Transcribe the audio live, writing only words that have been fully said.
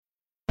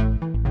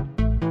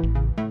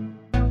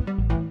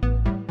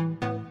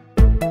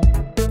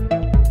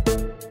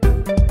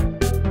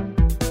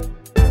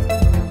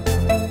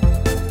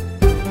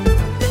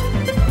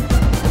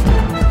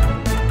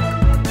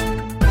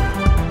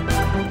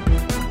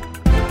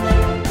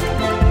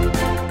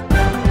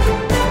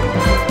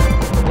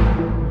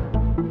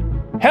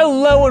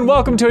Hello and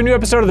welcome to a new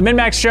episode of the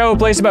MinMax Show, a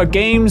place about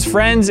games,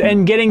 friends,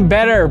 and getting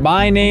better.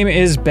 My name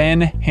is Ben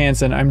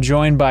Hansen. I'm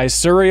joined by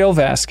Surreal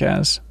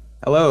Vasquez.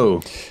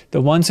 Hello. The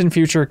once and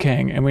future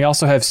king. And we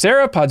also have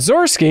Sarah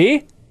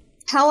Podzorski.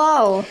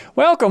 Hello.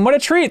 Welcome. What a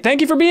treat.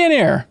 Thank you for being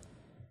here.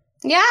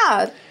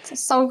 Yeah,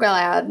 so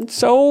glad.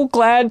 So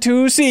glad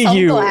to see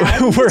you.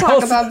 Glad to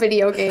talk about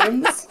video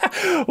games.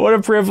 What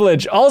a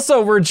privilege.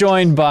 Also, we're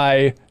joined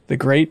by the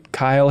great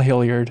Kyle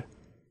Hilliard.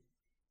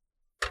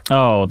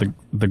 Oh,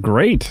 the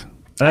great.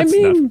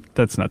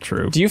 That's not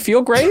true. Do you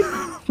feel great?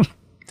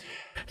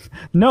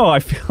 No, I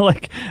feel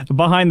like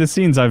behind the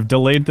scenes I've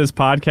delayed this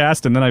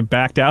podcast and then I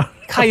backed out.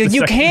 Kyle,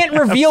 you can't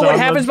reveal what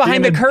happens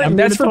behind the curtain.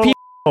 That's for people.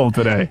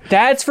 Today.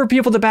 That's for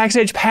people the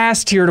backstage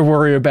pass tier to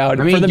worry about.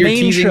 I mean, for the you're main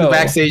teasing show. the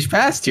backstage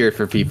pass tier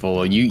for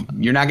people.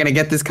 You're not gonna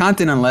get this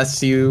content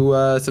unless you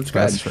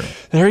subscribe. That's true.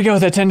 There we go,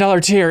 the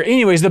 $10 tier.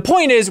 Anyways, the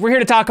point is, we're here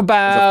to talk There's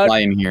about. a fly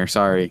in here.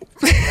 Sorry,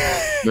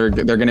 they're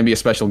gonna be a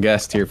special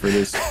guest here for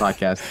this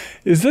podcast.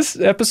 Is this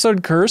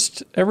episode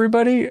cursed,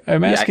 everybody?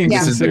 I'm asking.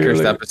 This is the cursed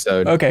sincerely.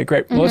 episode. Okay,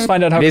 great. Well, let's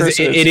find out how cursed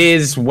it is. It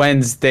is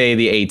Wednesday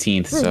the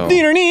 18th. So.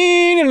 Anyways,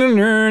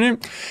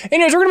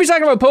 we're going to be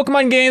talking about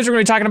Pokemon games. We're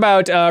going to be talking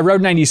about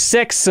Road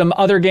 96, some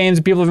other games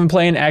people have been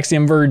playing,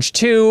 Axiom Verge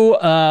 2,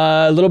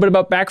 a little bit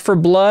about Back for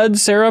Blood,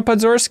 Sarah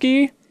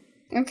Podzorski.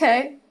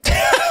 Okay.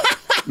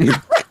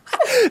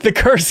 The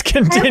curse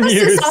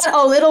continues. On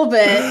a little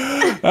bit.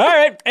 All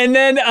right, and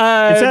then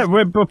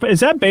Is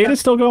that beta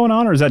still going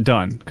on or is that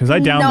done? Because I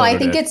downloaded it. No, I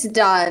think it's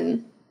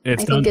done.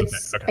 It's done.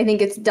 I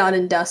think it's done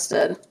and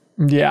dusted.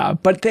 yeah,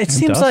 but it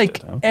seems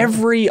like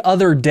every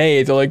other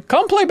day they're like,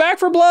 "Come play Back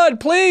for Blood,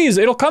 please.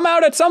 It'll come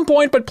out at some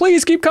point, but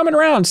please keep coming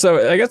around."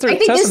 So I guess they're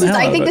testing the hell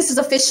out of it. this is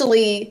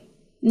officially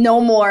no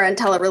more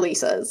until it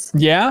releases.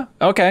 Yeah.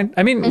 Okay.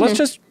 I mean, let's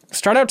just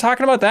start out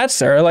talking about that,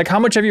 Sarah. Like, how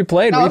much have you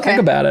played? What do you think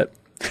about it?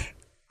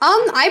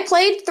 I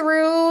played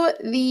through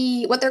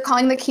what they're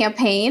calling the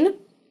campaign,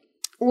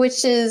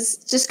 which is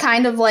just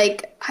kind of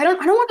like I don't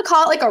want to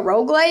call it like a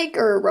roguelike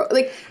or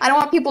I don't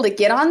want people to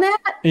get on that.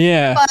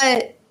 Yeah.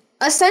 But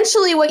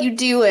essentially what you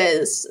do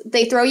is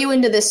they throw you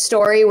into this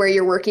story where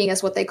you're working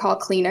as what they call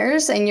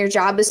cleaners, and your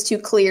job is to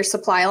clear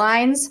supply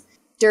lines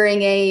during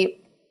the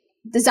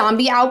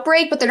zombie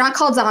outbreak, but they're not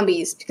called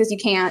zombies because you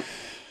can't,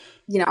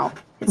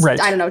 it's,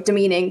 right. I don't know,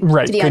 demeaning to the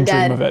couldn't dream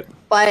undead. of it.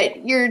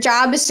 But your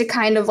job is to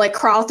kind of like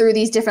crawl through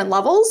these different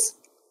levels.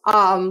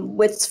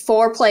 With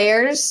 4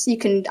 players,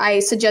 I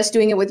suggest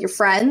doing it with your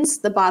friends.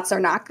 The bots are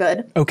not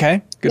good.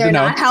 Okay, good They're to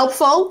know. not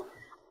helpful.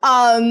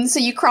 So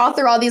you crawl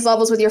through all these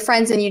levels with your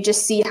friends and you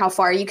just see how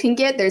far you can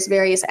get. There's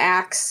various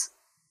acts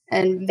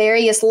and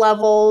various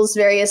levels,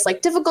 various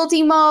like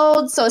difficulty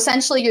modes. So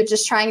essentially you're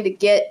just trying to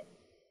get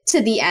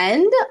to the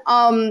end.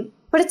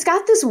 But it's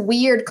got this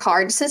weird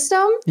card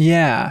system.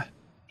 Yeah.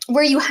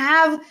 Where you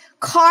have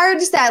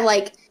cards that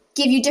like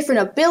give you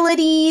different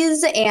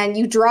abilities and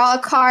you draw a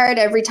card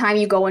every time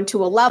you go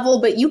into a level,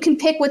 but you can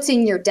pick what's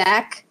in your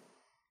deck.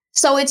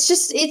 So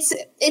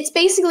it's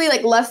basically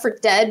like Left 4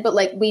 Dead, but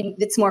like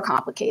it's more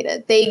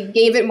complicated. They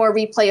gave it more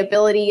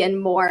replayability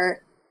and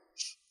more,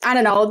 I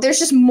don't know, there's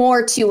just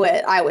more to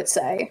it, I would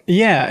say.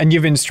 Yeah, and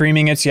you've been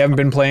streaming it, so you haven't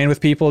been playing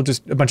with people,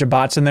 just a bunch of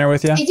bots in there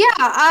with you?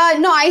 Yeah,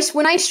 no,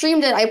 when I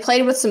streamed it, I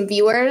played with some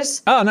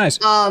viewers. Oh, nice.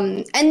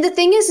 And the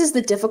thing is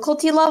the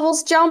difficulty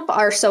levels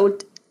are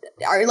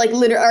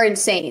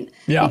insane.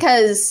 Yeah.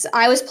 Because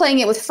I was playing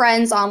it with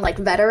friends on like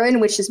veteran,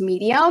 which is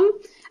medium.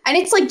 And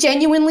it's like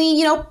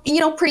genuinely,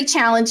 pretty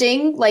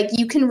challenging. Like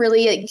you can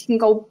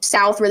go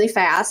south really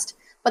fast.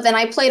 But then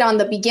I played on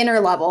the beginner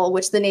level,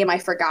 which the name I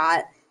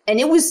forgot, and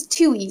it was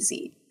too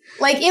easy.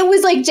 Like it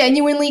was like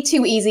genuinely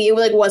too easy. It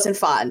like wasn't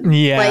fun.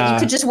 Yeah. Like you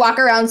could just walk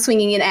around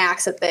swinging an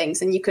axe at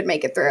things and you could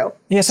make it through.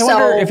 Yeah, so I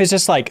wonder if it's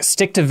just like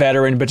stick to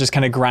veteran, but just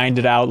kind of grind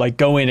it out. Like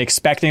go in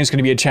expecting it's going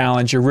to be a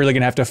challenge. You're really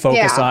going to have to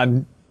focus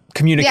on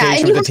communication with the teammates.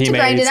 Yeah, and you have to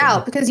grind it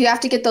out because you have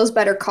to get those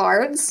better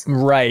cards.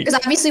 Right. Because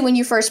obviously when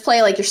you first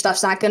play, like your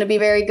stuff's not going to be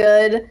very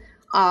good.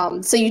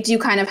 So you do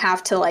kind of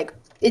have to like,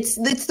 it's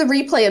the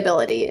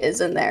replayability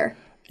is in there.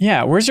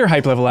 Yeah, where's your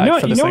hype level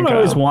at for this thing? What I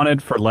always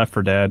wanted for Left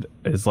 4 Dead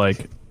is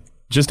like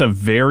just a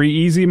very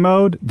easy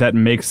mode that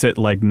makes it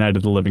like Night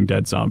of the Living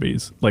Dead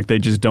zombies. Like they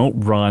just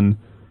don't run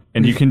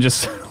and you can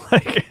just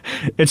like,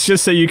 it's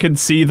just so you can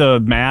see the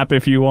map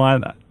if you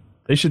want.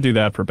 They should do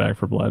that for Back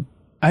 4 Blood.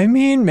 I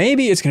mean,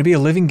 maybe it's going to be a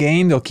living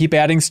game. They'll keep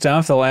adding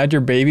stuff. They'll add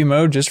your baby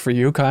mode just for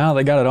you, Kyle.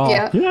 They got it all.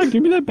 Yeah,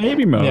 give me that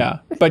baby mode. Yeah.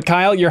 But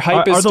Kyle, your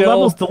hype is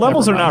still... The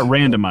levels are not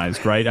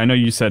randomized, right? I know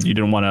you said you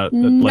didn't want to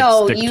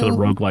stick to the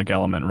roguelike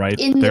element, right?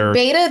 In the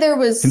beta, there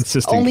was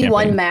only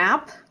one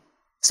map.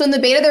 So in the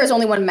beta, there was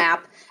only one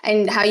map.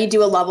 And how you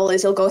do a level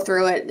is you'll go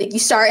through it. You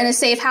start in a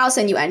safe house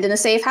and you end in a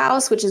safe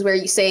house, which is where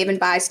you save and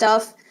buy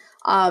stuff.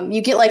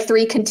 You get like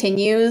 3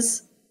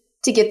 continues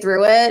to get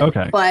through it.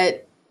 Okay.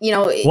 But...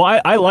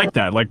 well, I like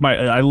that. Like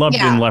I loved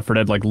in Left 4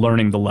 Dead, like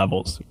learning the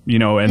levels,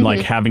 and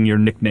like having your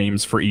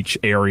nicknames for each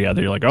area.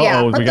 That you're like,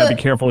 we gotta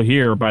be careful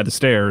here by the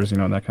stairs,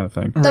 that kind of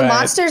thing. The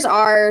monsters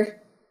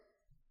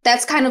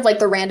that's kind of like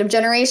the random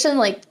generation.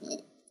 Like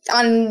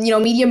on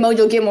medium mode,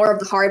 you'll get more of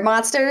the hard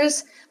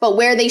monsters, but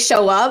where they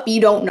show up,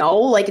 you don't know.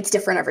 Like, it's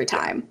different every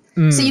time.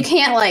 So you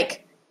can't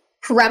like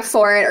prep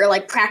for it or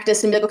like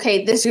practice and be like,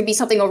 okay, this would be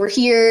something over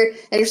here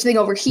and there's something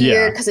over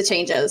here because it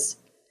changes.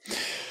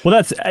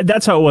 Well,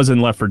 that's how it was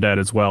in Left 4 Dead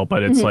as well.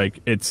 But it's like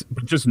it's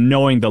just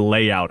knowing the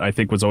layout. I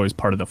think was always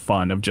part of the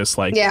fun of just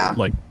like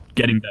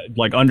getting that,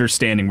 like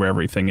understanding where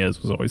everything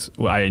is was always.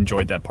 I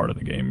enjoyed that part of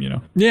the game.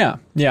 Yeah.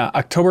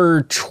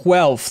 October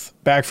 12th,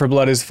 Back 4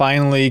 Blood is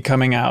finally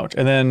coming out,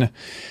 and then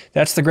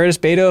that's the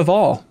greatest beta of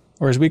all,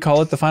 or as we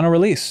call it, the final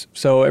release.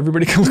 So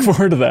everybody can look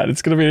forward to that.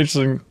 It's going to be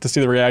interesting to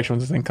see the reaction when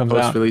this thing comes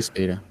out. Post-release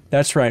beta.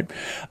 That's right.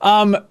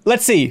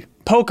 Let's see.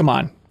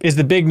 Pokemon is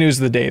the big news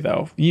of the day,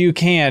 though. You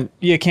can't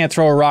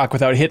throw a rock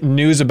without hitting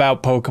news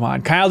about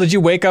Pokemon. Kyle, did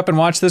you wake up and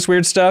watch this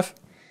weird stuff?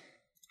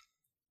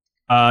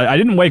 I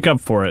didn't wake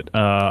up for it.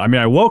 I mean,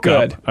 I woke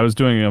up. I was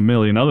doing a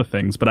million other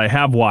things, but I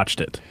have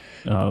watched it.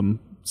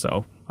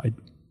 So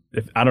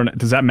I don't know.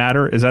 Does that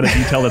matter? Is that a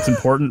detail that's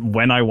important?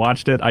 When I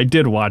watched it, I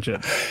did watch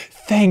it.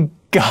 Thank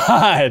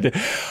God.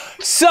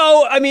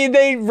 So, I mean,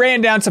 they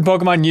ran down some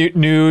Pokemon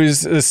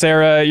news.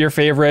 Sarah, your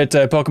favorite,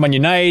 Pokemon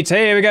Unite.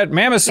 Hey, we got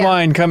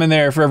Mamoswine coming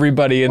there for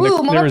everybody. And more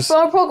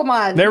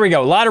Pokemon. There we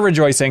go. A lot of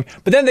rejoicing.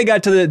 But then they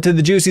got to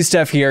the juicy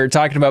stuff here,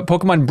 talking about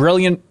Pokemon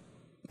Brilliant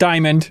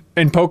Diamond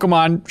and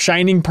Pokemon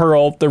Shining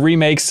Pearl, the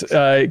remakes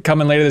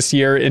coming later this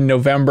year in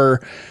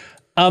November.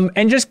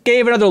 And just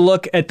gave another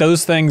look at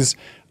those things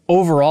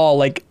overall.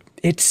 Like,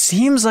 it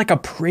seems like a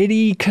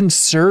pretty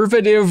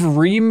conservative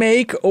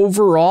remake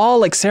overall.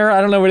 Like, Sarah, I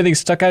don't know if anything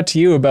stuck out to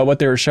you about what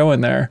they were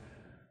showing there.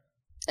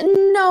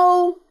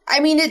 No,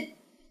 I mean,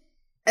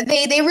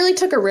 they really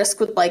took a risk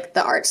with like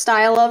the art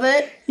style of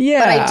it. Yeah.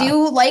 But I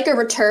do like a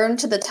return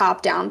to the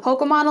top-down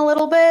Pokemon a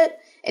little bit.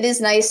 It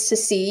is nice to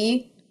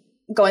see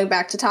going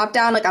back to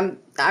top-down. Like, I'm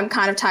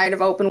kind of tired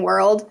of open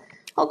world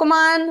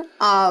Pokemon.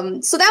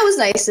 So that was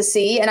nice to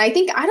see. And I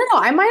think, I don't know,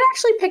 I might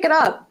actually pick it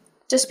up.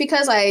 Just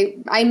because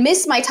I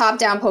miss my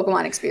top-down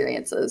Pokemon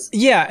experiences.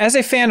 Yeah, as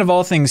a fan of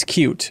all things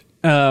cute,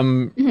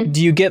 do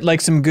you get like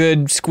some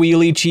good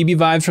squealy chibi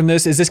vibes from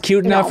this? Is this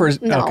cute enough?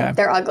 No, okay.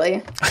 They're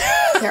ugly.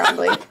 They're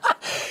ugly.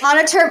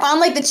 On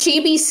like the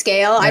chibi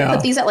scale, I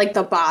put these at like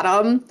the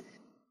bottom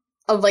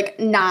of like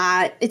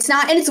it's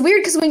not, and it's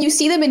weird because when you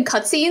see them in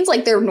cutscenes,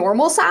 like they're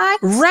normal size.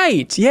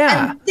 Right,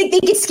 yeah. They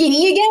get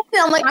skinny again,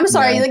 and I'm like, I'm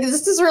sorry, like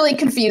this is really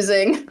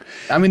confusing.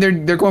 I mean,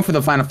 they're going for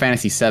the Final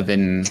Fantasy VII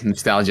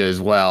nostalgia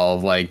as well.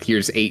 Like,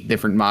 here's 8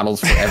 different models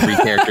for every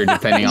character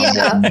depending on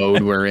what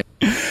mode we're in.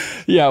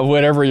 Yeah,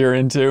 whatever you're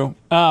into.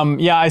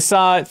 I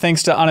saw,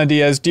 thanks to Ana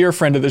Diaz, dear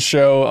friend of the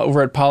show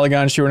over at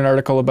Polygon, she wrote an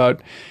article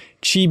about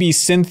Chibi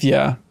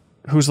Cynthia,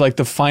 who's like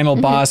the final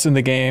boss in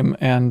the game,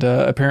 and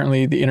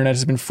apparently the internet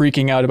has been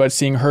freaking out about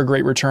seeing her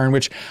great return,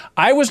 which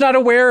I was not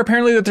aware.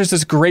 Apparently that there's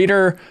this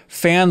greater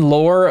fan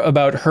lore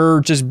about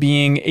her just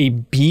being a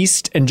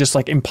beast and just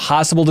like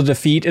impossible to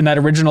defeat in that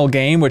original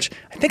game, which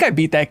I think I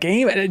beat that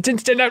game and it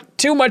didn't stand out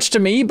too much to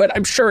me, but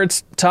I'm sure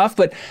it's tough.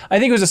 But I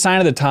think it was a sign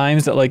of the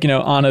times that, like,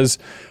 Anna's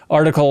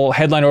article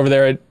headline over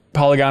there at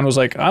Polygon was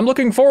like, I'm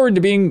looking forward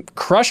to being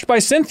crushed by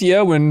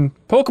Cynthia when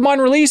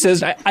Pokemon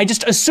releases. I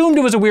just assumed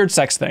it was a weird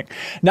sex thing.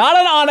 Not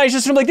an on, I just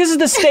assumed, like, this is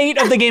the state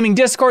of the gaming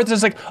discourse.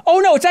 It's like, oh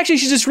no, it's actually,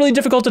 she's just really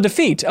difficult to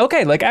defeat.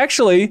 Okay, like,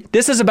 actually,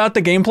 this is about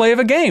the gameplay of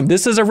a game.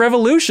 This is a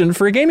revolution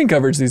for gaming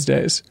coverage these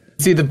days.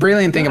 See, the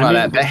brilliant thing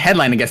about that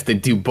headline gets to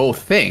do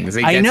both things.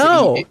 I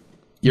know.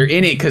 You're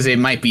in it because it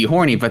might be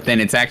horny, but then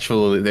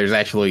there's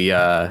actually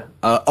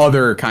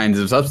other kinds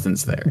of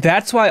substance there.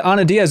 That's why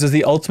Ana Diaz is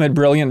the ultimate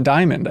brilliant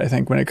diamond, I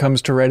think, when it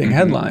comes to writing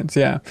headlines.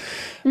 Yeah.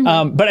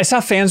 But I saw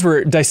fans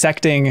were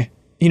dissecting,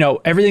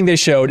 everything they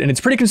showed, and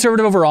it's pretty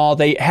conservative overall.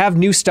 They have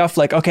new stuff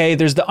like, okay,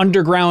 there's the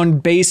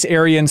underground base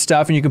area and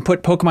stuff, and you can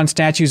put Pokemon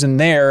statues in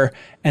there.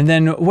 And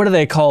then what do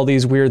they call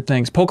these weird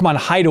things? Pokemon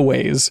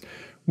hideaways,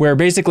 where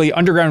basically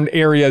underground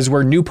areas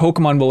where new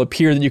Pokemon will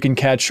appear that you can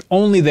catch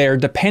only there,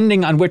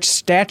 depending on which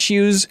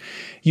statues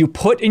you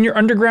put in your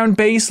underground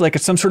base. Like,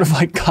 it's some sort of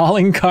like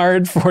calling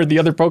card for the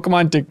other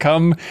Pokemon to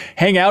come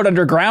hang out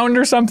underground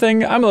or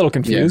something. I'm a little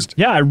confused.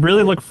 Yeah, I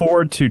really look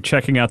forward to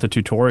checking out the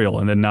tutorial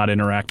and then not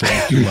interacting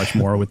too much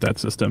more with that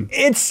system.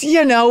 It's,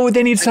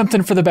 they need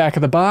something for the back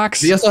of the box.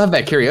 They also have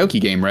that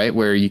karaoke game, right,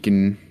 where you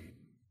can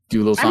do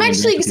a little song. I'm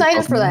actually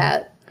excited for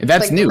that.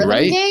 That's like new,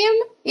 right? Game?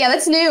 Yeah,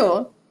 that's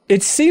new.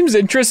 It seems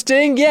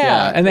interesting,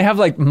 yeah. And they have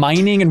like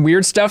mining and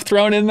weird stuff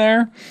thrown in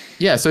there.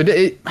 Yeah, so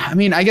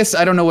I guess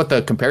I don't know what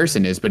the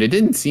comparison is, but it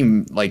didn't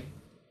seem like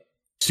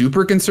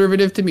super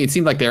conservative to me. It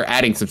seemed like they're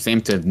adding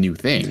substantive new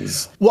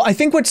things. Well, I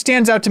think what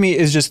stands out to me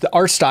is just the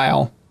art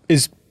style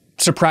is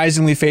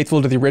surprisingly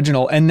faithful to the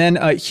original. And then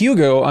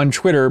Hugo on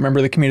Twitter, member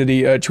of the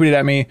community, tweeted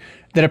at me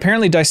that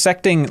apparently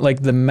dissecting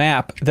like the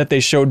map that they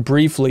showed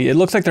briefly, it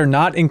looks like they're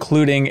not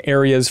including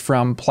areas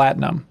from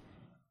Platinum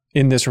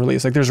in this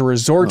release. Like, there's a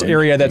resort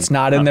area that's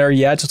not in there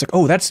yet. So it's like,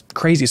 oh, that's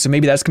crazy. So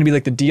maybe that's going to be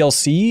like the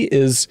DLC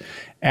is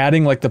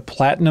adding like the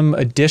Platinum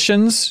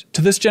additions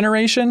to this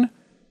generation.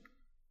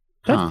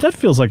 That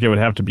feels like it would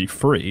have to be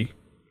free.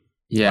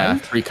 Yeah,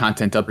 free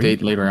content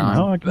update later on.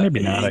 No,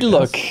 maybe not. I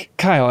Look, guess.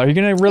 Kyle, are you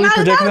going to really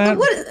predict that?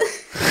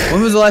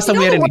 When was the last time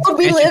we had an what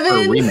we expansion live for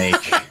a in?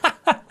 remake?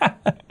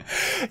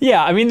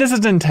 Yeah, I mean, this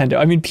is Nintendo.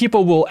 I mean,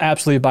 people will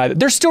absolutely buy that.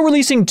 They're still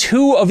releasing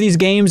 2 of these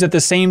games at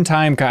the same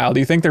time, Kyle. Do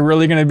you think they're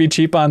really going to be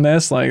cheap on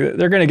this? Like,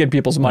 they're going to get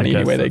people's money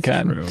any way they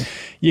can. True.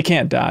 You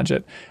can't dodge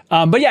it.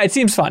 But yeah, it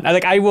seems fun.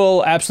 I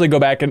will absolutely go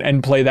back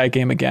and play that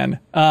game again.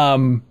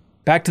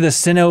 Back to the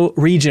Sinnoh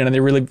region, and they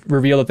really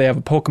reveal that they have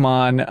a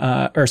Pokemon,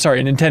 a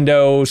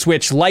Nintendo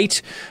Switch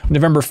Lite,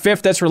 November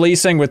 5th. That's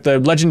releasing with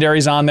the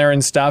legendaries on there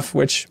and stuff,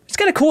 which it's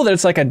kind of cool that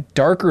it's like a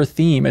darker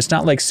theme. It's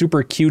not like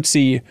super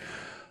cutesy,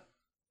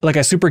 like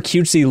a super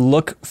cutesy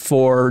look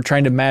for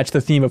trying to match the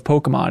theme of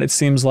Pokemon. It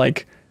seems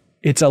like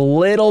it's a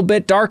little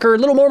bit darker, a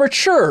little more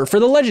mature for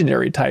the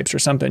legendary types or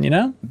something, you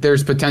know?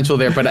 There's potential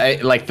there, but I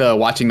like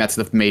watching that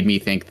stuff made me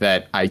think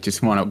that I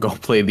just want to go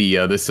play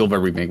the Silver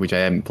remake, which I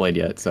haven't played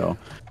yet. So,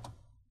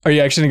 are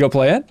you actually gonna go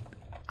play it?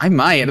 I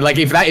might. Like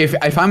if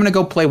I'm gonna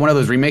go play one of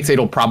those remakes,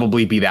 it'll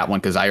probably be that one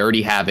because I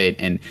already have it,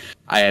 and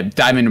I have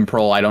Diamond and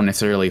Pearl. I don't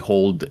necessarily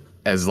hold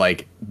as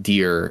like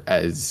dear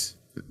as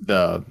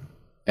the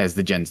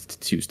Gen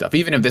 2 stuff,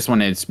 even if this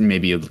one is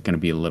maybe going to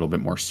be a little bit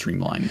more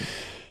streamlined.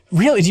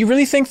 Really? Do you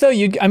really think, though?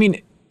 I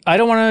mean, I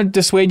don't want to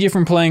dissuade you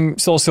from playing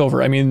Soul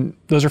Silver. I mean,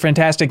 those are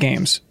fantastic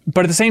games.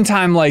 But at the same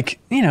time, like,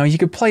 you know, you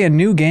could play a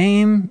new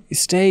game,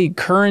 stay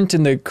current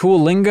in the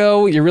cool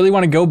lingo. You really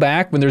want to go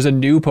back when there's a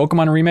new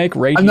Pokemon remake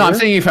right here? No, I'm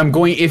saying if I'm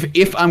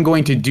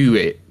going to do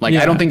it, like,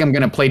 I don't think I'm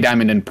going to play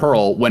Diamond and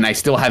Pearl when I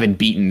still haven't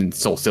beaten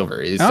Soul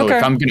Silver. So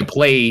if I'm going to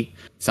play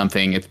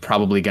something, it's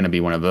probably going to be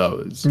one of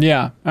those.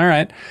 Yeah. All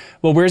right.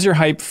 Well, where's your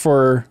hype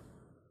for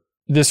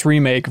this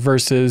remake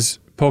versus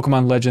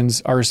Pokemon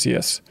Legends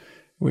Arceus,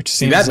 which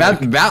seems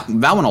that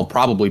one I'll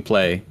probably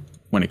play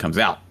when it comes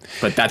out.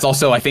 But that's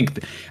also I think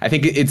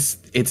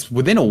it's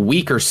within a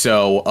week or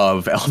so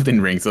of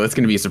Elden Ring, so that's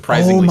going to be a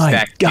surprisingly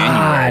stacked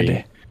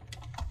January.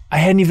 I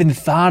hadn't even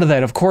thought of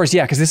that. Of course,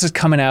 yeah, because this is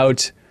coming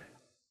out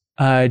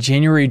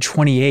January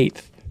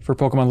 28th for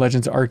Pokemon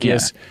Legends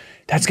Arceus. Yeah.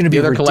 That's going to be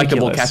the other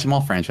ridiculous. collectible Catch 'em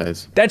all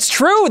franchise. That's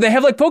true. They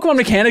have like Pokemon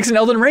mechanics in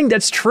Elden Ring.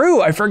 That's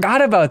true. I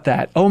forgot about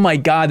that. Oh my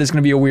God, this is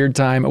going to be a weird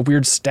time, a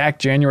weird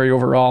stacked January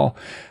overall.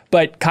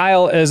 But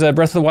Kyle, as a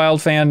Breath of the Wild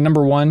fan,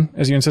 #1,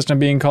 as you insist on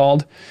being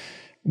called,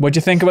 what'd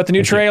you think about the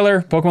new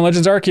trailer, Pokemon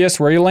Legends Arceus?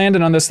 Where are you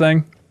landing on this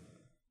thing?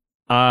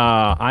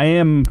 I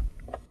am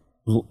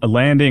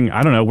landing.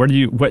 I don't know.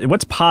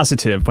 What's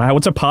positive?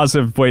 What's a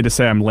positive way to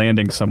say I'm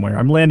landing somewhere?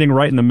 I'm landing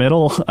right in the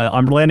middle.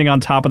 I'm landing on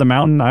top of the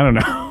mountain. I don't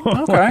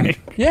know. Okay.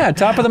 Yeah,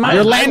 top of the mountain.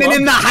 You're landing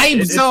in the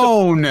hype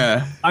zone.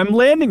 I'm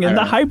landing in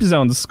the hype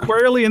zone,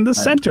 squarely in the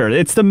center.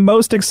 It's the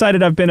most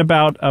excited I've been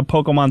about a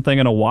Pokemon thing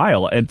in a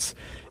while.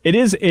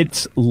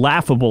 It's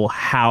laughable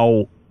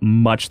how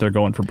much they're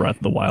going for Breath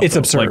of the Wild. It's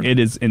absurd. Like, it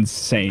is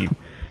insane.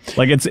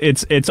 Like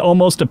it's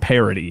almost a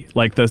parody.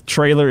 Like the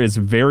trailer is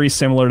very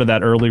similar to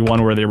that early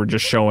one where they were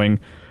just showing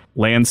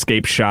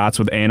landscape shots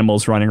with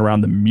animals running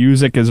around. The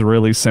music is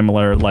really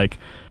similar. Like,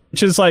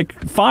 which is like,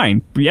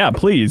 fine, yeah,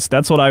 please,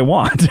 that's what I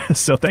want.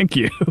 So thank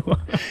you.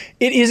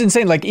 It is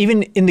insane. Like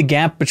even in the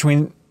gap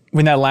between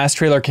when that last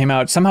trailer came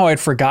out, somehow I'd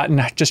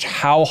forgotten just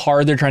how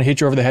hard they're trying to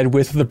hit you over the head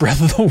with the Breath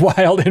of the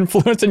Wild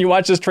influence. And you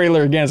watch this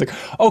trailer again, it's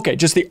like, okay,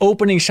 just the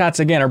opening shots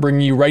again are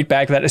bringing you right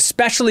back to that,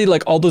 especially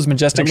like all those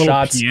majestic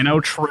shots. Piano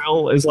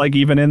trill is like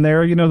even in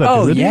there, you know?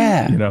 That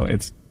yeah. You know,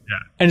 it's... Yeah.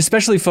 And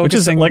especially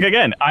focusing... Which is, like,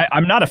 again,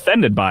 I'm not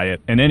offended by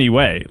it in any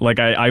way. Like,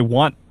 I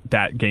want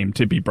that game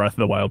to be Breath of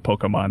the Wild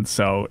Pokemon.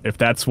 So if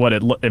that's what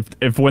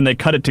if when they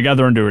cut it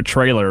together into a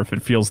trailer, if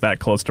it feels that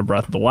close to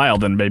Breath of the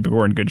Wild, then maybe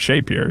we're in good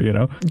shape here, you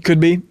know?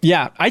 Could be.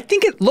 Yeah. I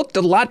think it looked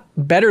a lot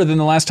better than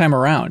the last time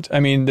around. I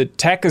mean, the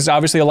tech is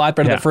obviously a lot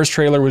better. Yeah. The first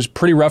trailer was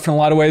pretty rough in a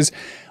lot of ways.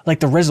 Like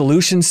the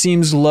resolution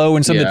seems low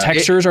and some of the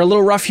textures are a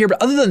little rough here.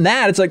 But other than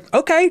that, it's like,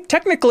 okay,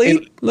 technically a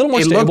little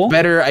more stable. It looked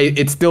better.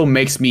 It still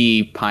makes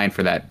me pine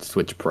for that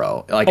Switch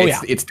Pro. Like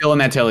it's still in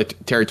that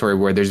territory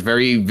where there's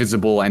very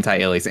visible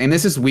anti-aliasing. And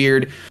this is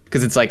weird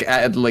because it's like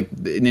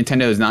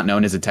Nintendo is not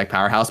known as a tech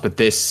powerhouse, but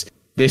this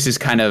is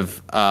kind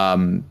of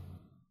the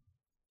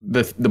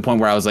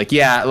point where I was like,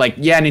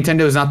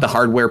 Nintendo is not the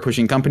hardware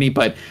pushing company,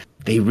 but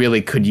they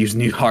really could use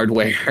new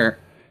hardware.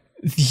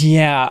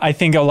 Yeah, I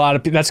think a lot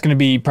of that's going to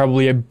be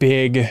probably a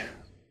big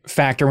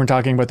factor when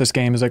talking about this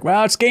game. Is like,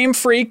 well, it's Game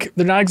Freak.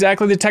 They're not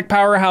exactly the tech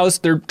powerhouse.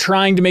 They're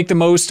trying to make the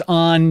most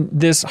on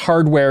this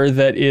hardware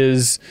that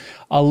is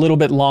a little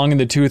bit long in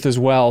the tooth as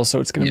well. So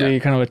it's going to be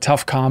kind of a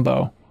tough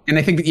combo. And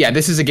I think,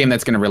 this is a game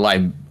that's going to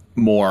rely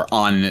more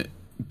on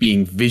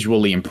being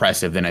visually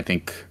impressive than I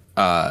think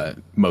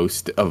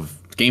most of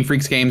Game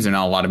Freak's games and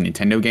a lot of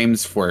Nintendo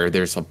games where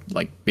there's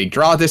like big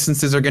draw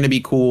distances are going to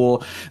be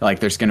cool. Like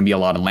there's going to be a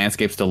lot of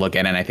landscapes to look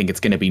at. And I think it's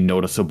going to be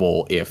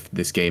noticeable if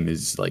this game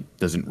is like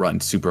doesn't run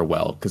super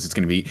well because it's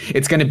going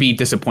to be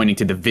disappointing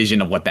to the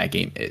vision of what that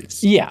game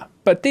is. Yeah,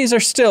 but these are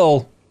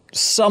still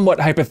somewhat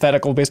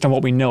hypothetical based on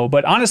what we know.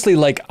 But honestly,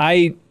 like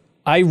I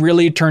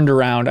really turned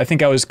around. I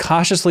think I was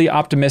cautiously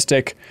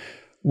optimistic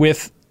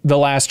with the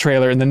last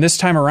trailer. And then this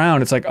time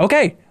around, it's like,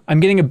 okay, I'm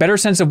getting a better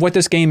sense of what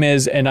this game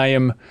is, and I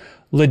am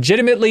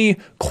legitimately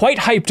quite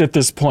hyped at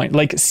this point.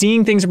 Like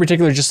seeing things in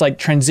particular, just like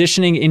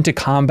transitioning into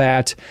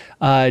combat,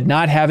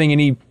 not having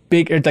any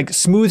big, like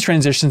smooth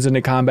transitions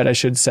into combat, I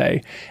should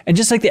say. And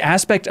just like the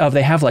aspect of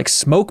they have like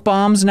smoke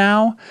bombs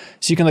now.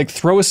 So you can like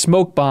throw a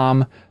smoke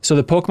bomb so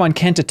the Pokemon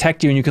can't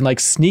detect you, and you can like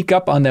sneak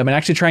up on them and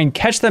actually try and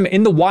catch them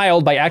in the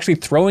wild by actually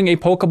throwing a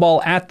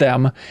Pokeball at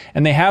them.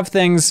 And they have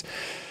things,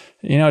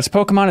 you know, it's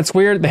Pokemon, it's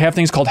weird. They have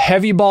things called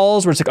heavy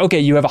balls where it's like, okay,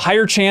 you have a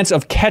higher chance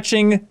of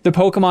catching the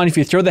Pokemon if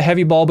you throw the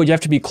heavy ball, but you have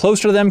to be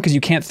closer to them because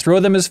you can't throw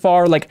them as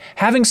far. Like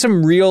having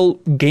some real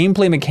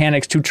gameplay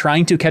mechanics to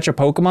trying to catch a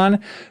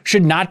Pokemon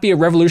should not be a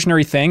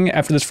revolutionary thing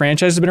after this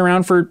franchise has been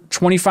around for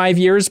 25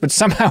 years, but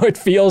somehow it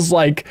feels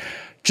like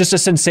just a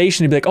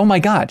sensation to be like, oh my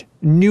God,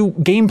 new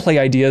gameplay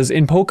ideas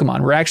in Pokemon.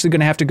 We're actually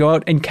going to have to go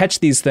out and catch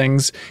these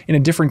things in a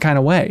different kind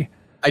of way.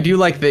 I do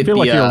like that. I feel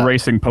like you're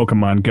racing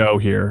Pokemon Go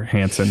here,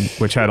 Hanson,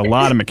 which had a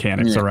lot of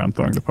mechanics around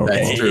throwing the Pokeball.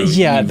 That's true.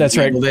 Yeah, that's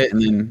right. It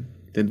and then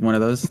did one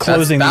of those.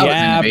 Closing the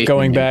app,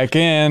 going back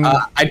in.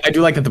 I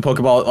do like that the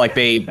Pokeball, like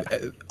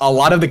a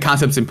lot of the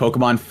concepts in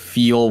Pokemon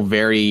feel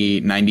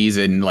very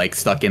 90s and like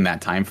stuck in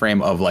that time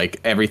frame of like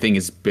everything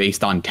is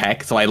based on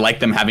tech. So I like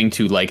them having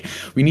to like,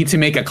 we need to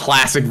make a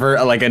classic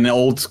like an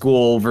old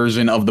school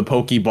version of the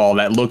Pokeball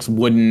that looks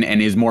wooden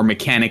and is more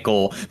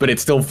mechanical, but it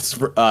still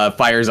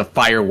fires a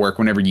firework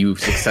whenever you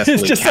successfully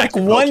It's just like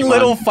catch one Pokemon.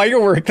 Little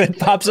firework that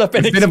pops up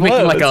and Instead of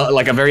explodes. making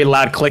like a very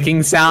loud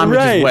clicking sound, which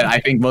Right. is what I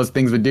think most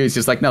things would do, it's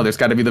just like, no,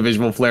 there's got to be the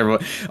visual flair.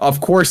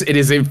 Of course, it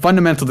is a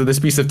fundamental to this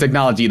piece of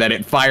technology that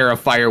it fire a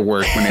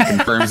firework when it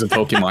confirms a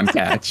Pokemon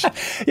catch.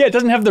 Yeah, it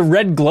doesn't have the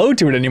red glow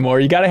to it anymore.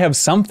 You got to have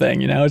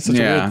something, you know? It's such a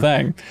weird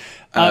thing.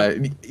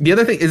 The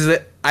other thing is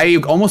that I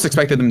almost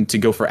expected them to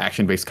go for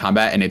action-based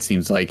combat, and it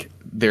seems like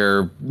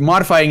they're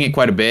modifying it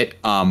quite a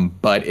bit,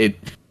 but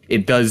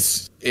it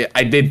does...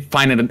 I did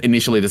find it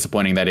initially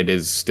disappointing that it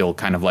is still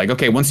kind of like,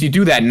 okay, once you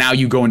do that, now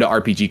you go into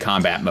RPG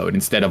combat mode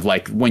instead of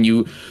like when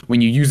you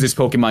use this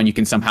Pokemon, you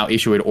can somehow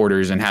issue it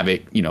orders and have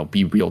it, you know,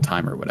 be real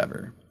time or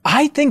whatever.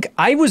 I think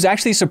I was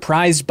actually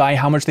surprised by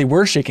how much they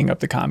were shaking up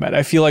the combat.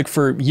 I feel like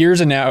for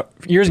years and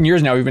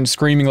years now, we've been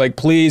screaming like,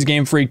 please,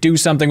 Game Freak, do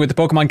something with the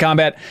Pokemon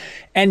combat.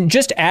 And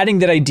just adding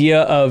that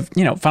idea of,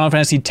 you know, Final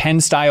Fantasy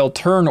X style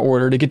turn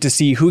order to get to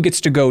see who gets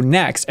to go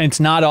next. And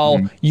it's not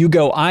all you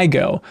go, I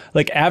go.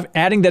 Like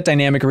adding that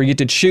dynamic where you get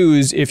to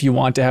choose if you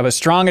want to have a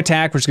strong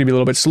attack, which is going to be a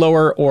little bit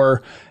slower,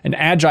 or an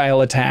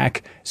agile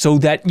attack, so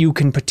that you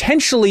can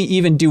potentially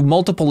even do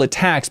multiple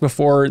attacks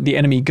before the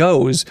enemy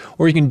goes,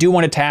 or you can do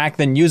one attack,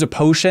 then use a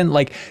potion.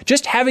 Like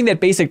just having that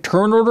basic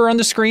turn order on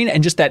the screen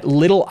and just that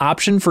little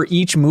option for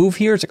each move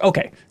here. It's like,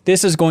 okay,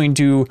 this is going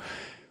to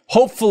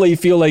hopefully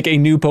feel like a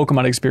new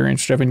Pokemon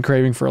experience, which I've been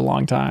craving for a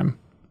long time.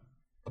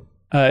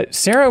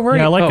 Sarah, where are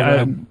you? I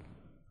like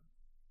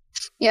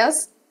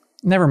Yes?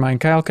 Never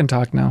mind. Kyle can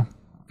talk now.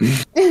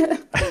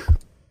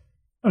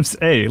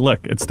 Hey, look,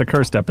 it's the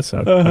cursed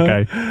episode.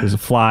 Okay, there's a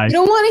fly. You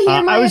don't want to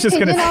hear my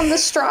opinion gonna... on the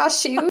straw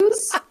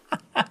shoes?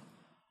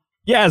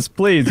 Yes,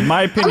 please.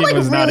 My opinion I'm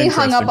was like not really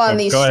hung up interesting, on so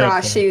these go straw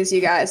ahead. shoes,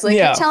 you guys. Like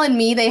Yeah. you're telling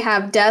me they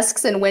have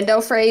desks and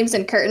window frames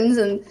and curtains,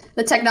 and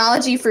the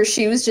technology for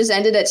shoes just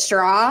ended at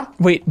straw?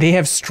 Wait, they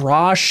have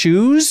straw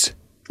shoes?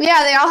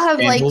 Yeah, they all have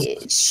Sandals?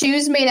 like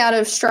shoes made out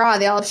of straw.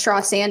 They all have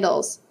straw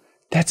sandals.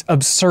 That's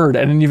absurd.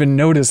 I didn't even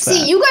notice that.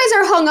 See, you guys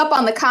are hung up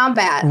on the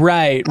combat.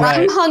 Right.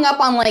 I'm hung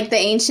up on like the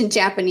ancient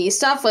Japanese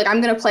stuff. Like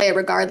I'm gonna play it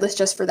regardless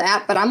just for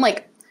that, but I'm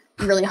like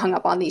really hung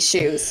up on these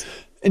shoes.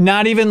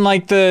 Not even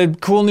like the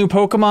cool new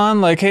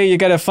Pokemon? Like, hey, you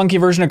got a funky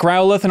version of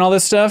Growlithe and all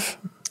this stuff?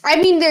 I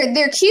mean,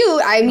 they're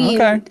cute. I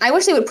mean, Okay. I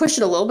wish they would push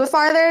it a little bit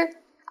farther.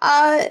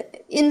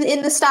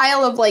 In the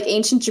style of like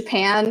ancient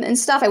Japan and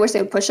stuff. I wish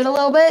they would push it a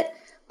little bit.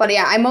 But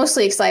yeah, I'm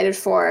mostly excited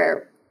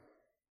for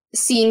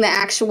seeing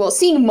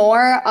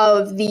more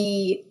of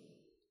the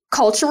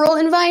cultural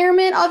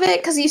environment of it.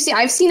 Because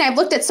I've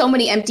looked at so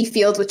many empty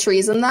fields with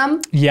trees in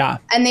them. Yeah.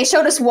 And they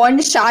showed us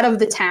one shot of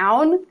the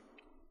town.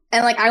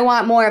 And like, I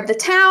want more of the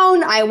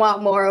town. I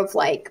want more of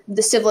like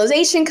the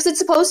civilization. Because it's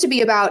supposed to be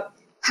about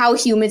how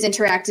humans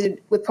interacted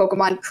with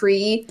Pokemon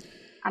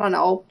I don't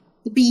know,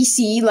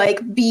 BC, like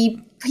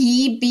before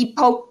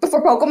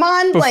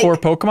Pokemon. Before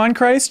like, Pokemon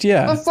Christ?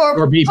 Yeah. Before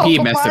Or BP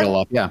Pokemon. messed it all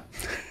up, yeah.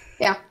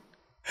 Yeah.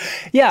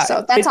 Yeah.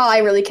 So that's all I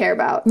really care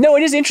about. No,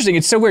 it is interesting.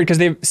 It's so weird because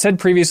they've said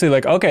previously,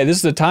 like, okay, this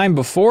is the time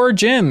before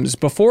gyms,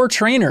 before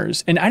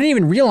trainers. And I didn't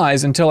even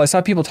realize until I saw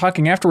people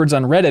talking afterwards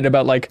on Reddit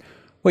about like,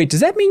 wait,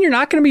 does that mean you're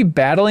not going to be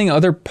battling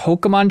other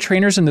Pokemon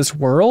trainers in this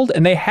world?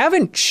 And they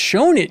haven't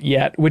shown it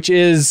yet, which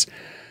is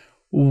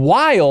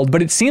wild,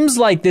 but it seems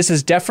like this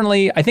is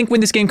definitely, I think when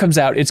this game comes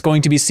out, it's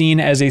going to be seen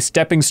as a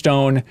stepping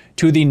stone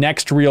to the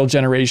next real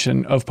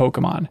generation of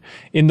Pokemon.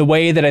 In the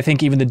way that I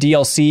think even the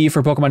DLC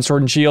for Pokemon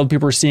Sword and Shield,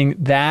 people are seeing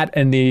that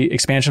and the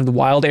expansion of the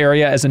wild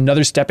area as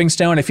another stepping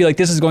stone. I feel like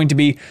this is going to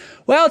be,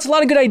 well, it's a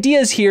lot of good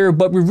ideas here,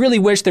 but we really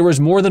wish there was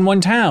more than one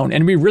town.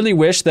 And we really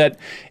wish that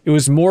it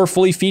was more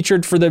fully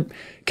featured for the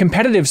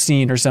competitive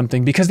scene or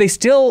something, because they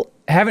still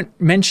haven't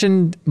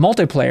mentioned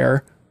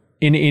multiplayer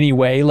in any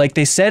way. Like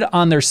they said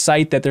on their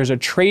site that there's a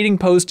trading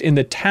post in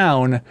the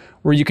town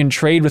where you can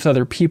trade with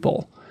other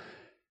people.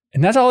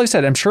 And that's all they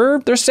said. I'm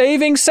sure they're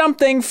saving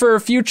something for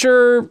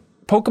future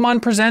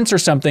Pokemon Presents or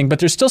something, but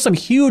there's still some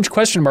huge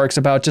question marks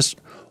about just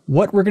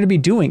what we're going to be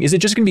doing. Is it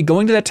just going to be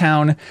going to that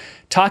town,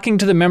 talking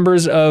to the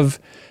members of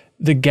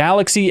the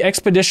Galaxy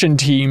Expedition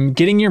team,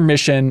 getting your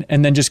mission,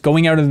 and then just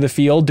going out into the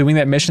field, doing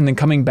that mission, then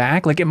coming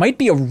back? Like, it might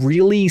be a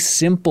really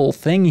simple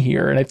thing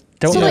here, and I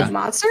don't know. Like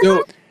Monster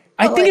Hunter?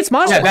 I think it's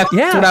Monster. Yeah,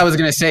 that's what I was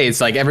gonna say.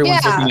 It's like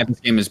everyone's looking at this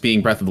game as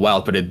being Breath of the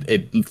Wild, but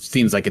it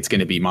seems like it's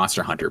gonna be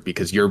Monster Hunter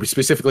because you're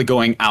specifically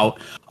going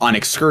out on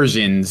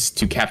excursions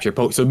to capture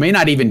Pokemon. So it may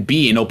not even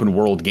be an open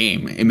world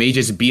game. It may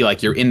just be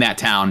like you're in that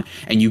town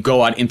and you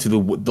go out into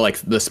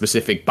the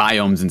specific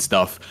biomes and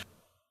stuff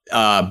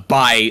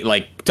by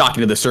like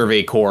talking to the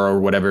Survey Corps or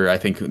whatever I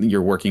think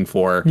you're working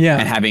for,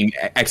 and having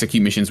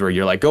execute missions where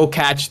you're like, go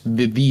catch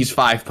these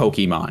 5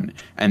 Pokemon,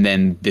 and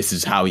then this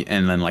is how,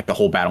 and then like the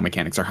whole battle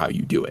mechanics are how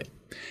you do it.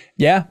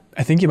 Yeah,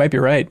 I think you might be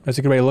right. That's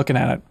a good way of looking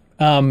at it.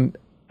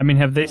 I mean,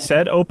 have they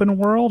said open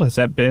world? Has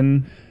that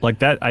been like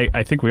that?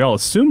 I think we all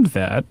assumed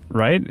that,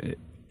 right?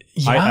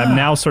 Yeah. I'm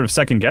now sort of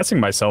second guessing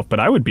myself, but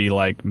I would be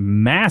like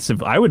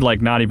massive. I would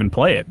like not even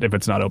play it if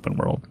it's not open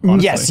world.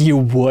 Honestly. Yes, you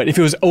would. If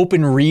it was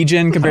open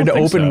region compared to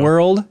open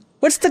world.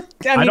 What's the?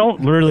 I don't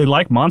really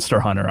like Monster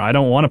Hunter. I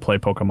don't want to play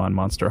Pokemon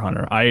Monster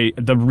Hunter.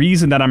 The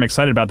reason that I'm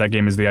excited about that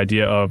game is the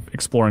idea of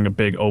exploring a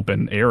big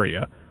open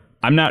area.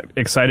 I'm not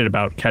excited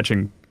about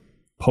catching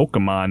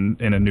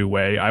Pokemon in a new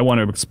way. I want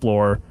to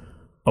explore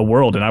a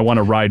world, and I want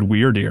to ride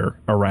Weirdeer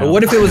around. But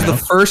what if it was the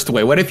first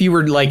way? What if you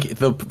were like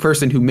the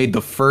person who made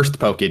the first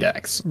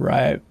Pokédex?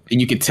 Right. And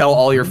you could tell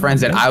all your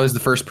friends that I was the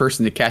first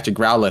person to catch a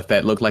Growlithe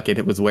that looked like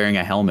it was wearing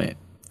a helmet,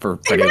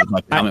 but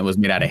the helmet was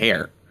made out of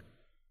hair.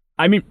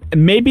 I mean,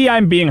 maybe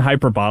I'm being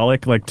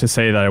hyperbolic, like to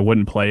say that I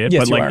wouldn't play it,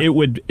 yes, but like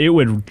it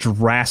would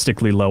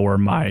drastically lower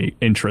my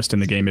interest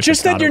in the game. If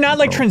just that you're not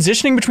like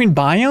transitioning between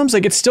biomes,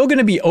 like it's still going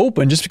to be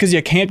open. Just because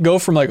you can't go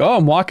from like, oh,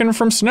 I'm walking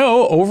from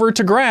snow over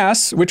to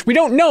grass, which we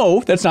don't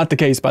know. That's not the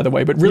case, by the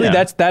way. But really,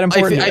 that's that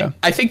important.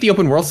 I think the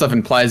open world stuff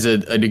implies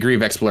a degree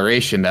of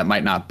exploration that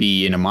might not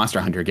be in a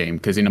Monster Hunter game.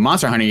 Because in a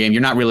Monster Hunter game,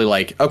 you're not really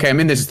like, okay, I'm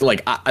in this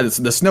like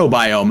the snow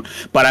biome,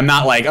 but I'm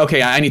not like,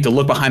 okay, I need to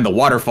look behind the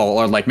waterfall,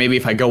 or like maybe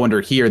if I go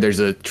under here, there's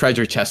a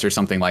treasure chest or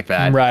something like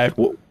that. Right.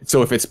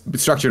 So if it's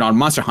structured on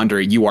Monster Hunter,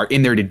 you are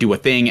in there to do a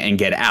thing and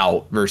get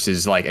out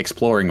versus like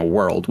exploring a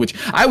world, which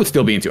I would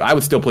still be into. I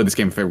would still play this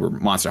game if it were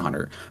Monster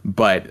Hunter.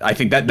 But I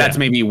think that's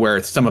maybe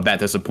where some of that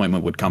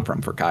disappointment would come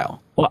from for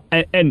Kyle. Well,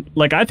 and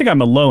like I think I'm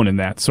alone in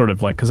that sort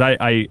of like, because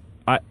I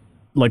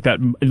like that,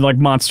 like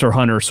Monster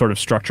Hunter sort of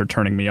structure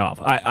turning me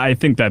off. I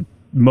think that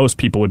most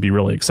people would be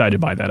really excited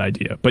by that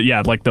idea. But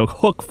yeah, like the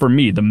hook for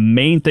me, the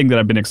main thing that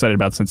I've been excited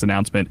about since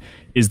announcement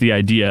is the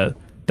idea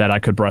that I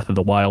could Breath of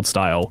the Wild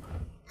style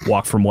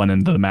walk from one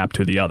end of the map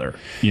to the other,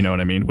 you know what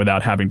I mean,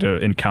 without having to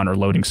encounter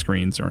loading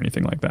screens or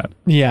anything like that.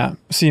 Yeah.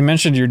 So you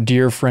mentioned your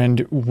dear friend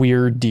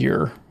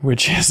Weirdeer,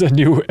 which is a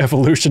new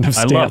evolution of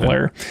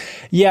Stantler.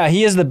 Yeah,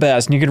 he is the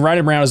best, and you can ride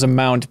him around as a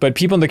mount, but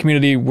people in the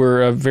community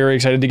were very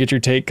excited to get your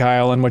take,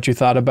 Kyle, on what you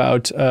thought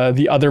about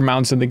the other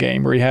mounts in the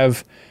game, where you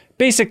have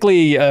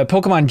basically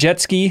Pokemon Jet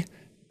Ski,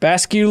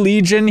 Basque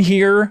Legion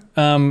here,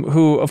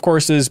 who, of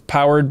course, is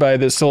powered by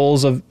the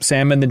souls of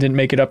salmon that didn't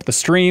make it up the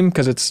stream,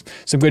 because it's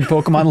some good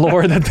Pokemon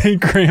lore that they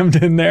crammed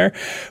in there.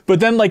 But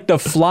then, like, the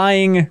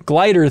flying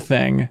glider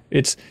thing,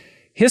 it's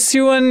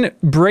Hisuian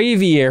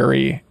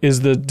Braviary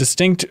is the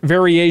distinct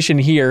variation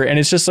here, and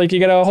it's just like you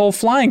got a whole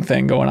flying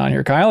thing going on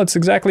here, Kyle. It's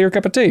exactly your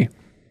cup of tea.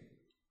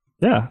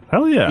 Yeah,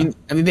 hell yeah.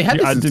 I mean they had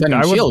this in Sun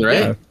and Shield, right?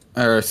 Yeah.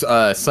 Or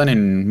Sun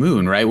and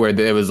Moon, right? Where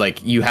it was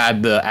like you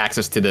had the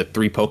access to the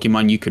 3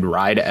 Pokemon you could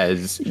ride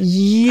as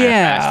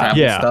fast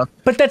travel stuff.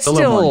 But that's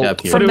still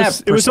from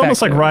that it was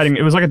almost like riding.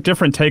 It was like a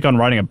different take on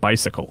riding a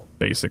bicycle,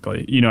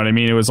 basically. You know what I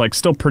mean? It was like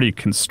still pretty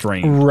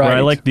constrained. Right.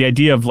 I like the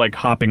idea of like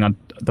hopping on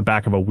the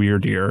back of a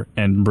Weirdeer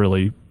and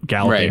really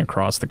galloping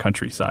across the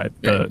countryside.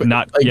 The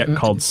not yet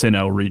called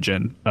Sinnoh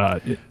region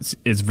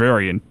is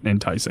very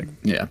enticing.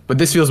 Yeah, but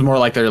this feels more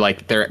like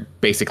they're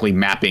basically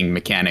mapping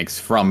mechanics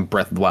from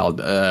Breath of the Wild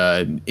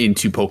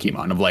into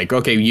Pokemon. Of like,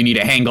 okay, you need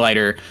a hang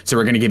glider, so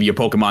we're going to give you a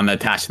Pokemon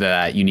attached to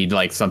that. You need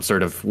like some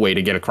sort of way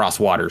to get across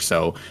water,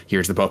 so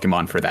here's the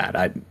Pokemon for that.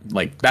 I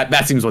like that.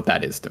 That seems what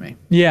that is to me.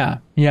 Yeah.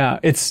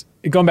 It's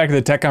going back to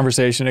the tech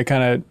conversation. It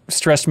kind of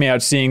stressed me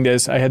out seeing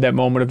this. I had that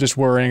moment of just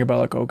worrying about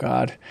like, oh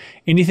God,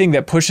 anything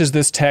that pushes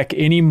this tech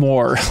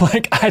anymore.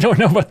 Like, I don't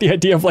know about the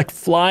idea of like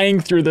flying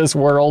through this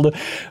world.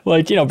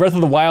 Like, you know, Breath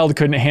of the Wild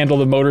couldn't handle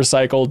the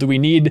motorcycle. Do we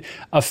need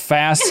a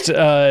fast,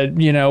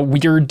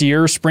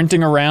 Weirdeer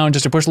sprinting around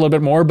just to push a little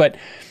bit more? But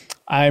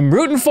I'm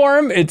rooting for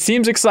him. It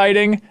seems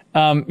exciting.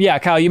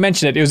 Kyle, you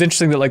mentioned it. It was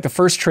interesting that like the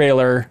first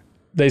trailer,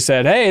 they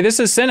said, hey, this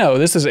is Sinnoh.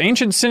 This is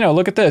ancient Sinnoh.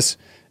 Look at this.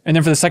 And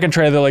then for the second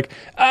trailer, they're like,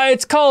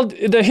 it's called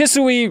the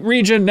Hisui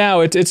region now.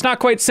 It's not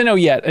quite Sinnoh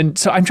yet. And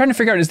so I'm trying to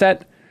figure out, is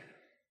that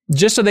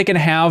just so they can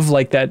have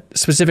like that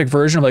specific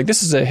version of like,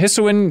 this is a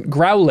Hisuian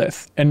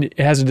Growlithe and it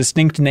has a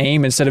distinct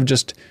name instead of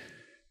just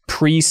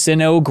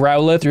pre-Sinnoh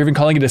Growlithe. They're even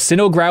calling it a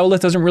Sinnoh Growlithe.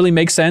 Doesn't really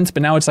make sense,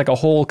 but now it's like a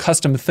whole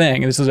custom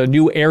thing. And this is a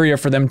new area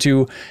for them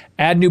to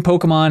add new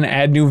Pokemon,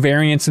 add new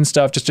variants and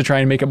stuff, just to try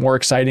and make it more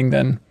exciting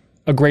than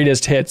a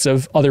greatest hits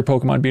of other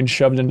Pokemon being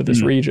shoved into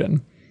this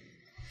region.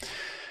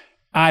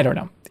 I don't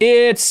know.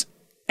 It's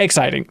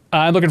exciting.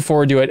 I'm looking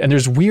forward to it. And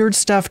there's weird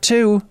stuff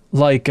too,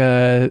 like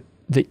the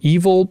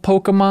evil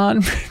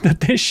Pokemon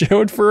that they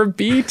showed for a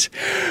beat,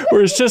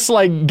 where it's just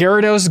like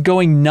Gyarados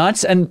going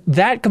nuts. And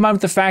that combined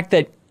with the fact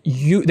that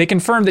they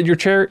confirmed that your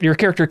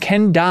character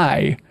can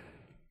die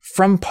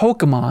from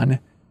Pokemon.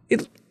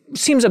 It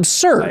seems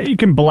absurd. You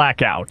can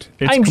black out.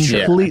 It's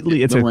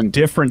completely. It's a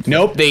different.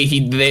 Nope.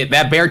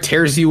 That bear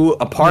tears you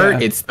apart.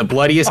 Yeah. It's the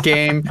bloodiest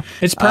game.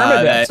 It's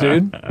permadeath,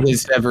 dude.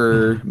 Was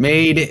ever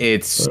made.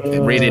 It's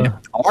rated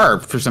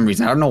R for some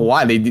reason. I don't know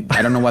why I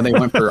don't know why they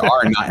went for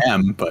R and not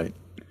M, but.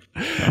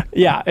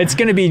 Yeah, it's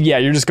going to be,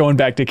 you're just going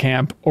back to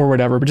camp or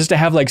whatever, but just to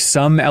have like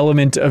some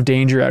element of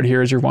danger out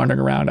here as you're wandering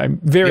around, I'm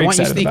very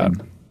excited about.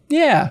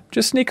 Yeah,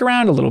 just sneak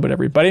around a little bit,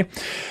 everybody.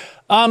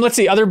 Let's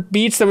see, other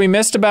beats that we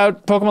missed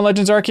about Pokemon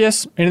Legends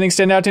Arceus. Anything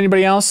stand out to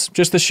anybody else?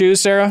 Just the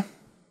shoes, Sarah?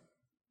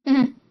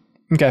 Mm-hmm.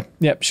 Okay,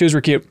 yep, shoes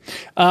were cute.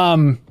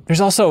 There's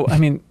also,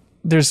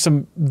 there's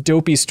some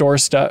dopey store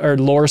stuff or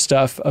lore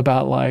stuff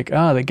about like,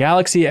 the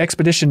Galaxy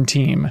Expedition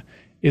team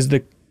is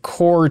the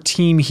core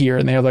team here,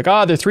 and they have like,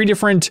 they're 3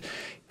 different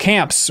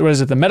camps. What is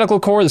it? The medical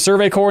corps, the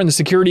survey corps, and the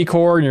security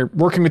corps, and you're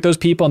working with those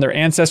people, and they're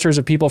ancestors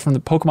of people from the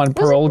Pokemon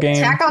Pearl game.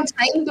 Attack on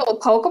Titan go with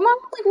Pokemon?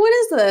 Like, what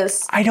is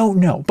this? I don't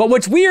know. But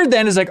what's weird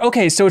then is like,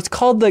 okay, so it's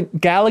called the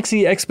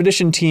Galaxy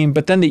Expedition team,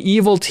 but then the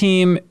evil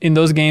team in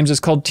those games is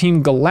called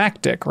Team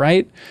Galactic,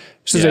 right?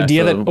 So this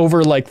idea that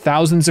over like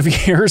thousands of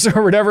years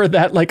or whatever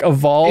that like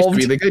evolved.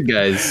 Used to be the good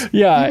guys.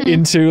 Yeah,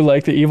 into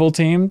like the evil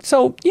team.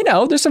 So,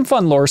 there's some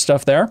fun lore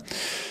stuff there.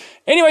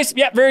 Anyways,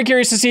 very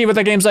curious to see what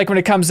that game's like when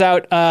it comes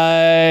out.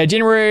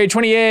 January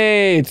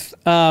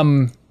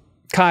 28th.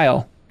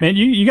 Kyle. Man,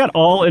 you got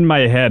all in my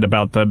head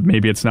about the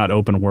maybe it's not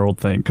open world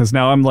thing, because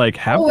now I'm like,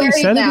 have they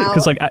said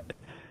it?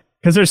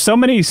 Because there's so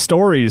many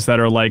stories that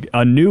are like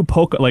a new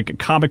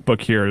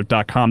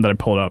comicbookhere.com that I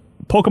pulled up.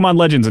 Pokemon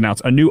Legends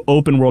announced a new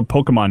open world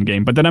Pokemon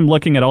game, but then I'm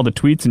looking at all the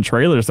tweets and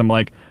trailers. I'm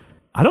like,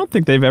 I don't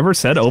think they've ever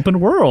said open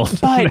world.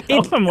 But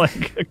I'm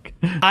like,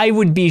 I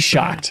would be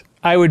shocked.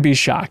 I would be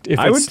shocked if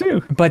I would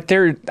too. But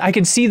I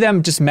can see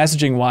them just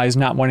messaging wise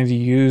not wanting to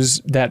use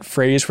that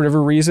phrase for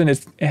whatever reason. I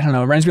don't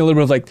know. It reminds me a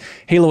little bit of like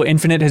Halo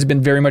Infinite has been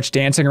very much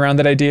dancing around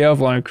that idea of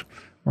like,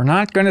 we're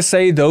not going to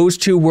say those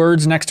 2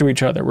 words next to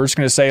each other. We're just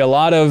going to say a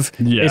lot of,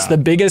 it's the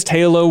biggest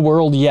Halo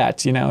world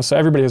yet, So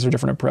everybody has a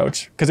different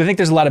approach. Because I think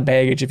there's a lot of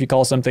baggage if you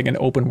call something an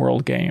open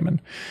world game.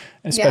 And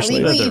especially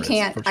legally you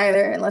can't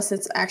either unless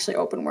it's actually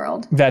open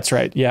world. That's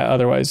right. Yeah.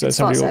 Otherwise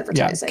somebody will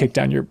kick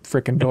down your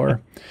frickin' door.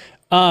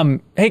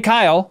 Hey,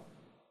 Kyle,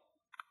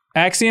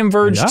 Axiom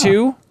Verge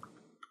 2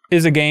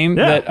 is a game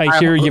that I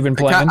hear you've been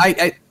playing.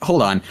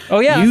 Hold on. Oh,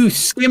 yeah. You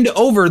skimmed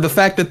over the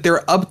fact that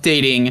they're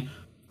updating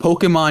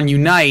Pokemon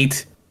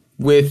Unite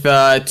with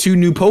 2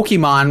 new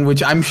Pokemon,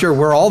 which I'm sure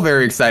we're all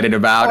very excited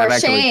about. For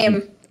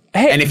shame.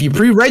 Hey. And if you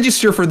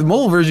pre-register for the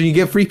mobile version, you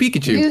get free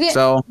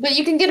Pikachu. But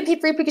you can get a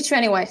free Pikachu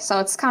anyway, so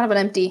it's kind of an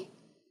empty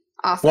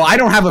offer. Well, I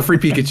don't have a free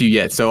Pikachu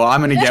yet, so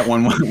I'm going to get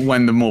one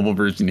when the mobile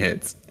version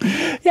hits.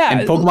 Yeah.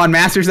 And Pokemon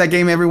Masters, that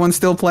game everyone's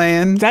still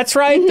playing. That's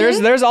right.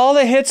 Mm-hmm. There's all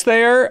the hits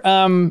there.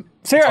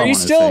 Sarah, are you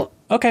still...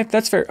 Okay,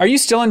 that's fair. Are you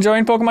still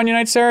enjoying Pokemon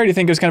Unite, Sarah? Or do you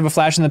think it was kind of a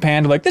flash in the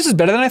pan? Like, this is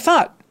better than I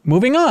thought.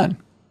 Moving on.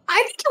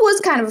 I think it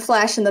was kind of a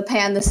flash in the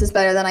pan. This is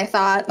better than I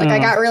thought. Like, I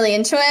got really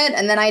into it,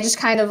 and then I just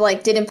kind of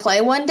like didn't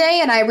play one day,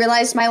 and I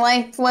realized my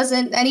life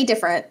wasn't any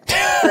different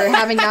for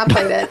having not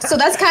played it. So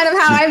that's kind of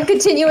how I'm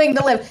continuing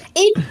to live.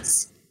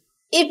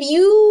 If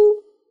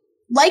you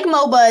like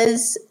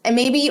MOBAs, and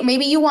maybe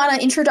you want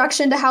an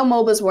introduction to how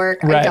MOBAs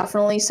work, I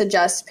definitely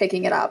suggest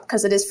picking it up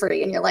because it is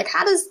free, and you're like,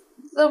 how does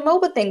the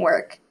MOBA thing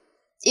work?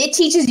 It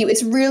teaches you.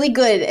 It's really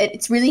good.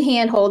 It's really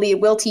hand-holdy. It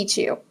will teach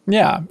you.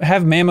 Yeah.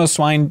 Have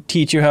Mamoswine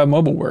teach you how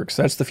mobile works.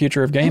 That's the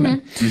future of gaming.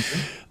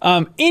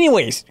 Mm-hmm.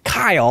 Anyways,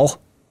 Kyle,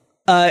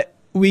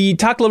 we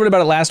talked a little bit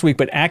about it last week,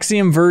 but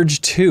Axiom Verge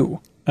 2.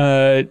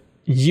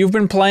 You've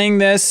been playing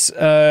this.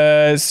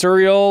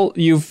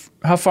 Surreal,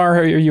 how far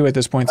are you at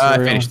this point,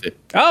 Surreal? I finished it.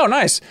 Oh,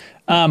 nice.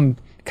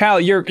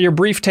 Kyle, your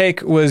brief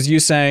take was you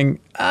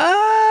saying,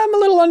 I'm a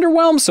little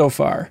underwhelmed so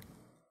far.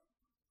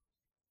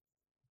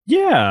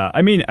 Yeah,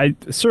 I mean,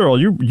 Cyril,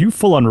 you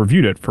full on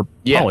reviewed it for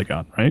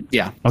Polygon, right?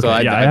 Yeah. Okay. So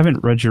I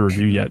haven't read your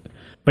review yet,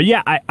 but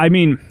yeah, I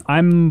mean,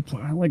 I'm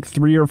like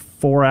 3 or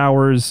 4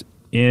 hours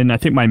in. I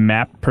think my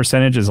map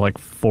percentage is like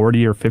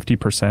 40 or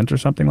 50% or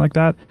something like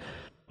that.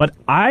 But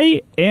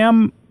I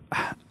am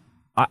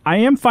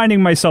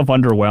finding myself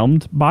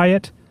underwhelmed by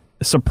it,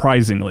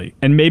 surprisingly,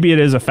 and maybe it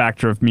is a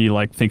factor of me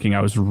like thinking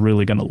I was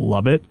really gonna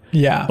love it.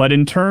 Yeah. But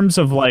in terms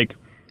of like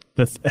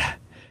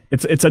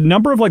It's a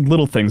number of like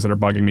little things that are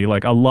bugging me.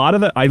 Like a lot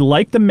of I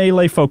like the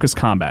melee focused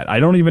combat. I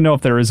don't even know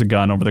if there is a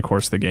gun over the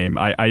course of the game.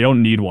 I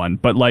don't need one.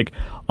 But like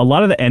a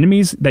lot of the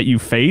enemies that you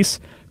face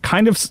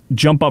kind of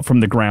jump up from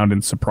the ground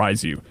and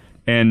surprise you.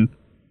 And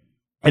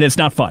it's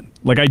not fun.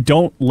 Like, I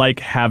don't like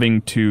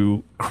having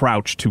to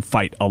crouch to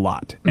fight a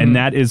lot. And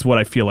that is what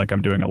I feel like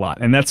I'm doing a lot.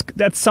 And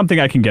that's something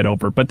I can get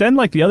over. But then,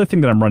 like, the other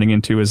thing that I'm running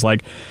into is,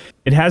 like,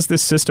 it has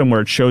this system where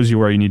it shows you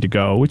where you need to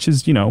go, which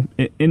is, you know,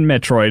 in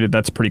Metroid,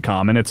 that's pretty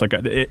common. It's like,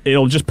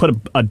 it'll just put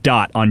a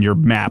dot on your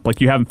map. Like,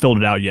 you haven't filled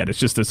it out yet. It's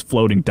just this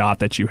floating dot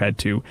that you head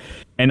to.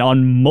 And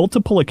on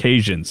multiple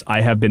occasions,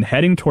 I have been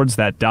heading towards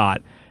that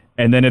dot.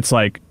 And then it's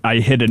like,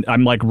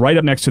 I'm like right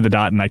up next to the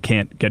dot and I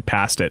can't get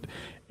past it.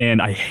 And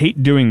I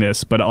hate doing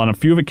this, but on a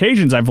few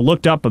occasions I've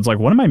looked up and it's like,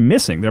 what am I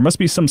missing? There must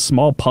be some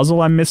small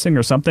puzzle I'm missing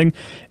or something.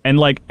 And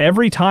like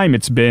every time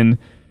it's been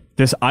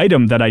this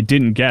item that I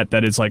didn't get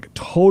that is like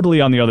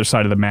totally on the other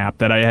side of the map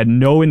that I had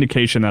no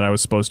indication that I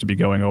was supposed to be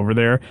going over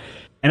there.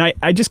 And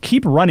I just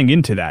keep running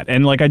into that.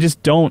 And like I just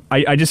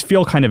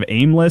feel kind of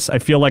aimless. I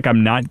feel like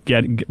I'm not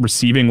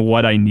receiving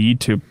what I need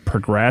to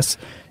progress.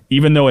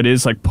 Even though it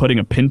is like putting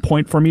a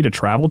pinpoint for me to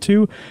travel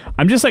to,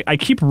 I'm just like, I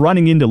keep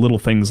running into little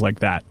things like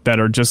that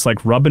are just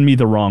like rubbing me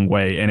the wrong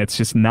way. And it's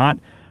just not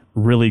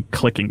really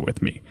clicking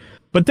with me.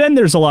 But then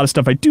there's a lot of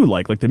stuff I do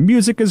like the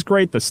music is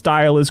great. The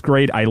style is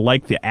great. I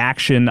like the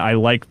action. I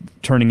like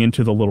turning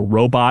into the little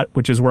robot,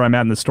 which is where I'm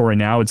at in the story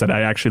now, is that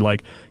I actually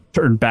like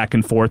turn back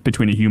and forth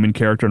between a human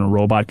character and a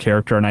robot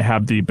character. And I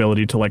have the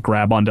ability to like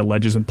grab onto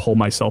ledges and pull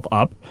myself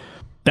up.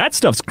 That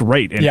stuff's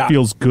great and it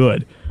feels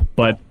good.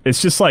 But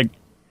it's just like,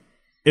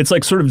 it's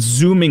like sort of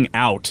zooming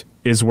out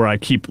is where I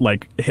keep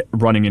like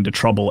running into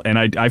trouble. And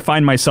I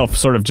find myself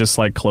sort of just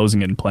like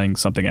closing it and playing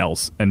something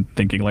else and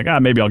thinking like,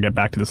 maybe I'll get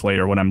back to this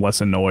later when I'm less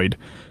annoyed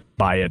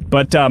by it.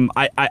 But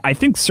I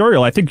think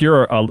Serial, I think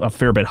you're a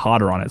fair bit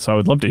hotter on it. So I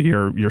would love to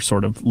hear your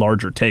sort of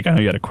larger take. I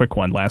know you had a quick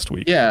one last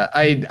week. Yeah,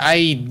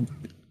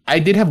 I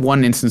did have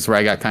one instance where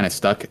I got kind of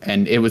stuck,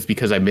 and it was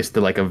because I missed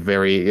like a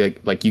very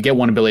like you get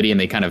one ability and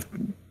they kind of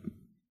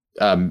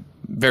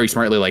very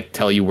smartly like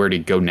tell you where to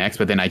go next.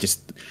 But then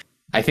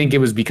I think it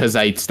was because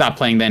I stopped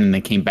playing then and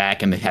they came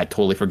back and they had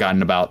totally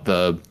forgotten about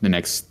the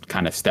next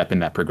kind of step in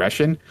that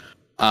progression.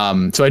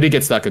 So I did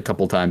get stuck a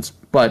couple times,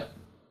 but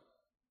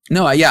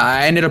no,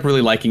 I ended up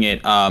really liking it.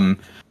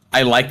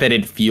 I like that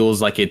it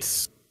feels like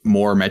it's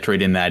more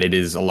Metroid in that it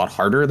is a lot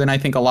harder than I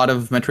think a lot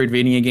of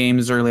Metroidvania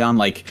games early on.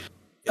 Like,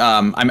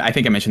 I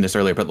think I mentioned this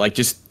earlier, but like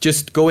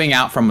just going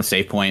out from a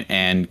save point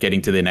and getting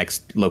to the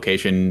next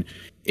location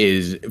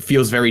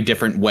feels very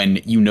different when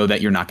you know that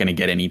you're not going to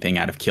get anything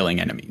out of killing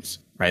enemies.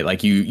 Right,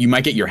 like you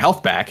might get your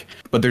health back,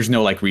 but there's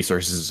no like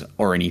resources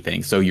or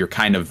anything. So you're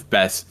kind of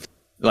best,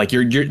 like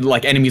you're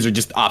like enemies are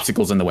just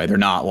obstacles in the way. They're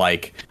not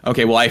like,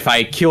 okay, well if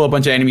I kill a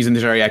bunch of enemies in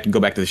this area, I can go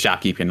back to the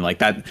shopkeep and like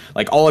that.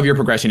 Like all of your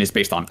progression is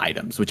based on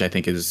items, which I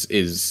think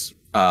is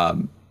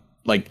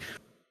like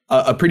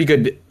a pretty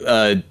good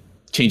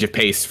change of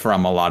pace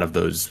from a lot of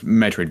those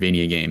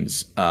Metroidvania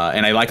games.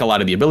 And I like a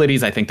lot of the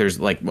abilities. I think there's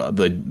like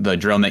the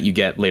drone that you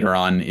get later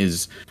on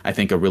is I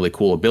think a really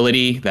cool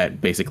ability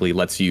that basically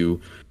lets you.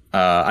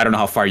 I don't know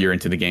how far you're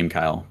into the game,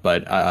 Kyle,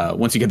 but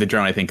once you get the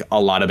drone, I think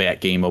a lot of that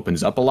game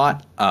opens up a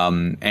lot,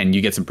 and you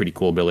get some pretty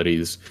cool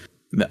abilities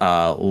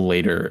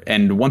later.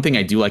 And one thing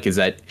I do like is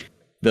that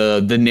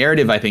the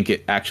narrative, I think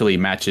it actually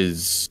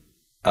matches.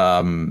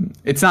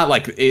 It's not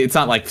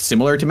like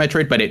similar to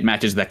Metroid, but it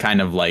matches that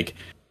kind of like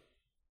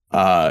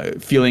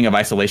feeling of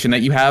isolation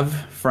that you have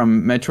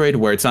from Metroid,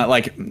 where it's not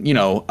like, you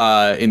know,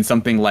 in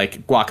something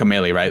like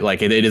Guacamelee, right?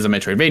 Like it is a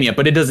Metroidvania,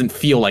 but it doesn't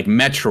feel like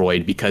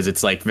Metroid because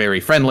it's like very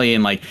friendly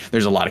and like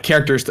there's a lot of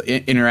characters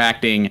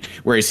interacting.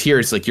 Whereas here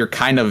it's like you're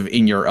kind of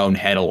in your own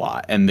head a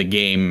lot, and the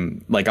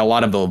game, like a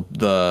lot of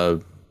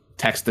the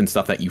text and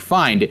stuff that you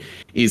find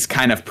is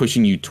kind of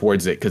pushing you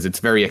towards it because it's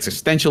very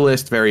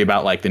existentialist, very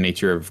about like the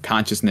nature of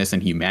consciousness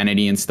and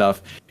humanity and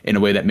stuff in a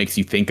way that makes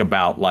you think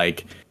about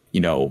like, you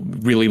know,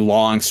 really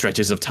long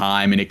stretches of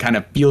time, and it kind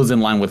of feels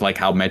in line with like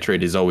how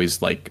Metroid is always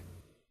like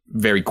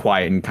very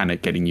quiet and kind of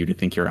getting you to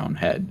think your own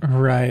head.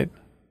 Right.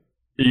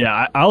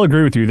 Yeah, I'll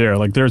agree with you there.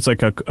 Like there's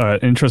like a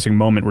interesting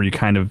moment where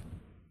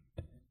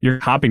you're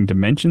hopping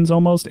dimensions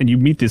almost, and you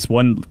meet this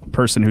one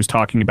person who's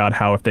talking about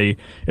how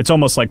it's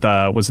almost like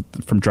was it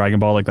from Dragon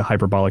Ball, like the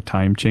hyperbolic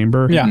time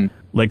chamber? Yeah. Mm-hmm.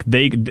 Like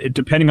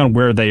depending on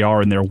where they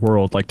are in their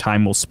world, like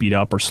time will speed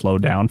up or slow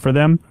down for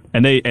them.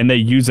 And they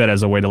use that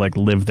as a way to like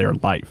live their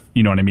life.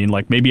 You know what I mean?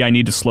 Like maybe I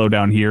need to slow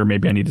down here,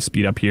 maybe I need to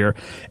speed up here.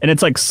 And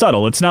it's like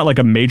subtle. It's not like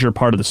a major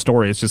part of the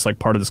story. It's just like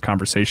part of this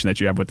conversation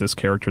that you have with this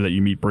character that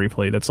you meet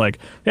briefly. That's like,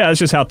 yeah, that's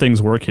just how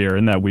things work here.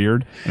 Isn't that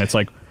weird? And it's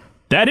like,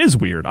 that is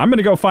weird. I'm going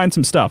to go find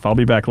some stuff. I'll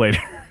be back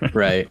later.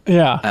 Right.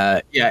 Yeah.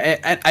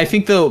 And I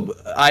think though,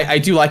 I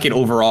do like it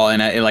overall,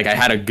 and I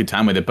had a good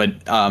time with it, but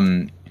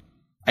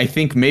I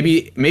think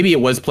maybe it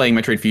was playing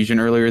Metroid Fusion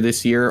earlier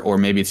this year, or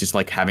maybe it's just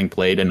like having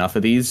played enough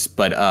of these.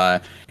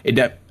 But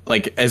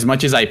like as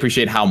much as I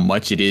appreciate how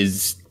much it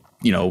is,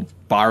 you know,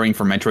 borrowing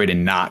from Metroid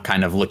and not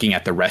kind of looking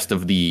at the rest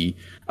of the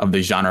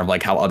genre of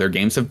like how other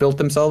games have built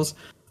themselves,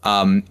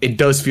 it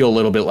does feel a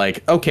little bit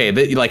like, okay,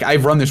 like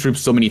I've run this route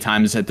so many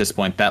times at this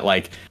point that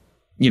like,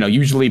 you know,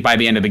 usually by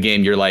the end of the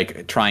game you're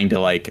like trying to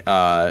like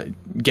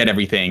get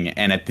everything,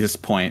 and at this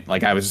point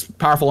like I was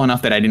powerful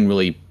enough that I didn't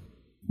really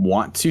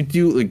want to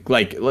do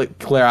like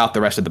clear out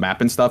the rest of the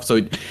map and stuff.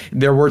 So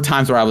there were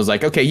times where I was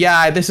like, okay,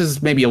 yeah, this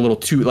is maybe a little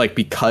too like,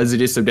 because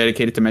it is so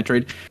dedicated to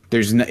Metroid,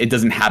 it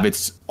doesn't have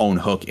its own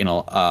hook in a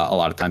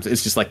lot of times.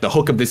 It's just like the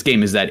hook of this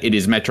game is that it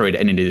is Metroid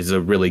and it is a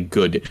really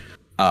good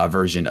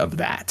version of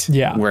that.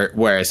 Yeah.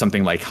 Whereas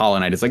something like Hollow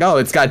Knight is like, oh,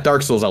 it's got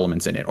Dark Souls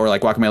elements in it, or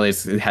like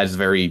Guacamelee has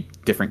very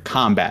different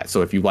combat.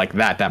 So if you like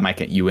that might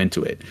get you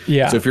into it.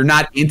 Yeah. So if you're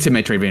not into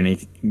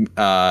Metroidvania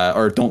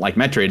or don't like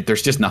Metroid,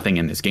 there's just nothing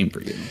in this game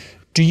for you.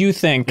 Do you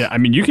think? Yeah, I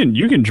mean, you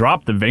can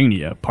drop the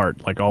Vania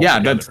part like all. Yeah,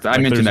 together. I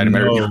mentioned that a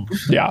minute ago.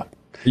 Yeah.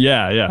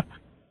 Yeah.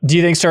 Do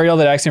you think, Sariel,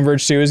 that Axiom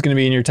Verge 2 is going to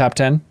be in your top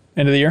 10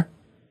 end of the year?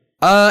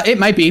 It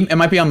might be. It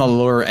might be on the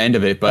lower end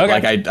of it, but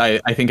Okay.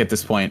 like I think at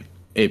this point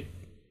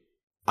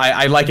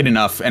I like it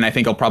enough, and I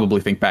think I'll probably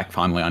think back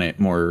fondly on it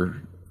more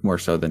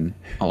so than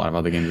a lot of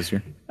other games this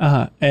year.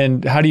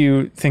 And how do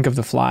you think of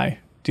The Fly?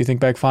 Do you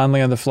think back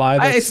fondly on The Fly?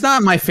 It's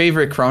not my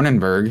favorite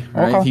Cronenberg,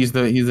 right? Okay. He's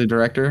the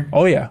director.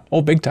 Oh yeah,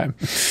 big time.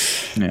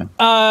 Yeah.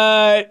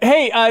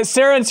 Hey,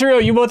 Sarah and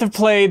Serial, you both have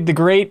played the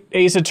great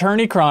Ace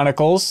Attorney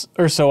Chronicles,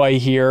 or so I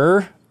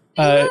hear.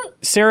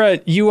 Sarah,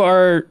 you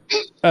are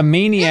a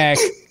maniac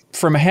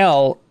from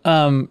hell.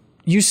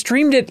 You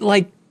streamed it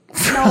like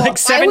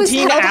 17 I was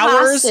held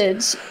hours.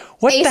 hostage.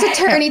 What Ace the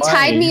Attorney heck?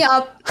 tied me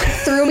up,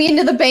 threw me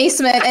into the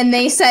basement, and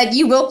they said,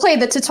 "You will play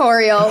the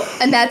tutorial,"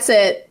 and that's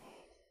it.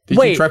 Did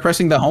Wait. you try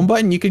pressing the home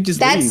button? You could just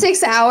That leave.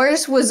 6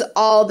 hours was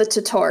all the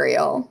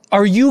tutorial.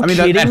 Are you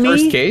kidding that me?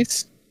 first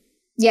case.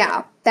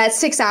 Yeah, that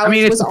 6 hours I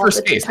mean, it's was the all first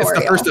the case. tutorial.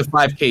 It's the first of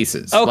 5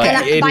 cases. Okay.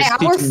 And it by is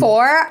hour teaching-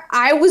 4,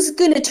 I was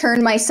gonna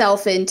turn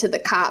myself into the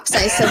cops.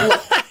 I said,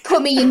 "Look,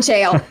 put me in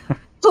jail.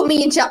 Put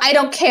me in jail. I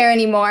don't care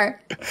anymore.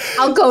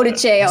 I'll go to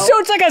jail." So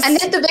it's like And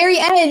at the very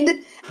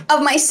end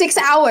of my 6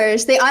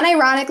 hours, they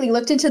unironically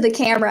looked into the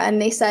camera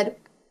and they said,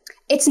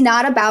 "It's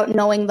not about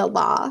knowing the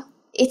law.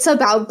 It's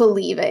about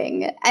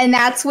believing." And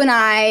that's when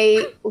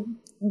I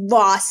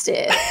lost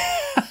it.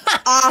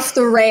 Off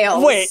the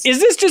rails. Wait, is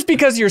this just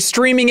because you're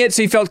streaming it,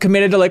 so you felt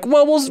committed to like,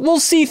 well, we'll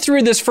see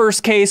through this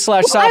first case /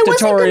 soft I wasn't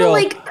tutorial?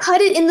 gonna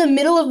cut it in the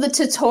middle of the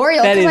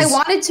tutorial That because is- I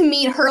wanted to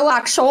meet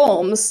Herlock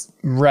Sholmes.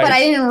 Right. But I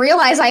didn't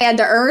realize I had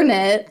to earn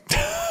it.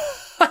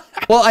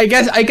 Well, I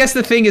guess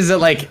the thing is that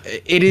like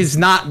it is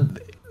not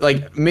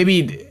like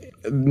maybe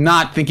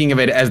not thinking of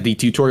it as the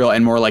tutorial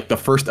and more like the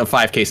first of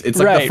 5 cases. It's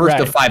like the first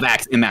of 5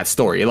 acts in that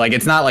story. Like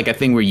it's not like a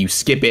thing where you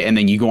skip it and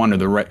then you go on to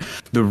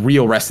the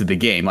real rest of the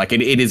game. Like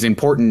it is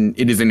important.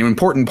 It is an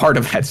important part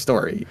of that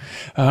story.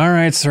 All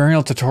right,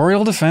 Serial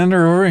Tutorial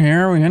Defender over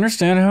here. We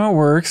understand how it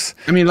works.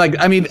 I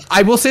mean,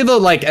 I will say though,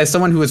 like as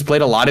someone who has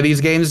played a lot of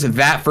these games,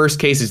 that first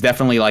case is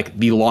definitely like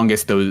the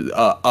longest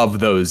of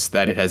those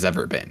that it has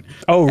ever been.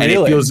 Oh, And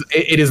really?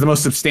 it is the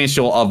most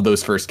substantial of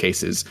those first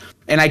cases.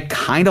 And I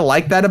kind of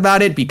like that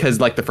about it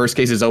because like the first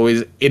case is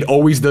always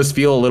does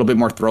feel a little bit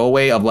more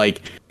throwaway of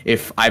like,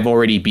 if I've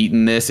already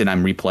beaten this and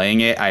I'm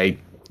replaying it,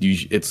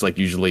 it's like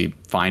usually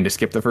fine to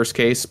skip the first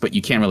case, but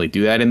you can't really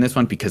do that in this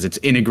one because it's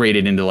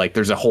integrated into like,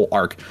 there's a whole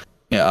arc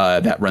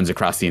that runs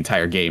across the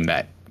entire game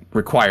that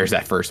requires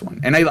that first one.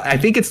 And I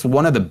think it's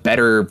one of the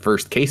better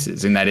first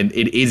cases in that it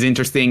is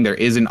interesting. There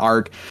is an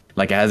arc,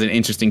 like it has an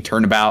interesting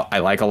turnabout. I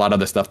like a lot of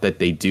the stuff that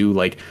they do.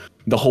 Like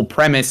the whole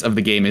premise of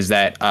the game is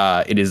that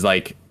it is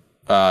like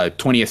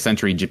 20th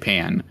century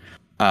Japan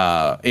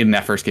in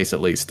that first case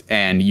at least,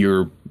 and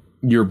you're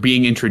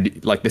being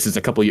introduced, like this is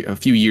a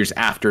few years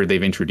after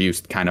they've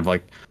introduced kind of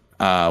like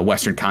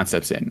Western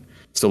concepts in.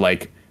 So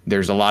like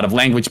there's a lot of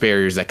language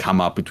barriers that come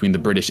up between the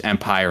British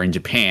Empire and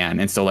Japan,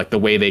 and so like the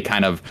way they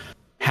kind of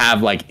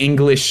have like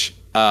English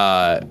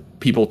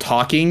people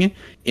talking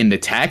in the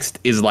text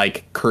is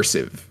like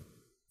cursive,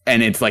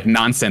 and it's like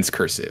nonsense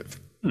cursive.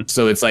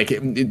 So it's like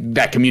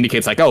that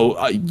communicates like,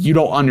 oh, you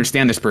don't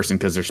understand this person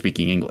because they're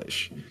speaking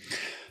English,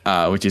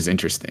 which is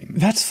interesting.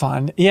 That's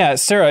fun. Yeah,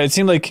 Sarah, it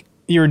seemed like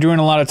you were doing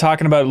a lot of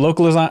talking about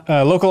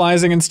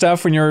localizing and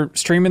stuff when you're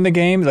streaming the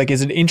game. Like,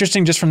 is it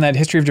interesting just from that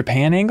history of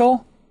Japan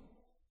angle?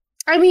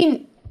 I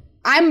mean,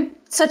 I'm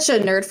such a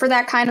nerd for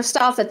that kind of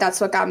stuff that's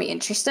what got me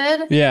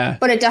interested. Yeah.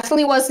 But it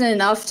definitely wasn't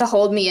enough to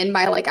hold me in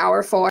by like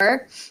hour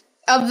 4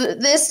 of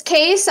this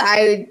case.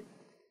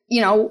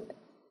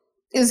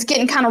 It was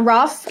getting kind of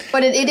rough,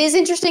 but it is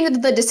interesting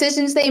that the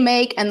decisions they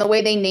make and the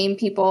way they name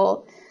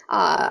people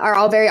are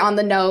all very on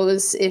the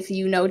nose if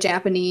you know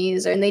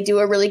Japanese, and they do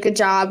a really good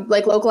job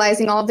like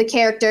localizing all of the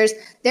characters.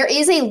 There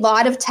is a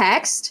lot of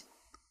text.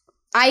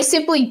 I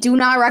simply do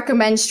not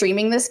recommend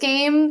streaming this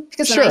game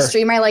because when I Sure.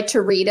 stream, I like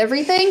to read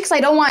everything because I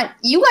don't want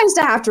you guys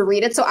to have to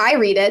read it. So I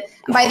read it.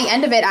 And by the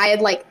end of it, I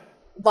had like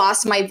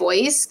lost my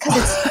voice because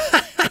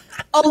it's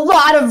a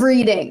lot of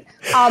reading.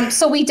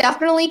 So we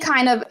definitely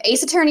kind of,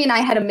 Ace Attorney and I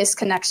had a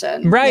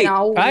misconnection. Right.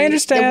 I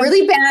understand. A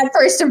really bad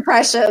first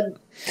impression.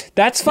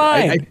 That's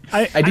fine.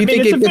 I do mean,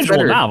 think it's a it gets visual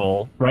better.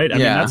 novel, right? I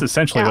mean, Yeah. that's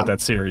essentially Yeah. what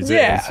that series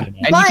Yeah. is. You know? And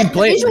you But can the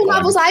play it visual like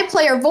novels I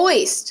play are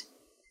voiced.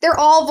 They're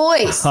all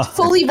voiced,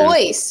 fully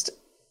voiced.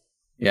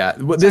 Yeah,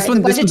 well, this Sorry,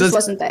 one the budget just does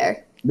wasn't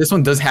there. this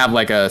one does have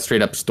like a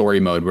straight up story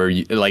mode where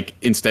you like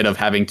instead of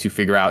having to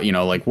figure out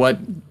like what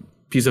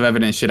piece of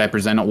evidence should I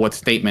present? What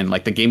statement?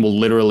 Like the game will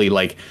literally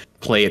like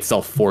play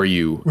itself for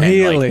you.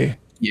 Really? And, like,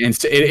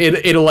 and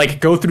it'll like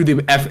go through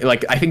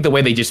like I think the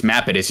way they just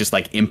map it is just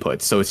like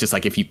inputs. So it's just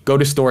like if you go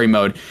to story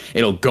mode,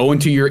 it'll go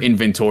into your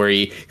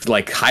inventory,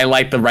 like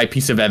highlight the right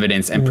piece of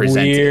evidence and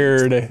present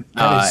it.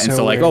 And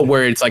so like weird.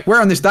 where it's like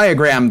where on this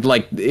diagram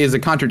like is a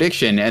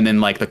contradiction, and then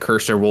like the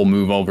cursor will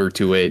move over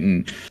to it,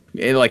 and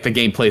like the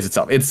game plays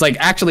itself. It's like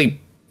actually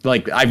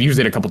like I've used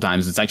it a couple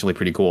times. It's actually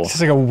pretty cool.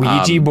 It's like a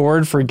Ouija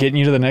board for getting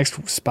you to the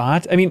next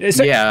spot. I mean,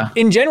 yeah.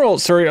 In general,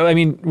 sorry. I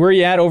mean, where are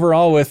you at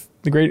overall with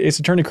the Great Ace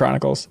Attorney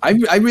Chronicles? I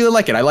really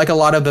like it. I like a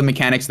lot of the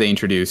mechanics they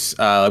introduce.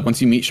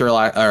 Once you meet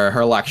Sherlock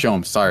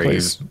Sholmes, sorry,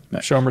 Please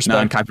show him respect.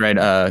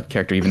 Non-copyright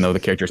character, even though the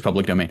character is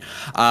public domain.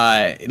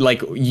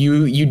 Like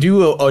you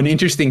do an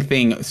interesting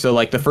thing. So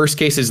like the first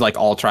case is like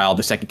all trial.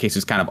 The second case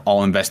is kind of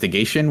all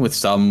investigation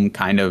with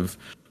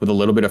a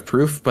little bit of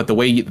proof. But the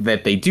way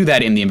that they do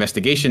that in the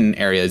investigation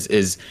areas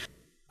is.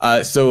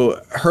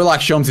 So Sherlock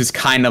Sholmes is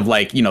kind of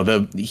like,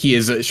 he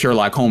is a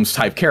Sherlock Holmes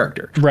type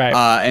character. Right.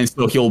 And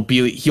so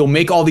he'll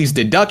make all these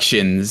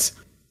deductions,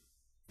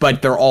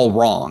 but they're all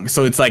wrong.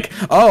 So it's like,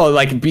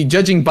 be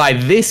judging by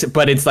this,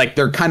 but it's like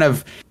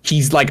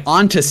he's like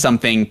onto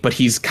something, but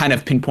he's kind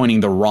of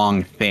pinpointing the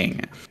wrong thing.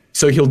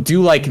 So he'll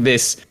do like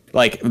this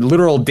like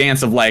literal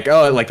dance of like,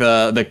 like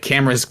the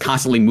camera's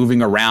constantly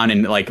moving around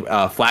and like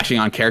flashing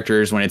on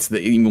characters when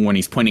even when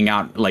he's pointing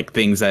out like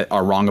things that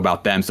are wrong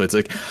about them. So it's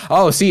like,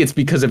 it's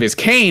because of his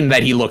cane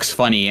that he looks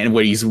funny, and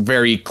when he's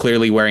very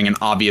clearly wearing an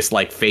obvious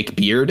like fake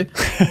beard.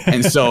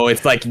 And so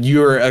it's like,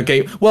 you're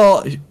okay.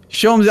 Well,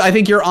 Sholmes, I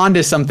think you're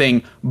onto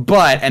something,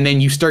 and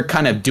then you start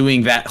kind of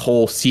doing that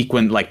whole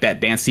sequence, like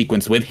that dance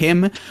sequence with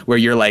him, where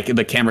you're like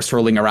the camera's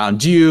swirling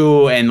around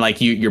you, and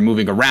like you're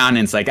moving around,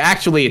 and it's like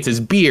actually it's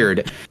his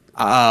beard.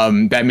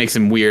 That makes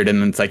him weird,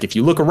 and then it's like if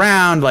you look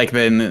around, like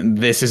then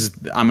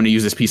I'm going to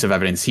use this piece of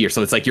evidence here.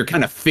 So it's like you're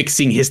kind of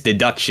fixing his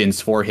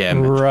deductions for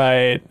him,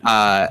 right?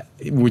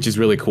 Which is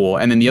really cool.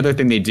 And then the other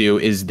thing they do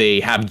is they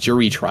have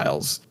jury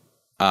trials.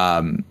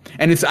 And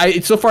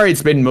it's so far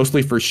it's been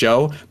mostly for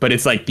show, but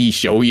it's like the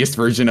showiest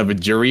version of a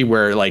jury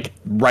where like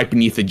right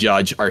beneath the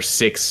judge are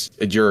 6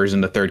 jurors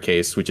in the third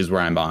case, which is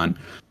where I'm on,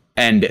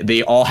 and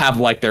they all have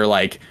like their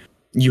like.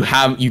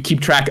 You keep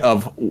track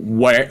of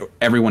where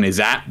everyone is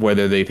at,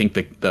 whether they think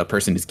the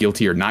person is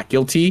guilty or not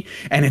guilty.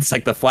 And it's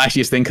like the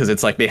flashiest thing, because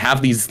it's like they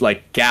have these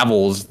like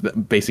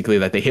gavels basically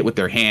that they hit with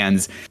their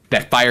hands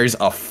that fires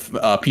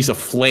a piece of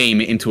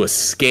flame into a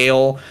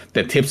scale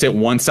that tips it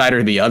one side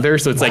or the other.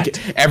 So it's like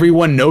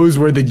everyone knows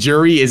where the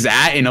jury is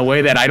at in a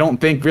way that I don't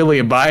think really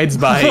abides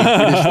by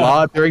British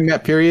law during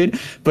that period,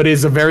 but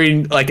is a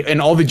very like,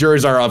 and all the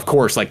jurors are of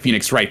course like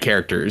Phoenix Wright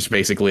characters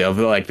basically, of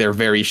like they're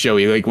very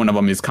showy. Like one of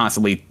them is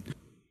constantly,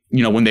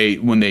 when they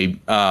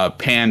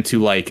pan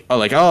to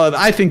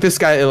I think this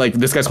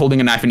guy's holding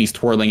a knife and he's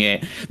twirling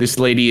it. This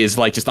lady is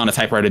like just on a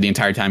typewriter the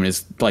entire time and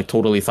is like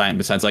totally silent.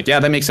 Besides, like, yeah,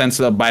 that makes sense.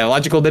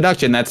 Biological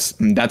deduction.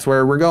 That's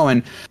where we're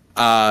going.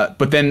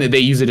 But then they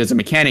use it as a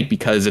mechanic,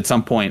 because at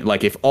some point,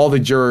 like if all the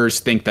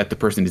jurors think that the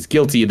person is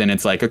guilty, then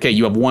it's like, okay,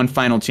 you have one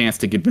final chance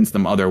to convince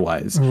them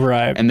otherwise.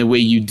 Right. And the way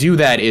you do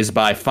that is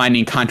by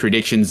finding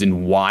contradictions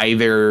in why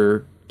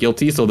they're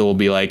guilty. So they'll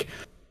be like,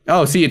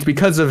 it's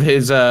because of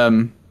his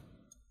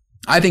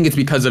I think it's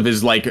because of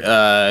his like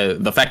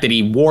the fact that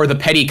he wore the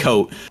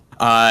petticoat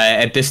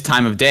at this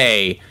time of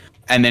day.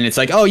 And then it's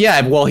like,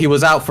 he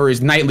was out for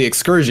his nightly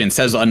excursion,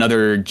 says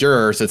another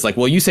juror. So it's like,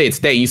 well, you say it's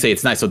day, you say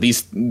it's night. So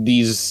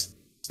these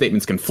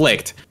statements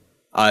conflict.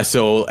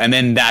 And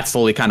then that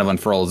slowly kind of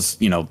unfurls,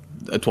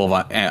 a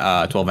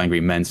 12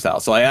 Angry Men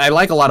style. So I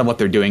like a lot of what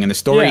they're doing. And the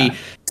story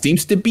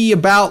seems to be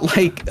about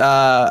like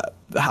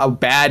how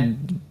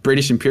bad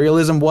British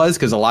imperialism was,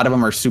 because a lot of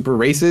them are super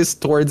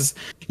racist towards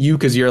you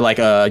because you're like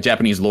a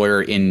Japanese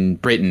lawyer in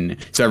Britain.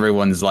 So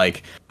everyone's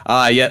like,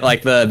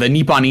 like the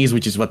Nipponese,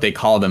 which is what they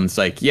call them. It's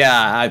like,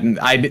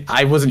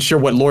 I wasn't sure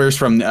what lawyers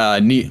from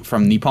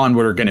Nippon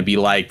were going to be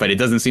like, but it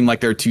doesn't seem like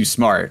they're too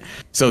smart.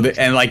 So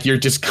and like you're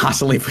just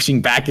constantly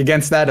pushing back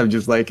against that. I'm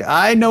just like,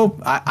 I know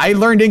I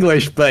learned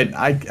English, but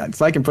I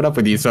can put up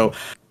with you. So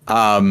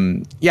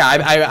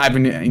I've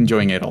been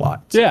enjoying it a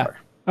lot so far.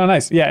 Oh,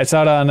 nice. Yeah, it's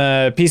out on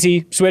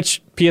PC,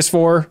 Switch,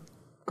 PS4.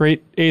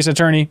 Great Ace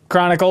Attorney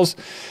Chronicles.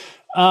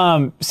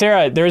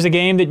 Sarah, there's a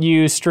game that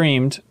you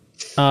streamed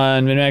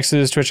on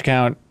MinMax's Twitch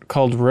account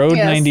called Road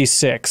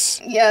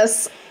 96.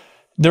 Yes.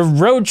 The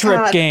road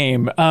trip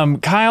game.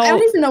 Kyle, I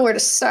don't even know where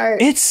to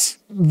start. It's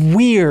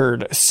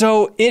weird.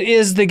 So it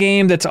is the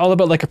game that's all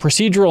about like a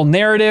procedural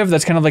narrative.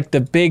 That's kind of like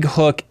the big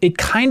hook.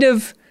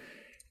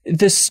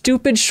 The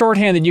stupid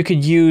shorthand that you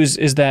could use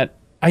is that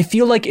I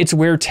feel like it's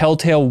where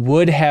Telltale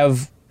would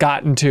have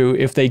gotten to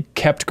if they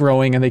kept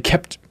growing and they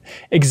kept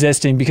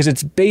existing, because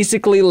it's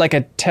basically like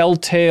a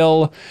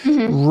Telltale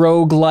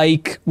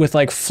roguelike with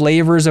like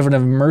flavors of an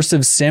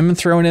immersive sim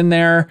thrown in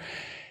there.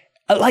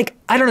 Like,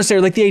 I don't know,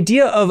 Sarah, like the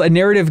idea of a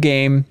narrative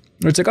game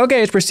where it's like,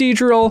 okay, it's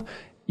procedural.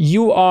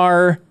 You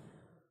are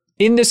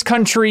in this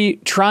country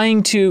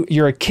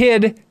you're a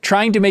kid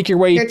trying to make your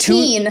way You're a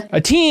teen. Very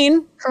Correction,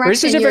 you're a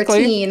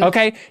specifically. teen.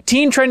 Okay.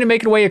 Teen trying to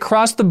make your way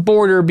across the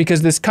border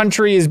because this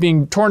country is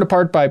being torn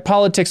apart by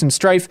politics and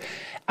strife.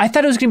 I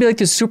thought it was going to be like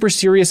this super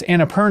serious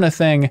Annapurna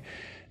thing.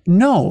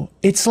 No,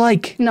 it's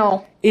like...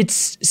 No.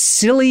 It's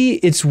silly.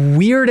 It's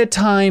weird at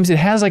times. It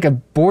has like a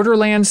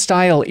Borderlands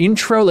style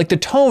intro. Like the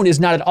tone is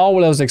not at all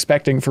what I was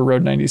expecting for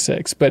Road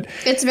 96, but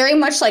it's very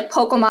much like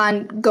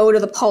Pokemon Go to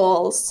the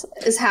Polls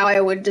is how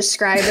I would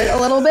describe it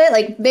a little bit.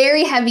 Like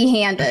very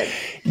heavy-handed.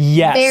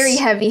 Yes. Very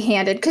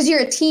heavy-handed because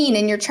you're a teen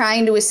and you're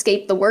trying to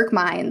escape the work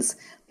mines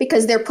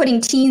because they're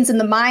putting teens in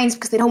the mines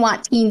because they don't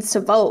want teens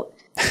to vote.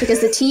 Because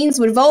the teens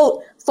would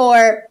vote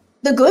for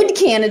the good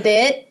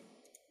candidate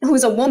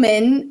who's a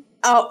woman.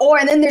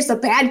 And then there's the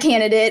bad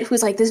candidate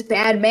who's like this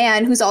bad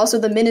man who's also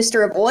the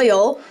minister of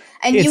oil.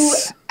 And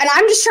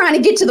I'm just trying to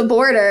get to the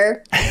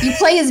border. You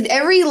play as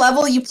every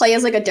level you play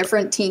as like a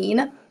different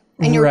teen.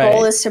 And your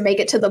goal is to make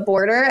it to the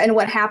border. And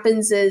what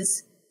happens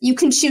is you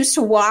can choose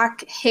to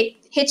walk,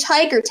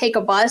 hitchhike, or take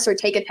a bus, or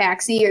take a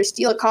taxi, or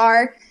steal a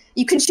car.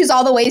 You can choose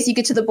all the ways you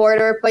get to the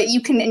border, but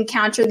you can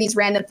encounter these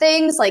random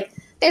things. Like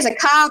there's a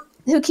cop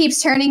who keeps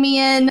turning me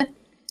in.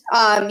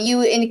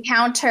 You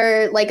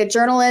encounter like a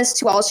journalist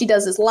who all she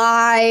does is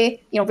lie,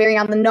 very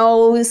on the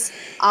nose.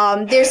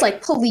 There's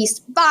like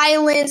police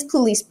violence,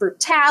 police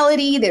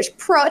brutality.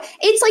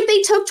 It's like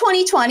they took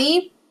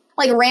 2020,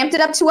 like ramped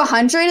it up to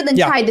 100 and then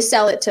tried to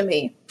sell it to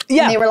me.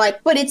 Yeah. And they were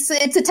like, but it's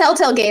a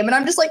Telltale game. And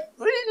I'm just like,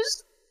 but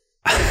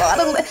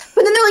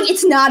then they're like,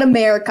 it's not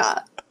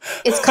America.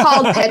 It's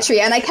called Petria.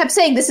 And I kept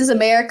saying, this is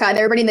America. And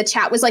everybody in the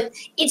chat was like,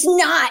 it's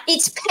not.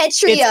 It's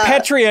Petria. It's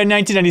Petria in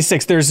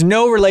 1996. There's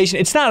no relation.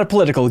 It's not a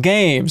political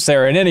game,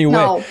 Sarah, in any way.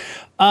 No.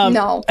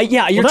 No.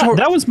 Yeah,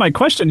 that was my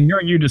question,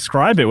 hearing you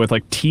describe it with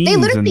like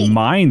teens and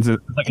mines.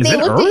 Like, is it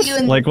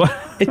Earth? Like what?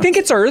 I think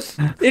it's Earth.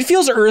 It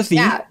feels earthy.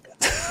 Yeah.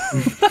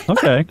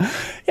 Okay.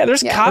 Yeah,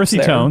 there's cops earthy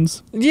there.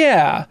 tones.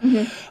 Yeah.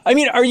 Mm-hmm. I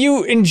mean, are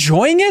you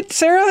enjoying it,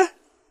 Sarah?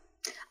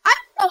 I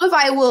don't know if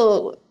I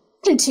will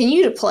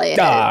continue to play it.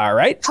 All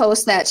right.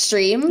 Post that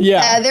stream.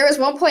 Yeah. There was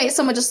one point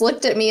someone just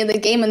looked at me in the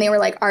game and they were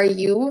like, "Are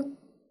you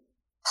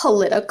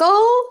political?"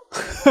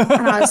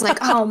 And I was like,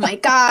 "Oh my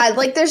god!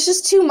 Like, there's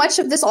just too much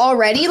of this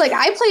already. Like,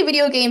 I play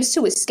video games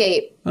to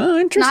escape, oh,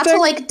 interesting. not to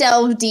like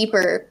delve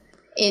deeper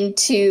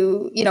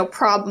into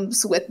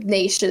problems with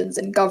nations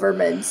and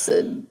governments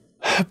and."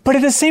 But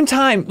at the same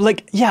time,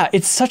 like, yeah,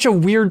 it's such a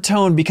weird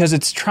tone because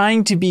it's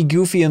trying to be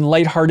goofy and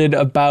lighthearted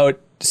about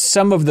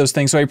some of those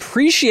things. So I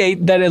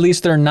appreciate that at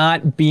least they're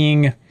not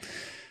being,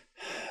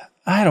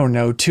 I don't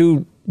know,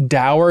 too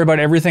dour about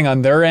everything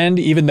on their end,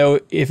 even though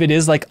if it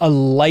is like a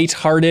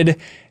lighthearted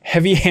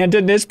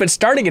heavy-handedness. But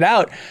starting it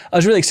out, I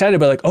was really excited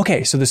about like,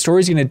 okay, so the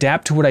story's going to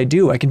adapt to what I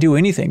do. I can do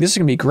anything. This is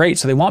going to be great.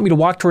 So they want me to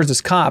walk towards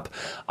this cop.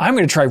 I'm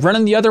going to try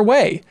running the other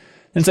way.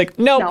 And it's like,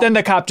 nope, no. Then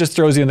the cop just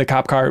throws you in the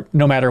cop car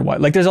no matter what.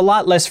 Like there's a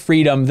lot less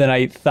freedom than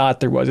I thought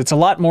there was. It's a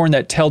lot more in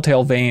that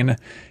Telltale vein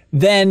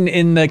than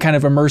in the kind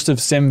of immersive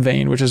sim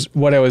vein, which is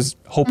what I was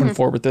hoping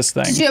for with this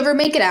thing. Did you ever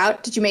make it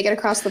out? Did you make it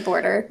across the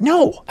border?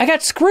 No, I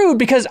got screwed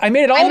because I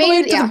made it all the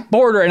way to the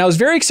border and I was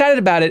very excited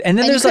about it. And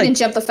then there's you couldn't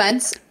jump the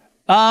fence?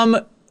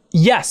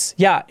 Yes.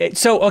 Yeah.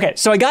 So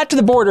I got to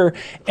the border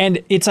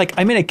and it's like,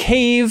 I'm in a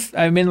cave.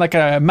 I'm in like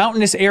a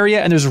mountainous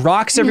area and there's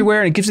rocks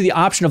everywhere. And it gives you the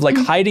option of like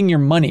hiding your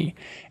money.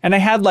 And I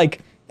had like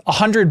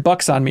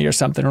 $100 on me or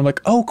something. And I'm like,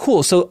 oh,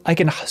 cool. So I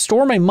can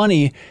store my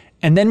money.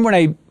 And then when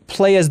I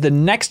play as the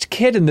next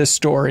kid in this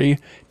story,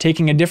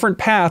 taking a different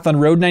path on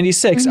Road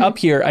 96 up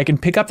here, I can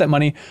pick up that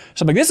money.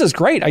 So I'm like, this is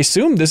great. I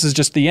assume this is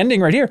just the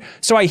ending right here.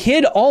 So I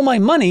hid all my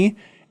money.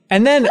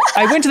 And then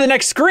I went to the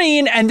next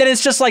screen, and then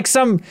it's just like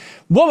some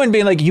woman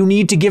being like, you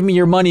need to give me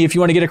your money if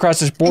you want to get across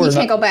this border. And you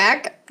can't go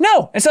back?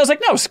 No. And so I was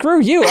like, no, screw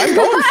you. I'm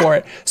going for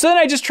it. So then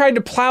I just tried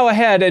to plow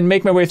ahead and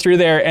make my way through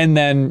there. And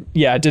then,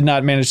 did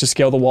not manage to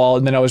scale the wall.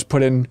 And then I was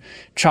put in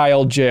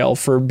child jail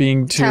for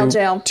being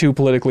too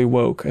politically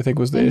woke, I think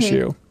was the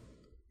issue.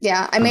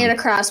 Yeah, I made it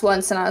across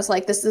once, and I was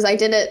like, I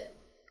did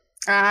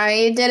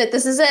it.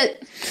 This is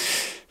it.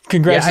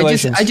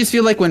 Congratulations. Yeah, I just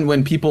feel like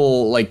when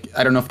people like,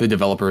 I don't know if the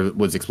developer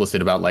was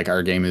explicit about like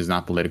our game is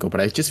not political,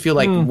 but I just feel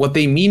like what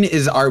they mean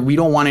is we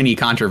don't want any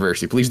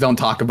controversy. Please don't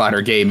talk about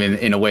our game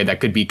in a way that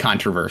could be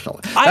controversial.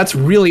 That's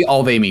really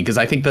all they mean, because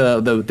I think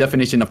the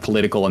definition of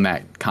political in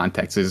that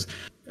context is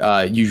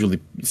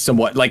usually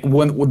somewhat like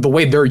the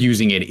way they're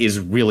using it is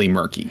really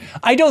murky.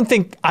 I don't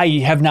think I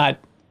have not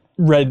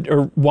read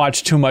or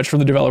watched too much from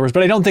the developers,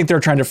 but I don't think they're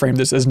trying to frame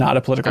this as not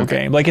a political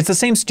game. Like it's the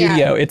same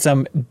studio. Yeah. It's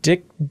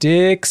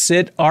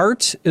Dixit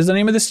Art is the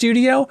name of the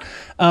studio.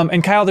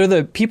 And Kyle, they're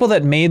the people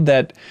that made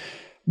that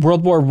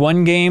World War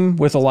I game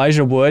with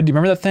Elijah Wood. Do you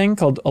remember that thing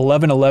called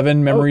 11/11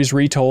 Memories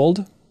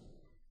Retold?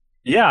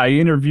 Yeah, I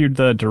interviewed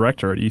the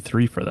director at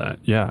E3 for that.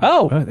 Yeah.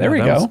 Oh, there we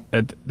go.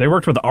 They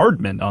worked with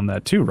Aardman on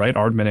that too, right?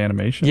 Aardman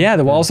Animation. Yeah,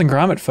 the Wallace and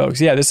Gromit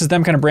folks. Yeah, this is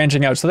them kind of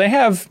branching out. So they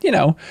have,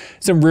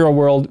 some real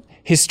world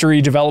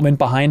history development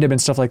behind him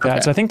and stuff like that.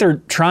 Okay. So I think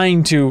they're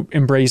trying to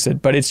embrace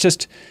it, but it's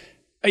just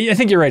I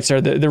think you're right,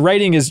 Sarah. The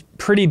writing is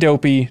pretty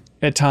dopey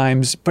at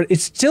times, but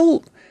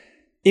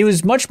it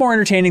was much more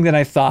entertaining than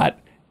I thought.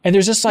 And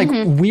there's just like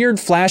weird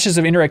flashes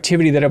of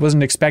interactivity that I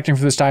wasn't expecting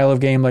for the style of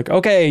game. Like,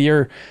 okay,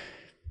 you're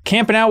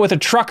camping out with a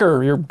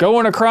trucker, you're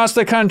going across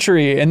the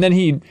country, and then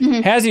he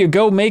has you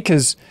go make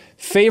his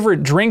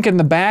favorite drink in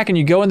the back, and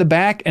you go in the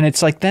back, and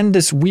it's like then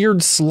this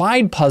weird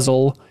slide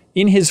puzzle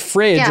in his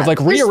fridge of like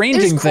rearranging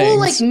there's cool,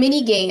 things. like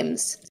mini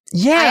games.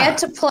 Yeah. I had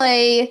to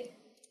play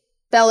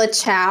Bella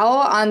Ciao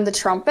on the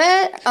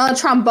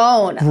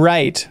trombone.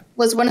 Right.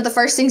 Was one of the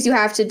first things you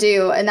have to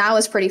do, and that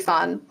was pretty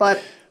fun.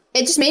 But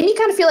it just made me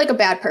kind of feel like a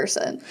bad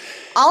person.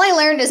 All I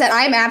learned is that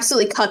I'm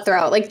absolutely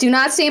cutthroat. Like, do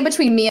not stand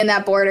between me and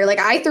that border. Like,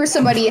 I threw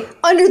somebody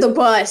under the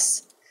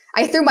bus.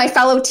 I threw my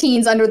fellow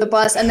teens under the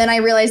bus, and then I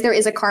realized there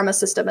is a karma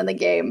system in the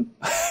game.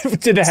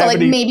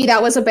 Maybe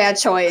that was a bad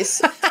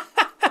choice.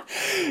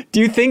 Do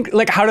you think,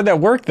 like, how did that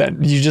work then?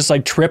 Did you just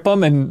like trip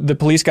them and the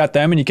police got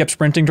them and you kept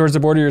sprinting towards the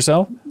border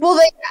yourself? Well,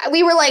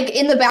 we were like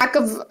in the back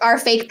of our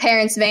fake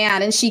parents'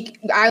 van, and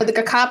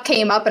a cop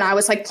came up, and I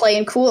was like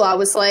playing cool. I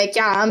was like,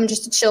 yeah, I'm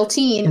just a chill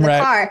teen in the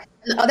car.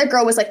 And the other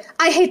girl was like,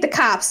 I hate the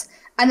cops.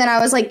 And then I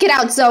was like, get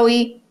out,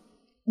 Zoe.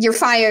 You're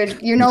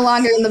fired. You're no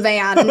longer in the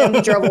van. And then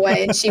we drove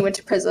away, and she went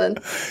to prison.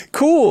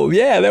 Cool.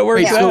 Yeah, that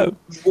works out.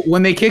 So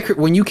when you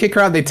kick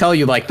her out, they tell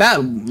you like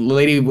that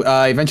lady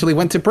eventually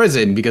went to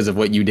prison because of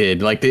what you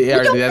did. Like you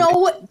don't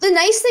know. The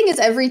nice thing is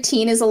every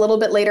teen is a little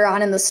bit later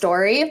on in the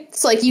story.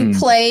 So like you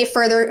play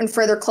further and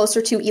further closer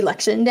to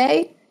election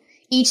day.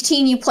 Each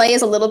teen you play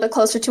is a little bit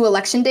closer to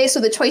election day. So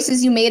the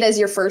choices you made as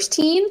your first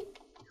teen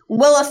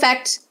will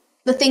affect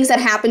the things that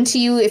happen to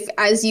you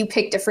as you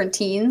pick different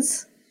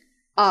teens.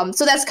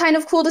 So that's kind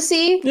of cool to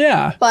see.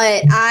 Yeah.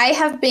 But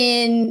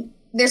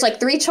there's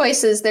like 3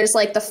 choices. There's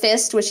like the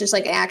fist, which is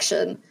like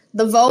action,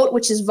 the vote,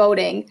 which is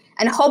voting,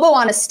 and hobo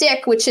on a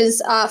stick, which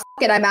is, fuck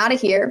it, I'm out of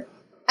here.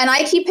 And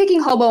I keep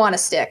picking hobo on a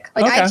stick.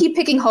 Like I keep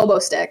picking hobo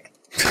stick.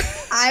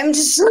 I'm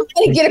just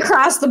trying to get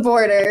across the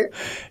border.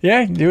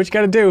 Yeah, do what you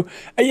gotta do.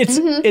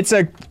 It's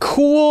a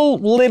cool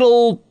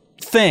little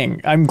thing.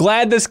 I'm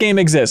glad this game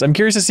exists. I'm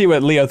curious to see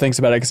what Leo thinks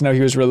about it, because I know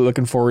he was really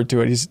looking forward to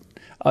it. He's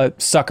a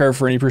sucker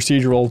for any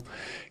procedural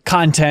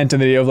content,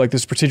 and the idea of like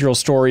this procedural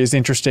story is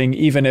interesting,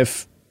 even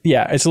if,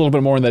 it's a little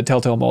bit more in the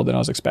Telltale mold than I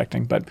was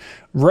expecting. But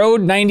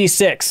Road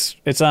 96,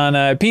 it's on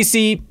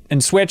PC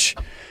and Switch.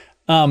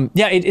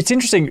 It's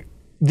interesting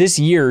this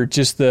year,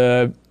 just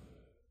the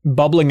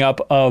bubbling up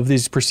of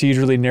these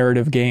procedurally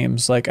narrative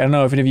games. Like, I don't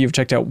know if any of you have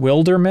checked out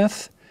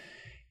Wildermyth.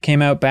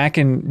 Came out back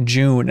in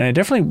June, and I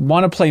definitely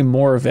want to play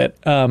more of it.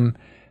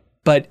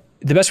 But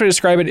the best way to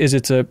describe it is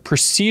it's a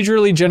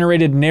procedurally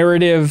generated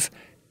narrative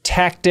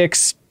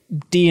tactics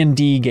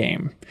D&D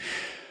game,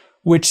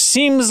 which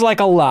seems like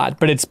a lot,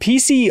 but it's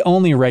PC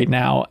only right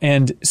now.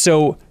 And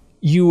so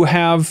you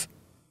have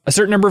a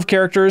certain number of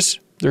characters.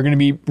 They're going to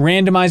be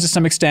randomized to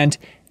some extent.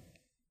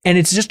 And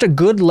it's just a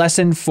good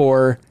lesson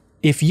for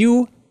if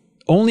you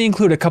only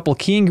include a couple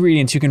key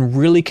ingredients, you can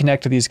really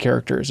connect to these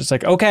characters. It's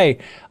like, okay,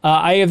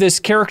 I have this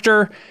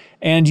character,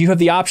 and you have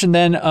the option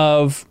then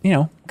of,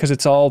 because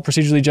it's all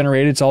procedurally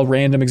generated, it's all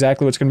random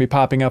exactly what's going to be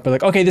popping up. But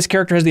like, okay, this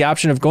character has the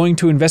option of going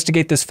to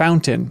investigate this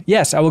fountain.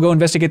 Yes, I will go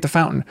investigate the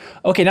fountain.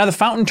 Okay, now the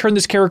fountain turned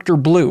this character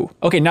blue.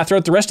 Okay, now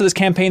throughout the rest of this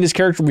campaign, this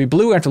character will be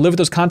blue. I have to live with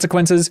those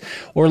consequences.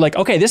 Or like,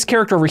 okay, this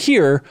character over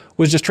here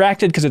was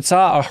distracted because it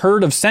saw a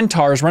herd of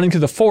centaurs running through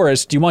the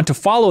forest. Do you want to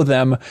follow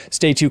them?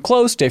 Stay too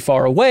close, stay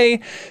far away.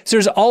 So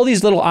there's all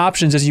these little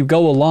options as you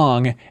go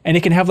along, and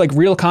it can have like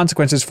real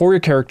consequences for your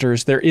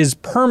characters. There is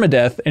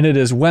permadeath in it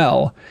as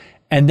well.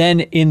 And then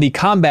in the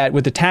combat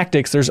with the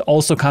tactics, there's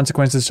also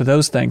consequences to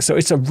those things. So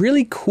it's a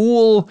really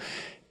cool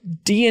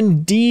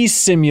D&D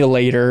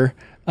simulator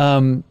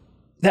that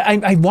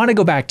I want to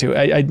go back to.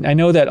 I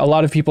know that a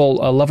lot of people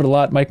love it a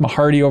lot. Mike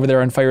Mahardy over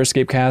there on Fire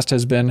Escape Cast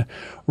has been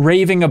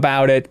raving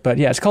about it. But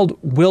yeah, it's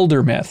called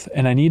Wildermyth,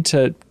 and I need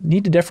to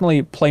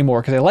definitely play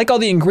more because I like all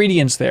the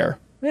ingredients there.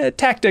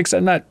 Tactics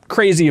I'm not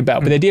crazy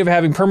about, but the idea of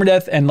having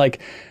permadeath and like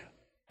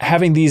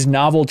having these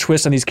novel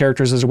twists on these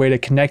characters as a way to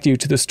connect you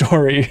to the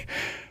story.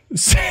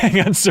 Saying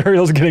on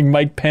Serial's getting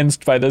Mike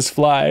Penced by this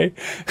fly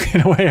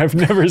in a way I've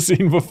never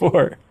seen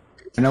before.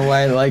 I know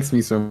why it likes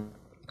me so.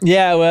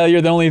 Yeah, well, you're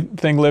the only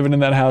thing living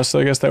in that house, so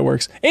I guess that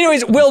works.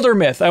 Anyways,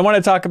 Wildermyth. I want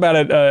to talk about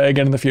it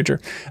again in the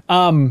future.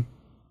 Kyle,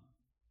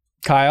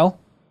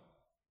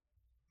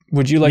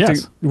 would you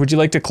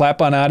like to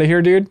clap on out of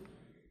here, dude?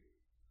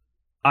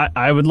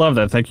 I would love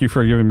that. Thank you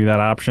for giving me that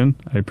option.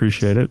 I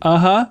appreciate it.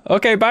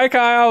 Okay, bye,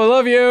 Kyle. I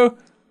love you.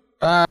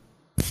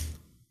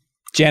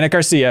 Janet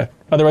Garcia,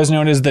 otherwise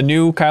known as the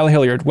new Kyle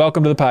Hilliard.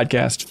 Welcome to the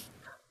podcast.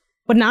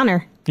 What an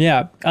honor.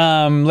 Yeah.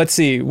 Let's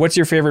see. What's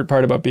your favorite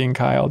part about being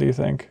Kyle, do you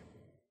think?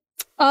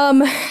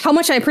 How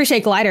much I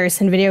appreciate gliders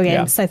in video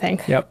games, I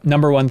think. Yep.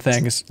 Number one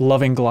thing is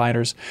loving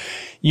gliders.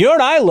 You know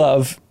what I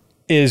love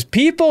is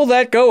people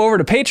that go over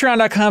to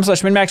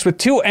patreon.com/minmax with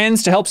 2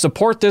 N's to help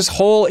support this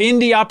whole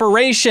indie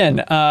operation.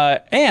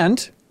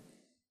 And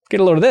Get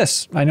a load of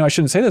this. I know I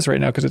shouldn't say this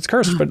right now because it's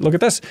cursed, but look at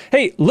this.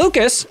 Hey,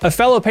 Lucas, a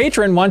fellow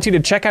patron, wants you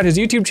to check out his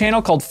YouTube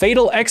channel called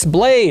Fatal X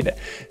Blade.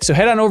 So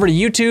head on over to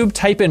YouTube,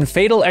 type in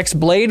Fatal X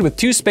Blade with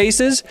 2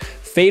 spaces,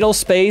 Fatal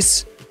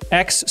space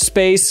X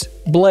space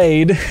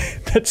Blade.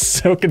 That's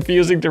so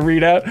confusing to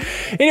read out.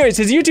 Anyways,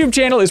 his YouTube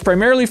channel is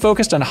primarily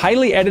focused on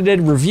highly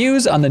edited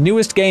reviews on the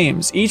newest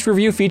games. Each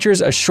review features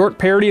a short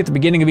parody at the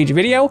beginning of each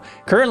video.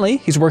 Currently,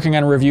 he's working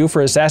on a review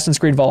for Assassin's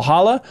Creed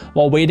Valhalla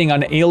while waiting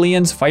on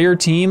Aliens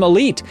Fireteam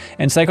Elite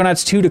and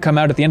Psychonauts 2 to come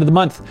out at the end of the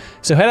month.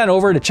 So head on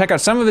over to check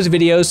out some of his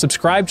videos,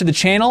 subscribe to the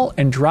channel,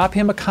 and drop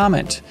him a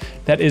comment.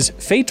 That is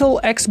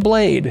Fatal X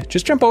Blade.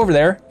 Just jump over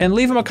there and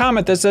leave him a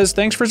comment that says,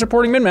 thanks for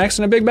supporting MinMax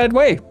in a big bad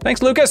way.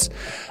 Thanks, Lucas.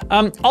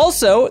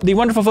 Also, the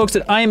wonderful folks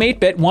at I Am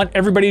 8-Bit want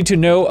everybody to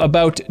know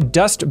about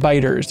Dust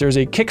Biters. There's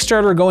a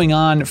Kickstarter going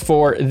on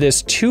for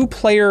this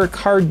 2-player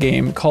card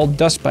game called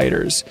Dust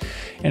Biters.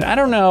 And I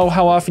don't know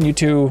how often you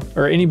two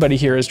or anybody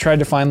here has tried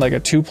to find like a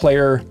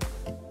 2-player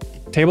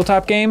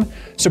tabletop game.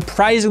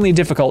 Surprisingly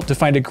difficult to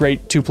find a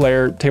great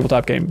 2-player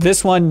tabletop game.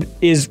 This one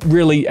is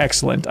really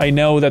excellent. I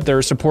know that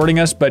they're supporting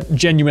us, but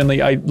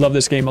genuinely, I love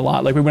this game a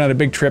lot. Like, we went on a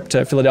big trip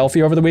to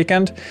Philadelphia over the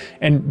weekend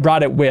and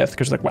brought it with,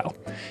 because like, well,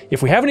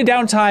 if we have any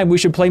downtime, we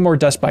should play more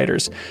Dust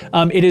Biters.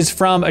 It is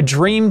from a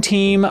dream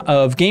team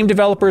of game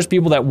developers,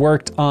 people that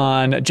worked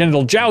on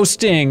Genital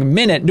Jousting,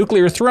 Minute,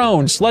 Nuclear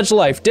Throne, Sludge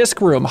Life,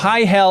 Disc Room,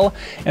 High Hell,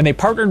 and they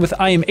partnered with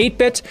I Am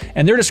 8-Bit,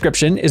 and their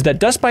description is that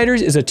Dust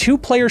Biters is a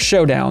 2-player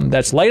showdown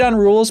that's light on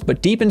rules, but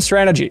deep in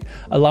strategy,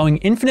 allowing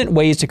infinite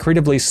ways to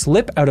creatively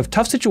slip out of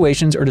tough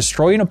situations or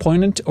destroy an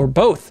opponent or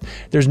both.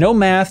 There's no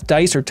math,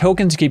 dice, or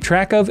tokens to keep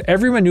track of.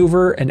 Every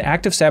maneuver and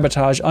act of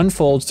sabotage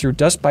unfolds through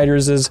Dust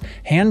Biters'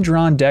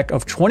 hand-drawn deck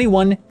of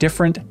 21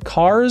 different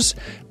cars,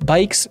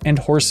 bikes, and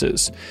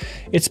horses.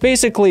 It's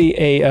basically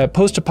a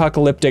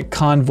post-apocalyptic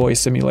convoy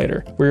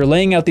simulator where you're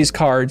laying out these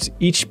cards.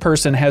 Each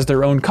person has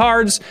their own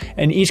cards,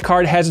 and each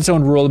card has its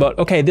own rule about,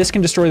 okay, this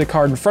can destroy the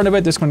card in front of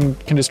it, this one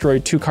can destroy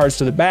 2 cards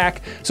to the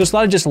back. So it's a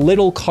lot of just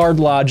little card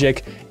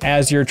logic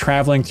as you're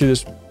traveling through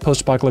this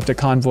post-apocalyptic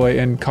convoy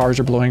and cars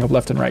are blowing up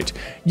left and right.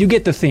 You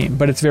get the theme,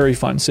 but it's very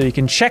fun. So you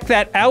can check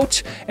that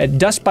out at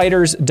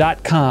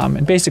dustbiters.com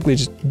and basically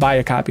just buy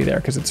a copy there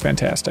because it's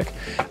fantastic.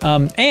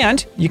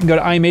 And you can go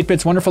to I Am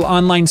 8-Bit's wonderful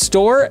online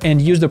store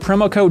and use the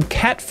promo code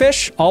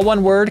CATFISH, all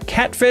one word,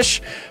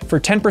 CATFISH, for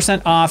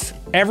 10% off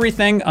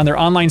everything on their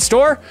online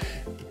store.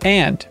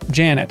 And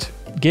Janet,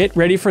 get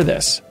ready for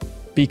this.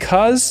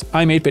 Because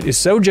I Am 8-Bit is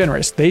so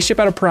generous, they ship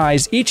out a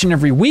prize each and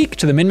every week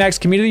to the MinMax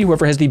community,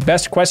 whoever has the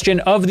best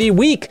question of the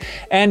week.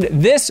 And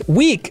this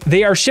week,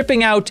 they are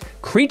shipping out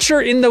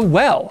Creature in the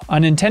Well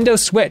on Nintendo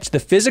Switch, the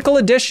physical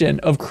edition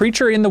of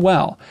Creature in the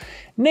Well.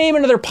 Name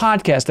another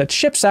podcast that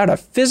ships out a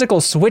physical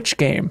Switch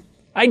game.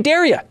 I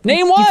dare you.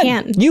 Name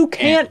one. You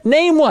can't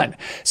name one.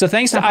 So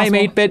thanks to I Am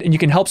 8-Bit, and you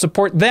can help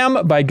support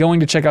them by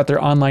going to check out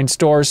their online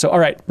store. So all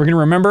right, we're going to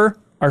remember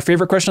our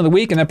favorite question of the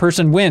week, and that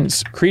person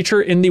wins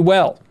Creature in the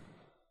Well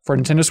for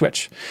Nintendo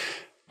Switch.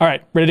 All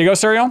right, ready to go,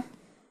 Serial?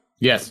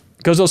 Yes.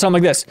 Goes a little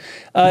something like this.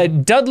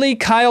 Dudley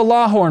Kyle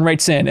Lawhorn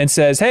writes in and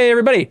says, hey,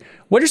 everybody,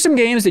 what are some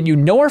games that you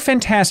know are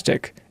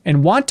fantastic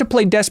and want to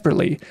play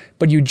desperately,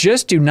 but you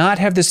just do not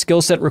have the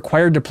skill set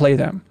required to play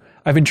them?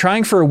 I've been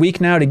trying for a week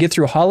now to get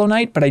through Hollow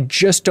Knight, but I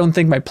just don't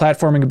think my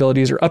platforming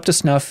abilities are up to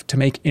snuff to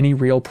make any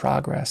real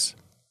progress.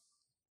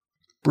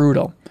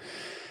 Brutal.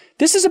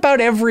 This is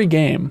about every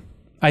game,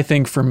 I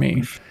think, for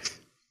me.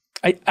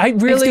 I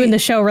really... It's doing the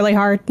show really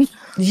hard.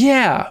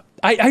 Yeah.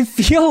 I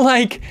feel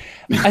like,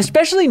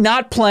 especially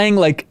not playing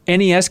like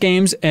NES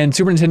games and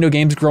Super Nintendo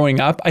games growing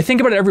up, I think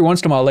about it every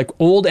once in a while, like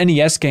old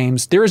NES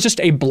games. There is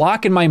just a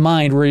block in my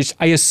mind where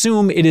I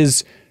assume it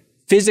is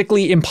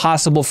physically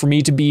impossible for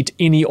me to beat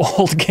any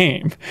old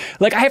game.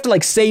 Like I have to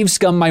like save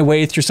scum my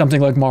way through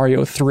something like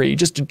Mario 3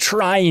 just to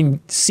try and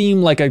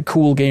seem like a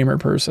cool gamer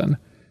person.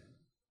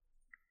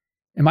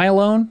 Am I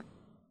alone?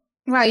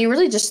 Wow, you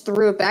really just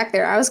threw it back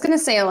there. I was going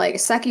to say like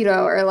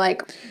Sekiro or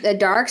like the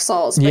Dark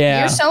Souls, but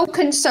you're so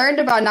concerned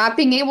about not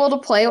being able to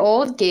play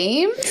old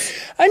games?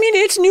 I mean,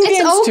 it's new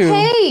games too.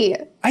 It's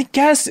okay. I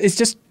guess it's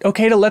just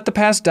okay to let the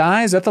past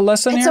die. Is that the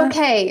lesson here? It's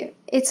okay.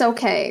 It's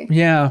okay.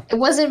 Yeah. It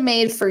wasn't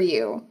made for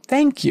you.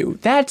 Thank you.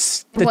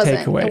 That's the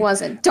takeaway. It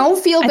wasn't.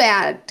 Don't feel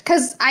bad,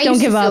 because I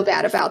used to feel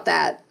bad about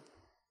that.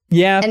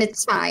 Yeah. And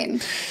it's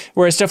fine.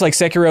 Whereas stuff like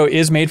Sekiro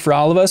is made for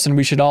all of us, and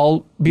we should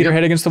all beat our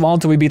head against the wall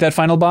until we beat that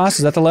final boss.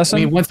 Is that the lesson?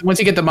 I mean, once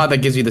you get the mod that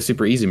gives you the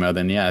super easy mode,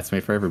 then yeah, it's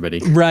made for everybody.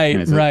 Right,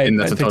 And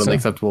that's a totally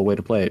acceptable way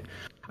to play it.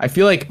 I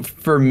feel like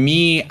for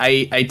me,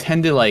 I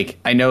tend to like,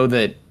 I know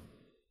that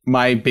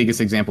my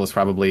biggest example is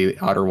probably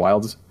Outer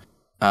Wilds,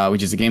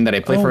 which is a game that I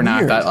played for now.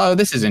 I thought, oh,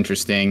 this is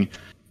interesting.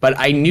 But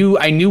I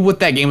knew what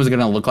that game was going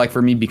to look like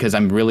for me because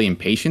I'm really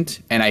impatient.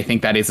 And I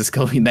think that is a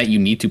skill that you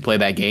need to play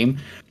that game.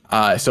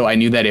 So I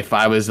knew that if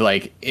I was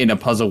like in a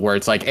puzzle where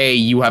it's like, A,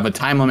 you have a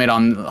time limit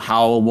on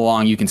how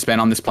long you can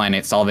spend on this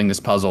planet solving this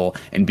puzzle,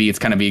 and B, it's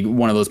kind of be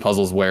one of those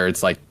puzzles where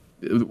it's like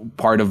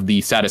part of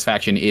the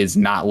satisfaction is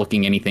not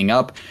looking anything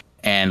up.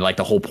 And like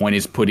the whole point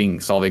is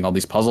solving all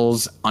these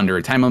puzzles under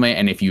a time limit.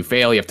 And if you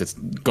fail, you have to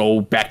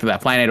go back to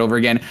that planet over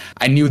again.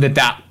 I knew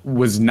that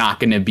was not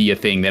going to be a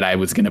thing that I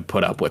was going to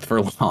put up with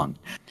for long.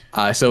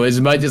 So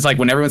as much as like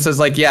when everyone says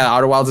like, yeah,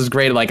 Outer Wilds is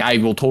great, like I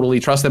will totally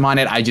trust them on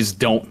it. I just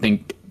don't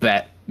think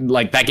that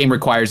like that game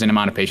requires an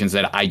amount of patience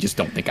that I just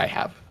don't think I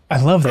have.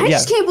 I love that. I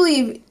just can't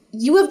believe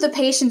you have the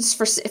patience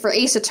for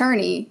Ace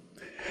Attorney.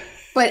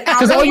 But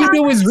because all you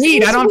do is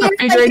read. I don't have to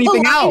figure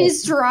anything out.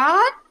 Is drawn?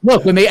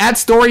 Look, when they add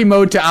story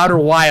mode to Outer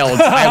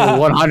Wilds, I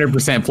will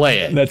 100%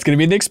 play it. That's going to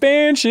be the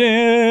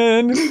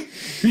expansion.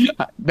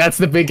 That's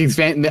the big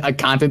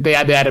content they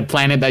add. They add a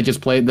planet that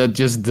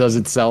just does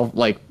itself,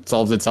 like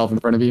solves itself in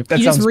front of you. That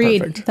you sounds just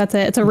read. Perfect. That's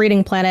it. It's a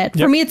reading planet.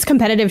 Yep. For me, it's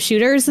competitive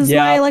shooters is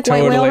my like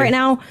white whale right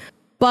now.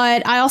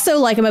 But I also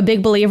like am a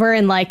big believer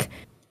in like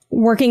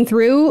working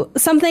through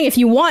something if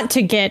you want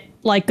to get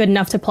like good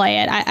enough to play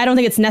it. I don't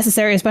think it's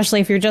necessary, especially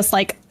if you're just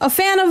like a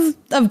fan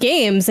of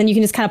games and you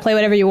can just kind of play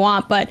whatever you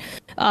want. But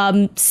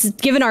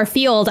given our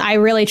field, I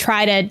really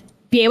try to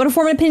be able to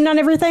form an opinion on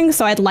everything.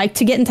 So I'd like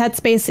to get into that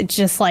space. It's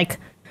just like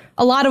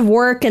a lot of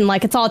work and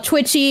like it's all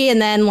twitchy.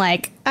 And then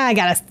like I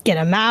gotta get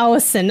a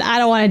mouse and I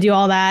don't want to do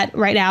all that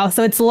right now.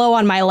 So it's low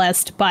on my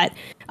list. But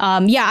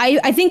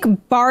I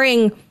think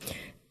barring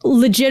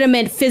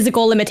legitimate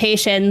physical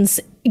limitations,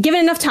 given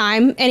enough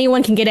time,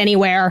 anyone can get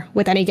anywhere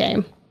with any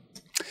game.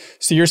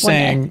 So you're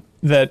saying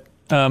that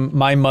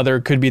my mother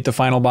could beat the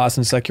final boss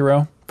in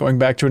Sekiro? Going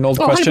back to an old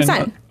question.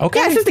 100%. Okay.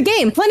 Yeah, it's just a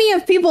game. Plenty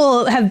of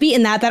people have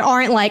beaten that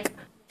aren't like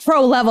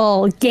pro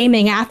level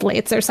gaming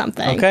athletes or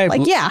something. Okay.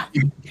 Like, yeah.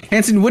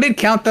 Hanson, would it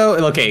count though?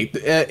 Okay,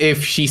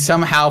 if she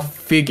somehow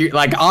figured,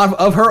 like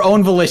of her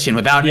own volition,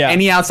 without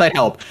any outside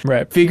help,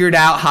 figured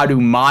out how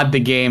to mod the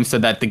game so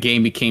that the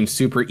game became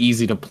super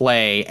easy to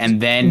play,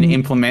 and then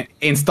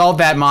installed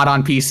that mod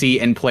on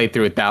PC and played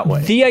through it that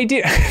way. The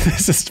idea,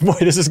 this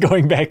is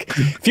going back,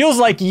 feels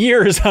like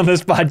years on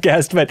this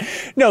podcast, but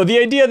no, the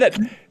idea that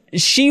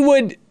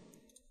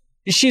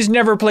she's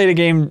never played a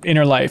game in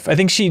her life. I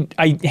think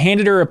I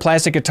handed her a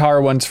plastic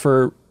guitar once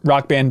for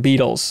Rock Band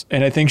Beatles,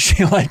 and I think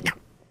she like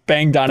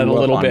banged on it a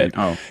little bit.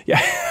 Oh.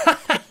 Yeah.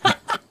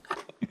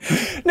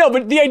 No,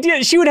 but the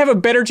idea, she would have a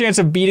better chance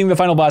of beating the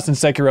final boss in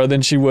Sekiro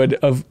than she would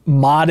of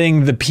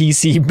modding the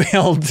PC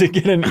build to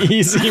get an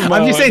easy mode.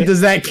 I'm just saying,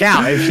 does that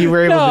count if she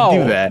were able to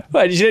do that?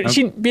 But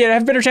she'd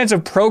have a better chance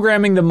of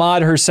programming the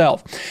mod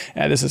herself.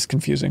 This is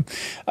confusing.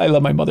 I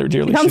love my mother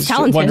dearly. She's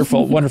talented.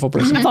 Wonderful, wonderful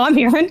person. That's all I'm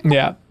hearing.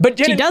 Yeah. But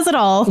Janet, she does it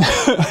all.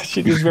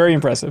 She's very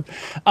impressive.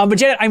 But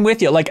Janet, I'm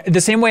with you. Like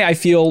the same way I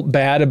feel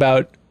bad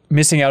about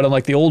missing out on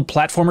like the old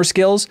platformer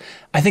skills,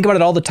 I think about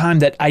it all the time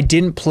that I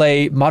didn't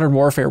play Modern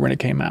Warfare when it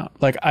came out.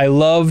 Like I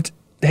loved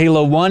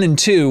Halo 1 and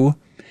 2,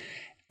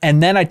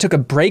 and then I took a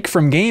break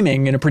from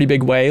gaming in a pretty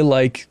big way,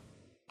 like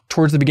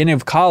towards the beginning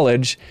of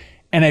college.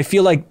 And I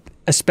feel like,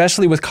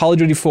 especially with Call of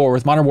Duty 4,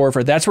 with Modern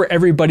Warfare, that's where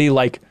everybody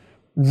like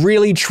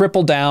really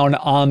tripled down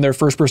on their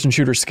first-person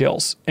shooter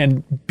skills.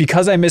 And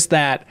because I missed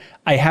that,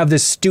 I have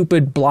this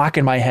stupid block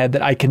in my head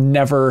that I can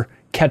never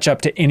catch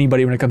up to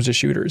anybody when it comes to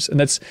shooters.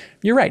 And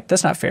you're right,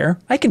 that's not fair.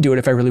 I can do it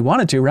if I really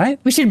wanted to, right?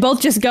 We should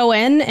both just go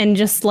in and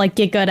just like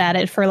get good at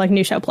it for like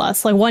New Show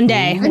Plus. Like one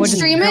day. And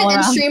stream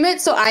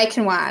it so I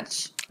can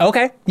watch.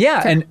 Okay.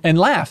 Yeah, sure. and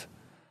laugh.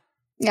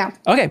 Yeah.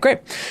 Okay, great.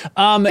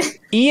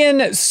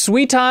 Ian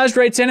Sweetage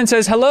writes in and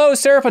says, "Hello,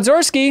 Sarah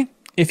Podzorski.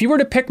 If you were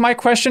to pick my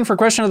question for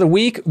question of the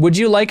week, would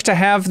you like to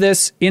have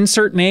this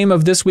insert name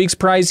of this week's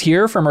prize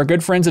here from our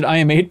good friends at I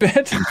Am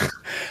 8-Bit?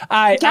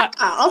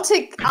 I'll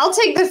take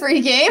the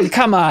free game.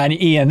 Come on,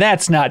 Ian.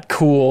 That's not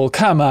cool.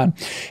 Come on.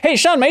 Hey,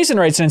 Sean Mason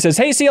writes in and says,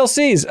 "Hey,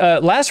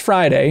 CLCs. Last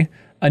Friday,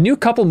 a new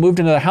couple moved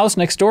into the house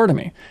next door to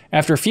me.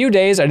 After a few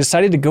days, I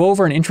decided to go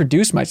over and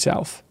introduce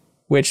myself."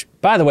 Which,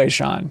 by the way,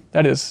 Sean,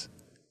 that is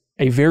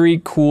a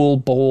very cool,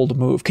 bold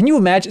move. Can you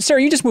imagine?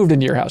 Sarah, you just moved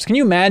into your house. Can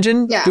you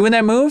imagine doing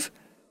that move?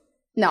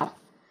 No.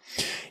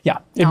 Yeah,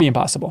 it'd be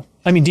impossible.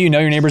 I mean, do you know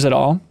your neighbors at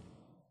all?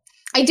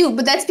 I do,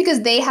 but that's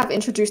because they have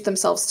introduced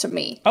themselves to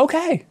me.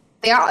 Okay.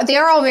 They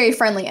are all very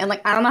friendly, and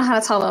like I don't know how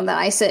to tell them that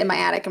I sit in my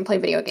attic and play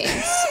video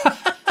games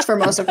for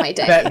most of my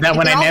day. That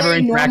when I never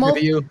interact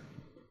with you.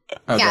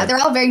 Okay. Yeah, they're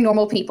all very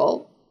normal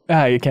people.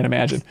 You can't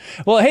imagine.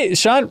 Well, hey,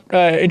 Sean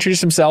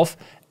introduced himself,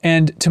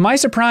 and to my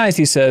surprise,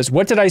 he says,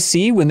 "What did I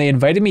see when they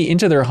invited me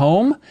into their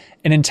home?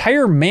 An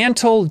entire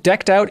mantle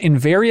decked out in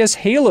various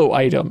Halo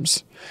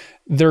items.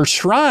 Their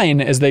shrine,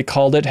 as they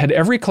called it, had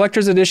every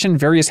collector's edition,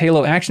 various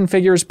Halo action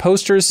figures,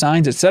 posters,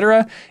 signs,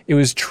 etc. It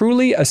was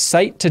truly a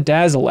sight to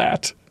dazzle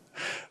at."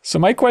 So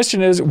my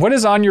question is, what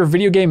is on your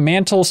video game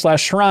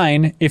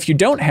mantle/shrine? If you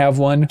don't have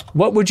one,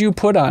 what would you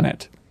put on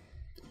it?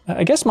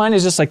 I guess mine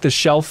is just like the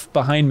shelf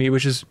behind me,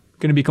 which is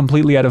going to be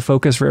completely out of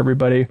focus for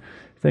everybody,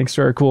 thanks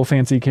to our cool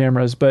fancy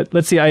cameras. But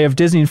let's see, I have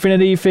Disney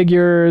Infinity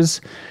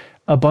figures,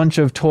 a bunch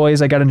of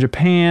toys I got in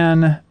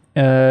Japan,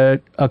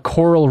 a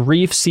Coral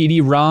Reef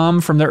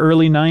CD-ROM from the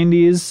early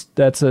 90s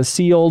that's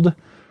sealed.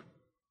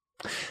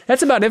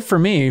 That's about it for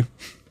me.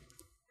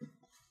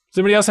 Does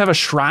anybody else have a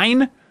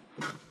shrine?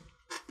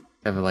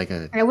 have like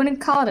a I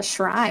wouldn't call it a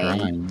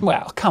shrine.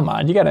 Well, come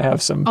on, you gotta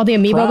have some. All the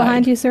amiibo pride.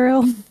 behind you,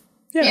 Cyril.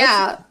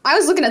 Yeah, I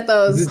was looking at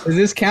those. Does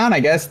this count? I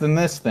guess then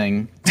this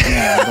thing.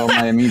 Yeah, with all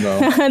my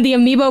amiibo. The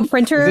amiibo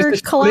printer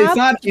collab. It's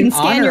not You in can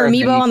scan honor your of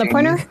amiibo on the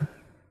anything. printer.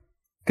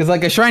 Because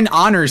like a shrine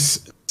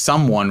honors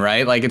someone,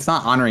 right? Like it's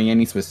not honoring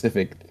any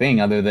specific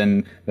thing other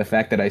than the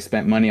fact that I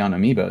spent money on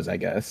amiibos, I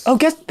guess. Oh,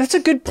 that's a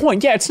good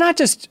point. Yeah, it's not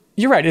just.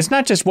 You're right. It's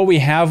not just what we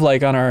have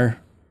like on our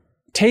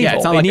table. Yeah,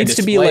 it's not it like needs a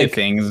to be display like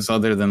things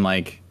other than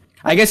like.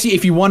 I guess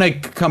if you want to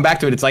come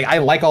back to it, it's like I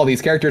like all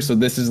these characters, so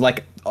this is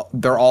like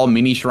they're all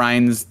mini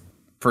shrines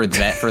for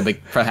the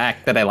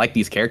fact that I like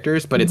these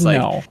characters, but it's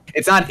like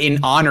it's not in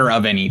honor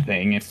of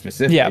anything. It's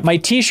specific. Yeah, my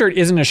T-shirt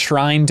isn't a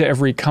shrine to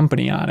every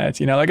company on it.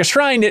 You know, like a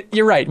shrine.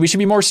 You're right. We should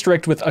be more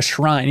strict with a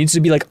shrine. It needs to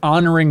be like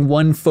honoring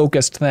one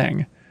focused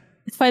thing.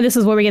 It's funny. This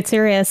is where we get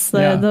serious.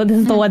 This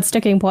is the one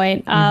sticking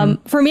point.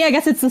 For me, I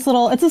guess it's this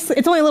little.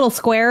 It's only a little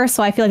square,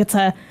 so I feel like it's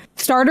a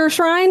starter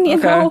shrine, you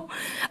know.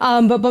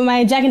 But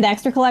my Jack and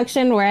Daxter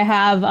collection, where I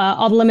have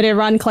all the limited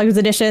run collector's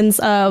editions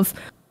of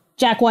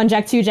Jack 1,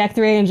 Jack 2, Jack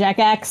 3, and Jack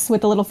X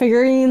with the little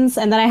figurines,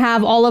 and then I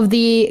have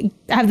I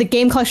have the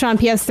game collection on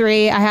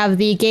PS3. I have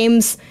the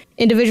games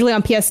individually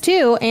on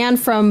PS2, and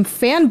from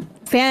Fan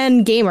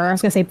Gamer, I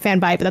was gonna say Fan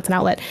Buy, but that's an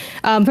outlet.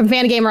 From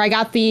Fan Gamer, I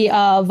got the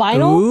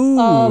vinyl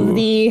of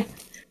the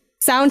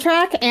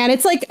soundtrack, and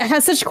it's like it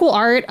has such cool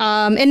art.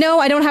 And no,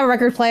 I don't have a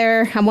record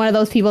player. I'm one of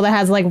those people that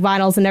has like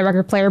vinyls and no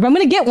record player, but I'm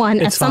gonna get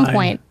one at some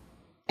point.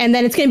 And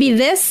then it's gonna be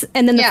this,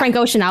 and then the Frank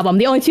Ocean album.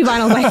 The only two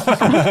vinyls I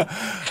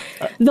have.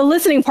 The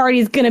listening party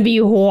is gonna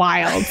be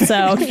wild,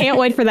 so can't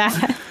wait for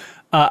that.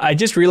 I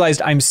just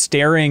realized I'm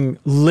staring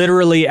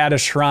literally at a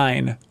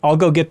shrine. I'll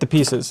go get the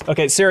pieces.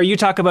 Okay, Sarah, you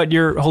talk about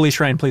your holy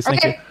shrine, please.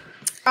 Thank you.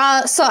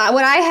 So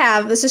what I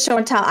have, this is show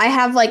and tell. I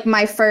have like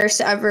my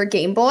first ever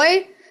Game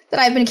Boy that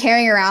I've been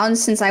carrying around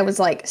since I was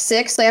like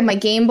 6. So I have my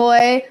Game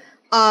Boy.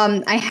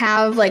 I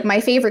have like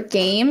my favorite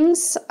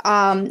games.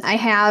 I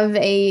have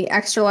a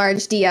extra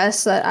large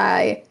DS that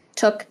I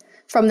took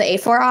from the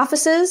A4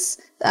 offices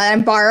that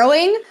I'm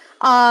borrowing.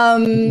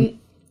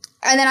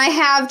 And then I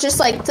have just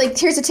like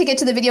here's a ticket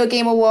to the Video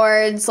Game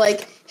Awards.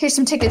 Like here's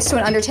some tickets to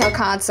an Undertale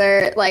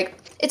concert. Like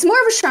it's more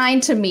of a shrine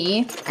to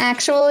me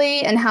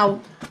actually, and how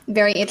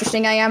very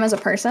interesting I am as a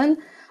person.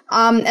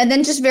 And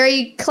then just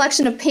very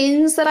collection of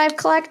pins that I've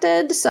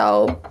collected.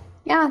 So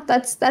yeah,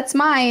 that's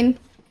mine.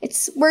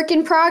 It's work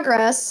in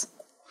progress.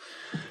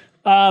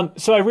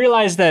 So I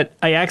realized that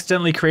I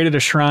accidentally created a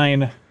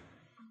shrine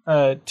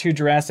to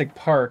Jurassic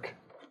Park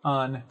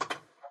on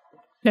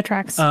The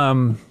tracks.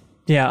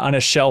 Yeah, on a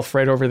shelf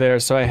right over there.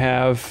 So I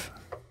have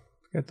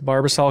got the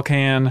Barbasol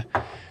can,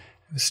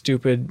 the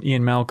stupid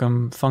Ian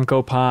Malcolm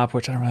Funko Pop,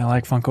 which I don't really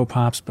like Funko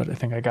Pops, but I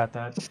think I got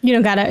that. You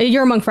don't got it.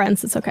 You're among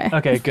friends. It's okay.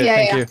 Okay, good.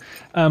 Thank you.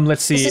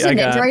 Let's see. This is an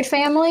Android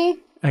family.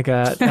 I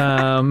got,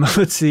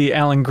 let's see,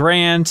 Alan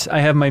Grant.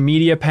 I have my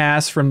media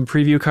pass from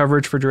preview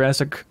coverage for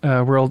Jurassic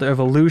World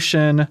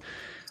Evolution.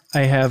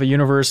 I have a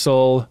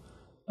Universal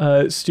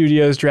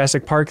Studios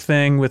Jurassic Park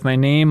thing with my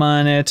name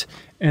on it.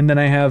 And then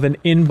I have an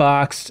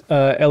inboxed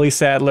Ellie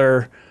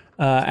Sattler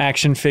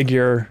action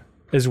figure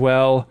as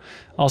well.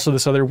 Also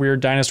this other weird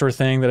dinosaur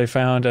thing that I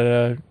found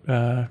at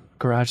a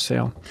garage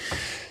sale.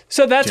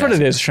 So that's what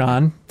it is,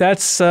 Sean.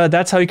 That's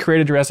how you create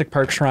a Jurassic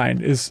Park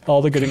shrine, is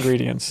all the good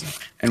ingredients.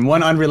 And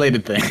one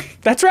unrelated thing.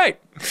 That's right.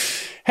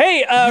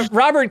 Hey,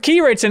 Robert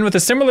Key writes in with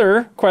a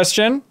similar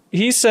question.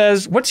 He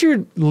says, what's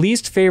your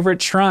least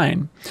favorite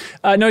shrine?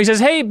 No, he says,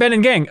 hey, Ben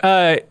and gang,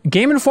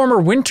 Game Informer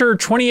Winter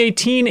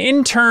 2018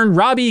 intern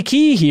Robbie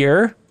Key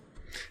here.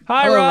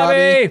 Hi, Hello,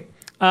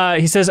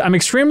 Robbie. He says, I'm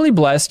extremely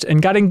blessed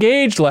and got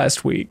engaged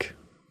last week.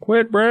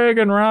 Quit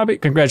bragging, Robbie.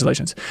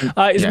 Congratulations.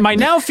 My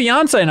now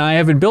fiance and I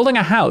have been building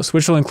a house,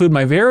 which will include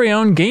my very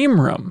own game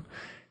room,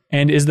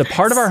 and is the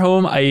part of our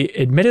home I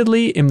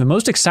admittedly am the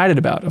most excited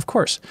about, of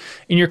course.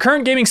 In your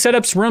current gaming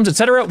setups, rooms,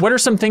 etc., what are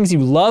some things you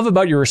love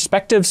about your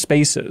respective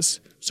spaces?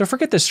 So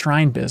forget the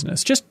shrine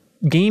business, just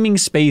gaming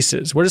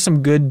spaces. What are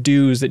some good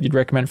do's that you'd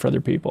recommend for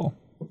other people?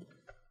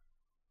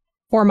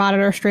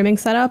 4-monitor streaming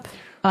setup.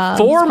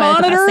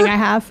 4-monitor? Thing I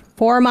have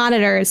 4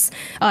 monitors.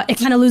 It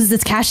kind of loses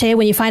its cachet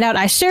when you find out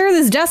I share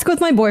this desk with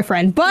my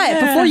boyfriend. But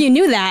before you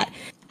knew that,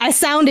 I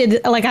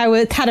sounded like I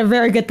had a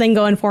very good thing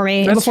going for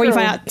me. That's before true. You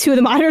find out 2 of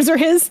the monitors are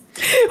his,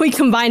 we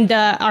combined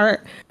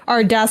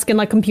our desk and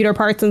like computer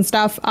parts and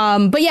stuff.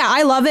 But yeah,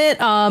 I love it.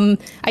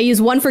 I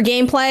use one for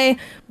gameplay,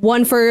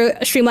 one for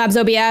Streamlabs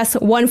OBS,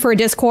 one for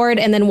Discord,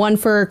 and then one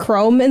for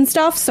Chrome and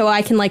stuff. So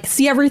I can like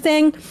see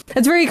everything.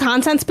 It's very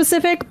content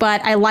specific,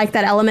 but I like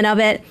that element of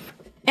it.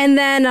 And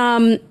then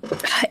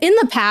in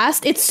the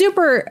past, it's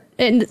super,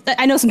 and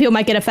I know some people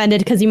might get offended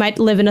because you might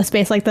live in a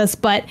space like this,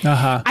 but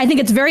I think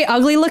it's very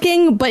ugly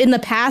looking. But in the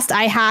past,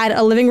 I had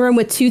a living room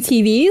with 2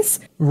 TVs.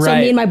 Right. So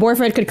me and my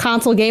boyfriend could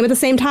console game at the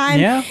same time.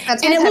 Yeah.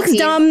 That's and it looks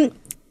dumb,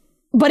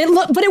 but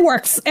it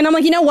works. And I'm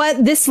like, you know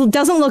what? This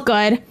doesn't look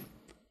good.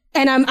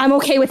 And I'm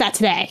okay with that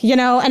today, you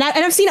know? And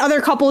I've seen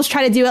other couples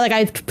try to do it. Like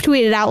I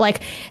tweeted out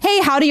like,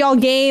 hey, how do y'all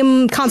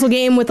console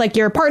game with like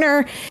your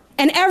partner?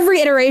 And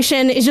every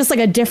iteration is just like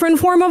a different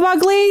form of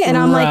ugly. And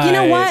I'm like, you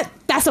know what?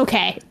 That's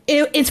okay.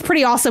 It's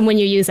pretty awesome when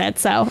you use it.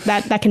 So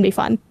that can be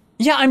fun.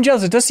 Yeah, I'm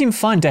jealous. It does seem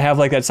fun to have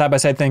like that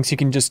side-by-side thing so you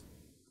can just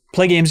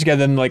play games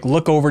together and like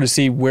look over to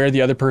see where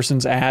the other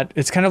person's at.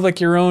 It's kind of like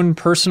your own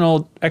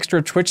personal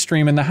extra Twitch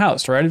stream in the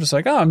house, right? It's just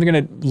like, oh, I'm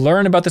going to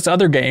learn about this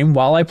other game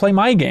while I play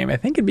my game. I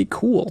think it'd be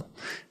cool.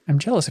 I'm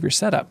jealous of your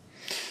setup.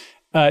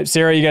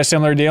 Sarah, you got a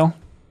similar deal?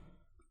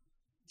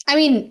 I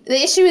mean,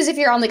 the issue is if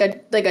you're on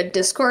like a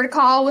Discord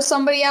call with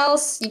somebody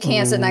else, you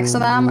can't sit next to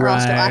them or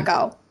else you'll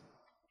echo.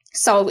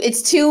 So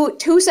it's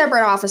two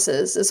separate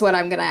offices is what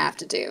I'm gonna have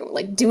to do.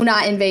 Like, do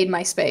not invade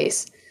my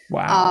space.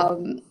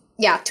 Wow.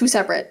 Yeah, two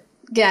separate.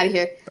 Get out of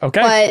here.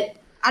 Okay. But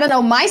I don't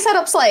know. My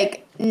setup's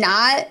like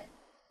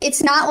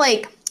it's not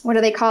like, what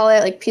do they call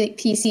it? Like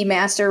PC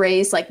Master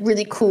Race, like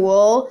really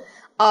cool.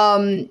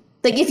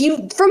 Like if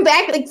you from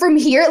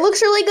here, it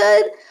looks really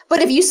good. But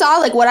if you saw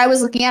like what I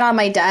was looking at on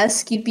my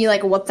desk, you'd be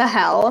like, what the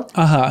hell?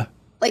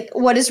 Like,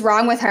 what is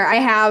wrong with her? I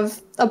have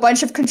a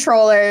bunch of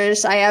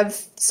controllers. I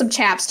have some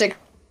chapstick.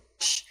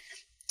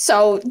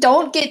 So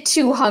don't get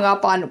too hung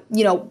up on,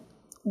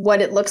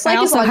 what it looks like. I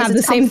also have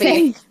the same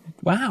thing.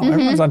 Wow,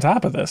 everyone's on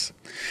top of this.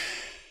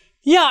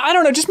 Yeah, I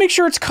don't know. Just make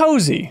sure it's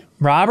cozy,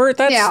 Robert.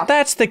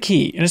 That's the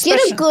key. And get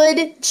a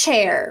good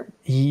chair.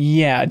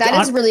 Yeah.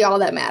 That is really all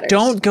that matters.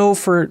 Don't go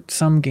for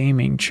some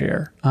gaming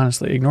chair,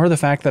 honestly. Ignore the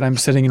fact that I'm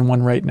sitting in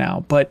one right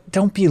now. But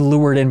don't be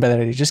lured in by that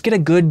idea. Just get a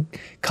good,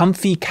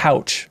 comfy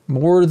couch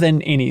more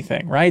than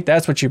anything, right?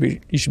 That's what you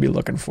should be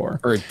looking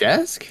for. Or a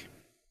desk?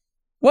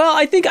 Well,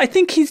 I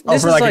think he's... Oh,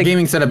 for like a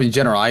gaming setup in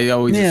general. I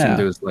always assumed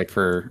it was like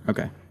for...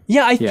 Okay.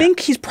 Yeah, I think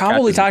he's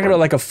probably talking about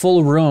like a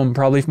full room,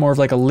 probably more of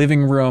like a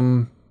living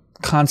room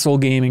console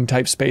gaming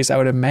type space, I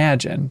would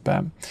imagine.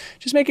 But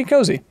just make it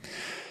cozy.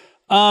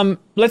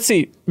 Let's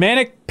see.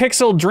 Manic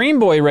Pixel Dream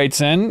Boy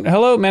writes in.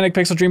 Hello, Manic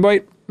Pixel Dream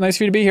Boy. Nice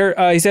for you to be here.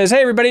 He says,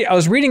 "Hey everybody, I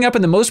was reading up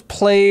on the most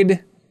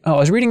played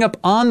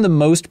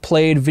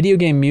video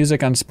game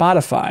music on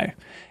Spotify,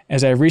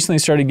 as I recently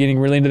started getting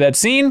really into that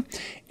scene.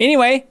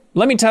 Anyway,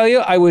 let me tell you,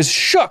 I was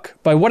shook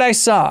by what I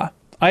saw.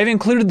 I've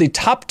included the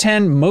top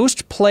 10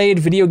 most played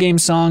video game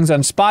songs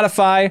on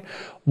Spotify.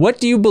 What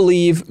do you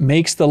believe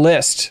makes the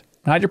list?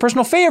 Not your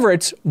personal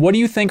favorites. What do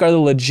you think are the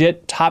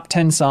legit top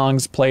 10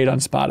 songs played on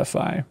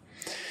Spotify?"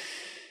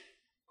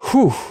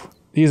 Whew.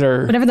 These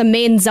are... Whatever the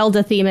main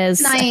Zelda theme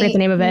is. I forget the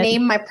name of it.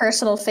 Name my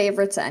personal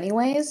favorites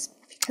anyways.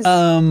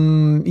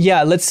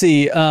 Yeah, let's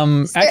see.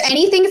 Is there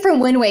anything from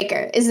Wind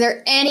Waker? Is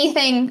there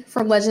anything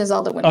from Legend of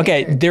Zelda Wind Waker?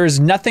 Okay,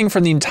 there's nothing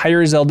from the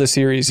entire Zelda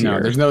series here.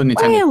 No, there's no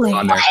Nintendo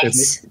on there.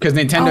 Because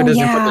Nintendo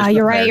doesn't put this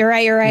you're right.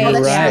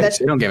 Oh, that's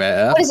true. They don't give it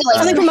up. What is it, like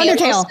something from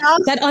Undertale.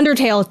 Stuff? That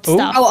Undertale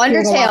stuff. Oh,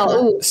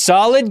 Undertale. Ooh.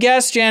 Solid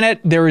guess,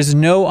 Janet. There is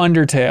no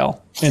Undertale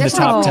in the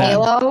top 10.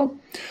 Halo.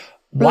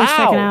 Really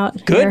checking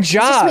out Good here.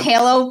 job. Some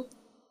Halo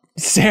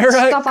Sarah,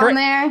 stuff on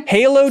there.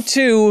 Halo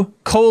 2,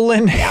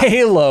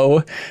 Halo,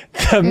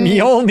 the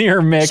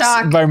Mjolnir mix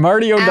by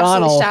Marty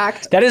O'Donnell.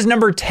 Shocked. That is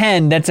number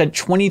 10. That's at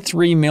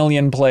 23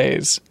 million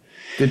plays.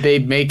 Did they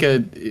make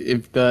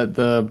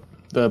the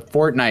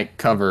Fortnite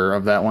cover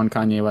of that one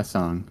Kanye West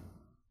song?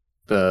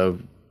 The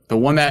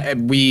one that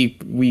we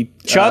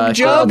Chug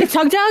Jug? The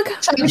Chug Jug?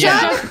 Chug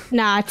Jug?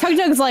 Nah, Chug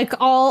Jug's like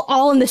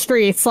all in the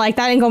streets. Like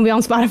that ain't gonna be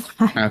on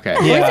Spotify. Okay.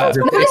 Yeah. If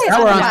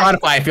that were on Spotify,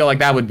 I feel like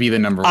that would be the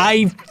number one.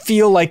 I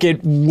feel like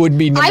it would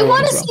be number I one.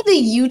 want to as well.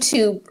 see the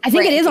YouTube. I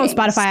think it is on rankings.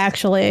 Spotify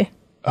actually,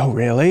 Oh,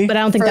 really? but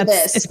I don't think For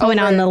it's this, probably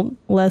not on the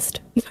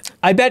list.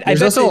 I bet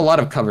There's also a lot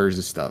of covers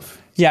of stuff.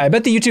 Yeah, I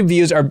bet the YouTube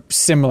views are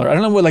similar. I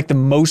don't know what like the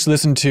most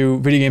listened to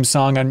video game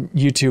song on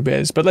YouTube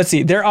is, but let's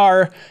see. There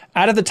are,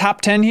 out of the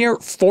top 10 here,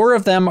 4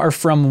 of them are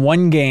from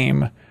one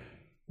game,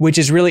 which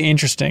is really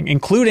interesting,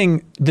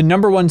 including the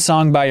number one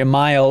song by a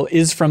mile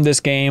is from this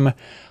game.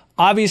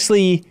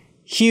 Obviously,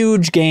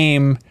 huge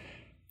game.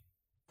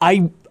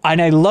 I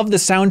love the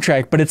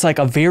soundtrack, but it's like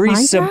a very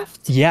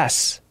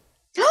yes.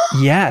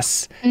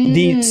 Yes,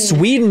 the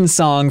Sweden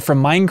song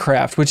from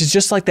Minecraft, which is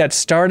just like that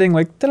starting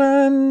like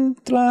dun,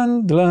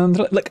 dun, dun,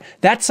 dun. Like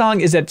that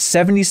song is at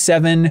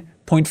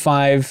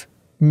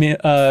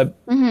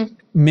 77.5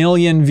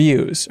 million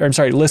views, or I'm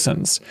sorry,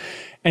 listens,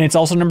 and it's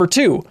also number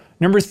 2.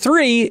 Number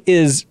 3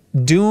 is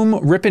Doom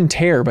Rip and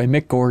Tear by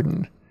Mick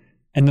Gordon,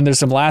 and then there's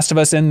some Last of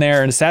Us in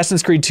there, and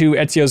Assassin's Creed 2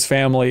 Ezio's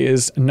Family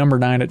is number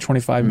 9 at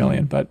 25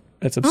 million, but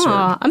it's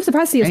absurd. I'm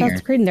surprised to see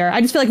Assassin's Creed in there.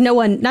 I just feel like no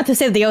one, not to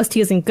say that the OST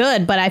isn't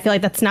good, but I feel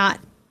like that's not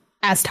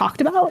as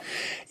talked about.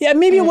 Yeah,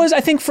 maybe it was.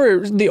 I think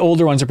for the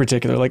older ones in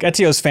particular, like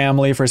Ezio's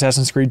Family for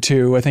Assassin's Creed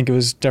 2, I think it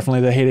was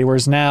definitely the heyday,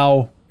 whereas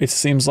now it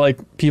seems like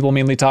people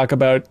mainly talk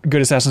about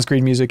good Assassin's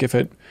Creed music if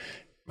it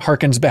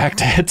harkens back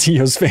to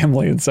Ezio's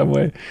Family in some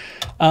way.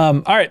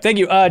 All right, thank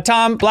you.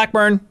 Tom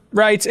Blackburn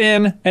writes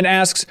in and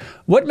asks,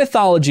 what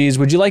mythologies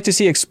would you like to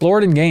see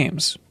explored in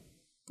games?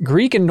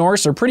 Greek and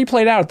Norse are pretty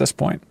played out at this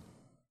point.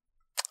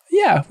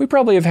 Yeah, we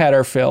probably have had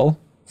our fill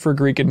for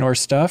Greek and Norse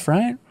stuff,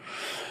 right?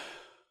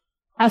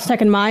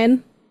 Aztec and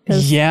Mayan.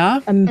 Yeah.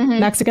 I'm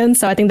Mexican,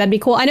 so I think that'd be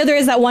cool. I know there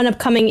is that one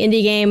upcoming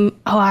indie game.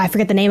 Oh, I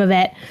forget the name of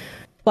it.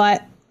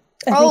 But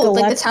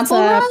Like the temple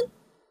run?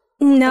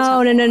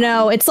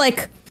 No. It's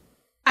like,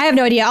 I have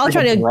no idea. I'll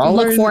try to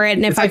look for it,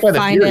 and if I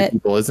find it.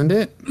 People, isn't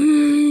it?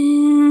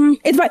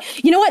 It's by,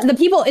 you know what?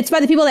 It's by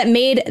the people that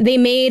made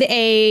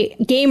a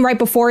game right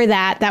before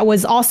that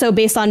was also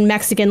based on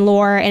Mexican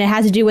lore, and it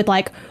had to do with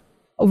like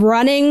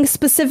running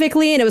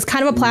specifically, and it was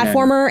kind of a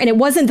platformer, and it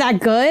wasn't that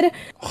good.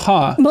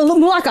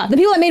 Mulaka, the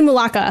people that made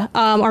Mulaka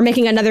are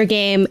making another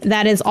game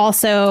that is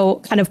also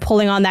kind of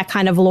pulling on that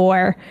kind of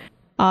lore.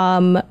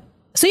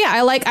 So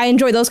yeah, I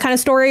enjoy those kind of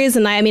stories,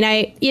 and I mean,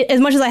 as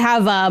much as I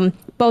have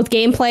both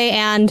gameplay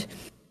and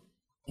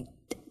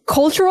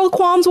cultural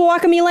qualms with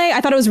Guacamelee,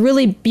 I thought it was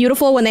really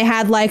beautiful when they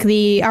had like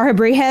the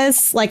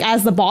Arabrijes like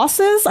as the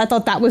bosses. I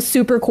thought that was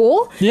super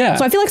cool. Yeah.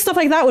 So I feel like stuff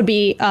like that would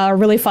be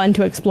really fun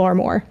to explore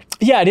more.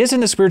 Yeah, it is in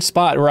this weird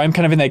spot where I'm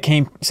kind of in that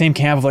same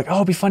camp of like, oh,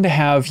 it'd be fun to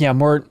have,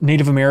 more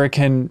Native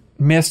American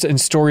myths and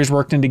stories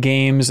worked into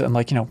games. And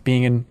like,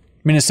 being in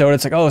Minnesota,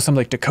 it's like, oh, some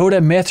like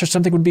Dakota myths or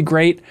something would be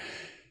great.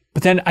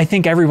 But then I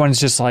think everyone's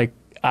just like,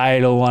 I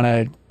don't want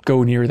to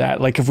go near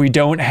that. Like if we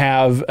don't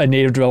have a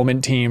native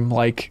development team,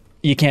 like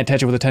you can't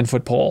touch it with a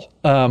 10-foot pole,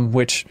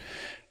 which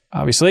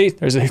obviously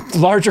there's a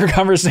larger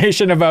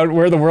conversation about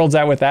where the world's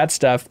at with that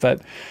stuff.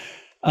 But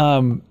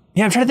I'm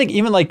trying to think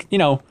even like,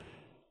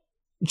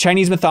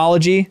 Chinese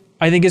mythology,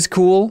 I think is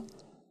cool,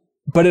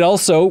 but it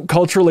also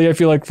culturally, I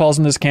feel like falls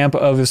in this camp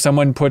of if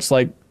someone puts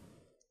like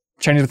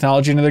Chinese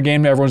mythology into their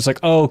game, everyone's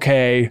like,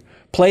 okay,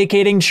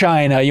 placating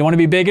China. You want to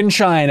be big in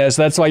China,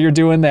 so that's why you're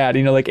doing that.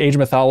 Like Age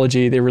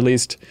Mythology, they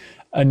released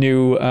a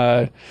new,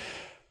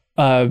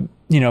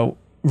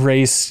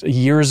 race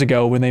years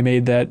ago when they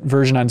made that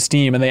version on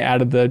Steam, and they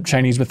added the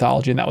Chinese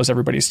mythology, and that was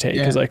everybody's take.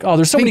 It's like, oh,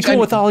 there's so many cool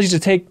mythologies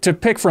to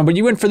pick from, but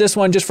you went for this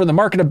one just for the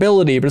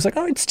marketability. But it's like,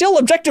 oh, it's still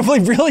objectively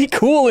really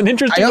cool and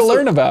interesting to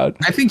learn about.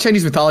 I think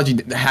Chinese mythology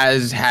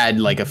has had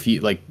like a few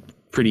like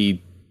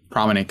pretty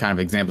prominent kind of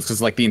examples, because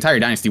like the entire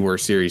Dynasty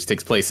Wars series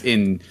takes place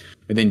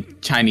within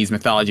Chinese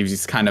mythology, which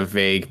is kind of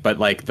vague. But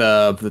like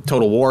the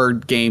Total War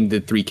game, the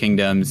Three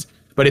Kingdoms,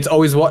 but it's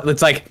always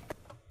it's like.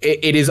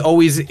 It is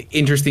always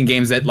interesting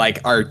games that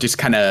like are just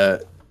kind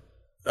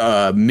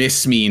of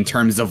miss me in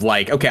terms of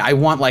like, okay, I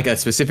want like a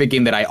specific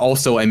game that I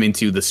also am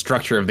into the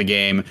structure of the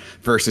game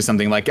versus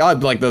something like, oh,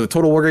 like the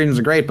Total War games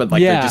are great, but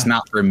like they're just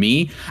not for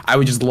me. I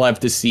would just love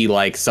to see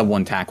like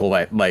someone tackle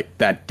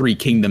that Three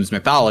Kingdoms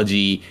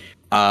mythology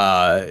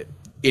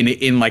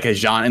in like a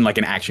genre, in like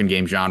an action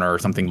game genre or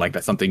something like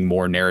that, something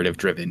more narrative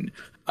driven.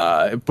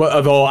 But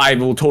although I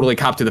will totally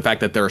cop to the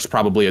fact that there's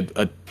probably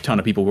a ton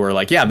of people who are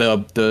like, yeah,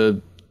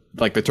 the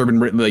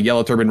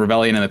Yellow Turban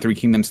Rebellion and the Three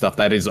Kingdoms stuff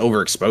that is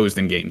overexposed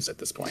in games at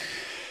this point.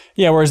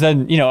 Yeah, whereas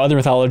then, other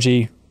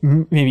mythology,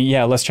 maybe,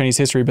 less Chinese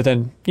history, but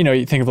then,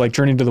 you think of like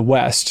Journey to the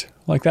West,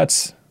 like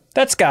that's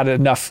got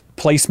enough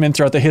placement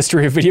throughout the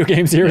history of video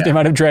games here with the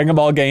amount of Dragon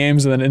Ball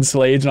games and then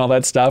Enslaved and all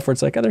that stuff, where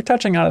it's like, they're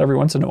touching on it every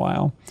once in a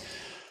while.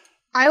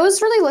 I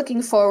was really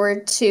looking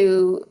forward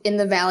to In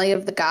the Valley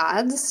of the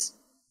Gods.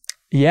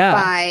 Yeah.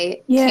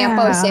 By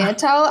Campo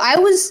Santo.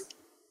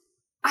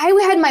 I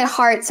had my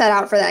heart set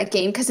out for that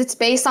game because it's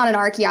based on an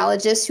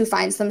archaeologist who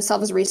finds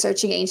themselves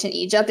researching ancient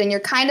Egypt, and you're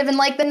kind of in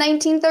like the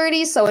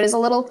 1930s, so it is a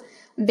little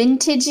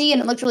vintagey and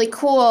it looked really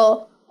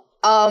cool.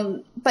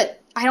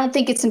 But I don't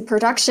think it's in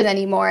production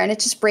anymore, and it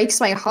just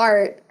breaks my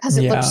heart because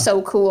it looked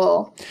so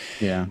cool.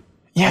 Yeah.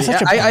 Yeah,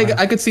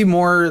 I could see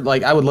more,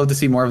 like, I would love to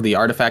see more of the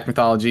artifact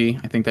mythology.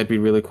 I think that'd be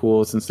really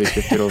cool since they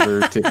shifted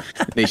over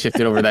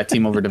that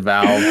team over to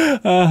Valve.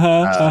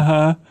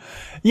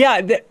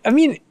 Yeah, I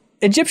mean,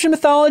 Egyptian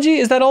mythology,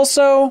 is that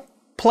also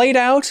played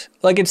out?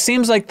 Like, it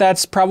seems like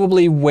that's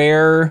probably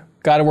where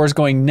God of War is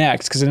going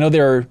next, because I know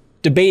they're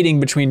debating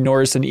between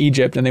Norse and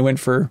Egypt, and they went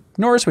for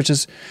Norse, which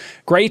is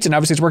great, and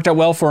obviously it's worked out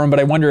well for them, but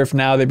I wonder if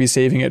now they'd be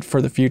saving it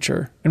for the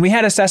future. And we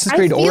had Assassin's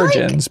Creed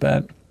Origins,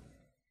 but...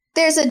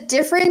 There's a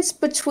difference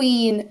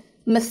between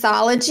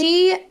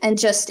mythology and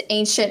just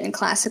ancient and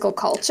classical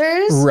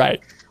cultures. Right.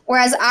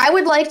 Whereas I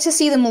would like to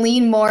see them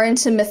lean more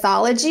into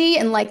mythology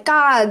and like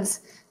gods,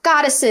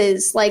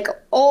 goddesses, like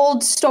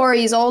old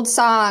stories, old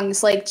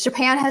songs. Like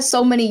Japan has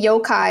so many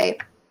yokai.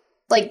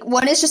 Like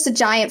one is just a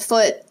giant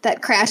foot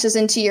that crashes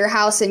into your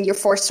house and you're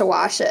forced to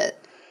wash it.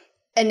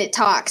 And it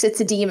talks. It's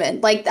a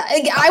demon. Like I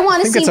want to see more of that.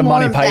 I think it's a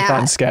Monty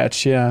Python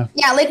sketch, yeah.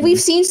 Yeah, like we've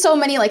seen so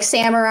many like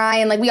samurai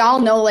and like we all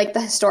know like the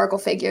historical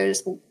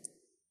figures.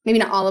 Maybe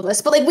not all of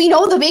us, but like we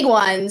know the big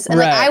ones. And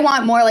like I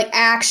want more like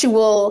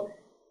actual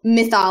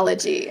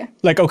mythology.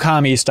 Like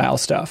Okami style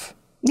stuff.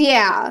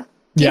 Yeah.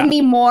 Give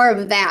me more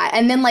of that.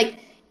 And then like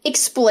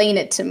explain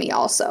it to me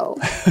also.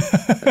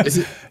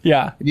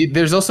 Yeah.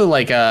 There's also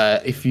like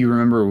if you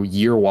remember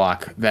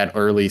Yearwalk, that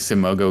early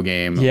Simogo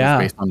game was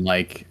based on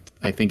like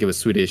I think it was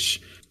Swedish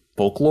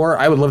folklore.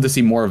 I would love to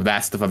see more of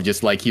that stuff of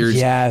just like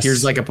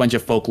here's like a bunch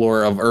of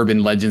folklore of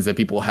urban legends that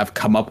people have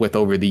come up with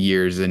over the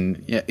years. And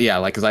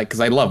like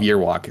because I love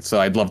Yearwalk, so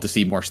I'd love to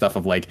see more stuff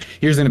of like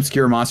here's an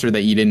obscure monster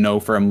that you didn't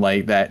know from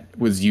like that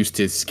was used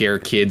to scare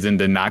kids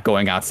into not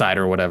going outside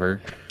or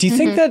whatever. Do you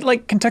think that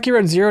like Kentucky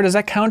Road Zero, does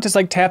that count as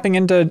like tapping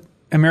into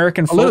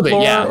American folklore? A little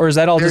bit, yeah. Or is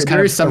that all just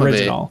kind of some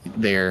original? Of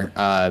it there,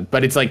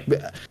 but it's like,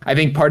 I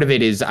think part of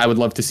it is I would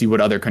love to see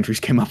what other countries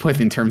came up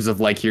with in terms of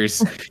like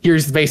here's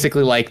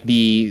basically like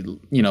the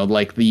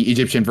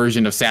Egyptian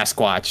version of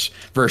Sasquatch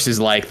versus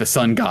like the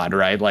sun god,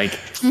 right? Like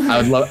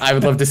I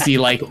would love to see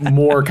like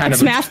more kind of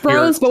Smash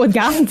Bros, but with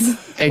gods.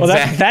 Exactly. Well,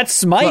 that's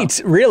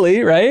Smite,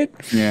 really, right?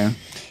 Yeah.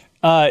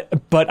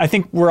 But I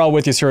think we're all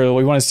with you, Cyril.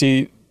 We want to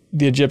see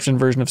the Egyptian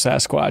version of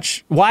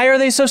Sasquatch. Why are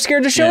they so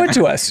scared to show it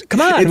to us?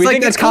 Come on, it's we like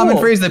think that it's common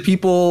cool. phrase that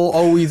people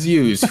always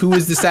use. Who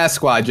is the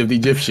Sasquatch of the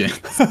Egyptians?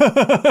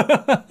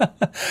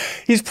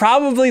 He's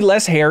probably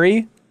less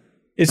hairy.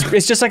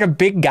 It's just like a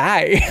big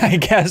guy, I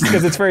guess,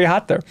 because it's very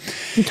hot there.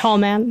 Tall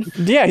man.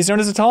 Yeah, he's known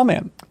as a tall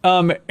man.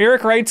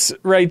 Eric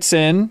writes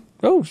in,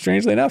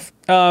 strangely enough,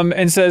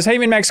 and says, "Hey,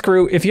 Min-Max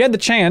crew, if you had the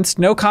chance,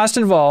 no cost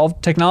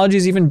involved, technology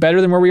is even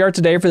better than where we are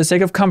today for the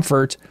sake of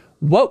comfort,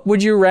 what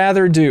would you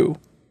rather do?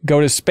 Go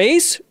to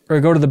space or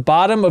go to the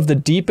bottom of the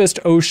deepest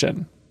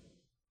ocean?"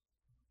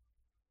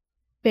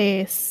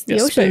 Space. The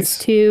Yes, ocean's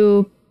space.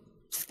 too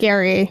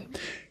scary.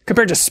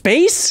 Compared to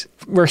space,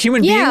 where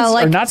human beings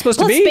are not supposed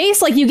to be?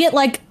 Space, like you get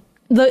like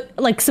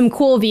some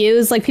cool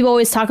views. Like people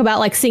always talk about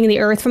like seeing the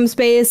Earth from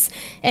space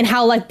and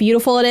how like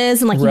beautiful it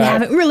is, and like you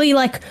haven't really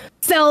like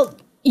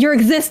felt your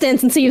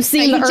existence until you've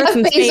seen the Earth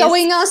from space. Are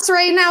you Bezos-ing us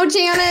right now,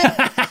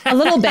 Janet? A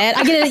little bit.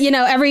 I get it.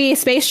 Every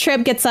space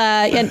trip gets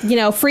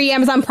free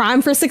Amazon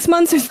Prime for 6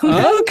 months or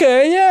something.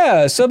 Okay,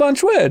 yeah, sub on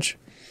Twitch.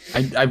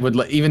 I would,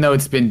 even though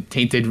it's been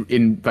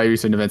tainted by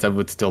recent events, I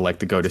would still like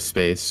to go to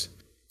space.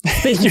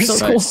 Space is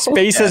so cool.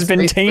 Space has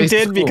been space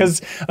tainted cool.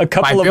 because a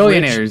couple By of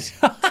billionaires.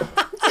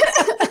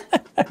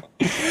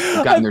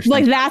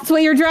 Like that's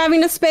what you're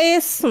driving to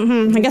space?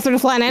 I guess they're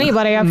just letting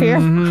anybody up here.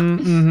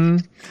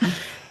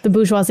 The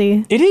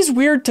bourgeoisie. It is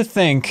weird to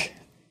think.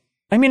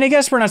 I mean, I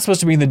guess we're not supposed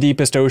to be in the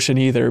deepest ocean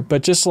either,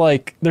 but just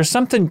like there's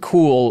something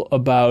cool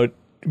about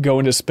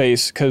going to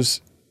space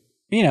because,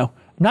 I'm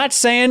not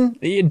saying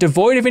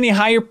devoid of any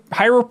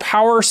higher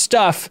power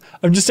stuff.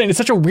 I'm just saying it's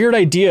such a weird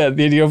idea.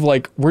 The idea of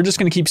like, we're just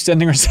going to keep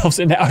sending ourselves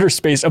into outer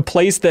space, a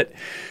place that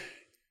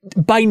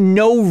by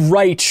no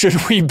right should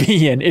we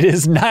be in. It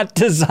is not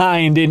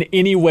designed in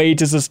any way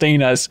to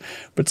sustain us,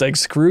 but it's like,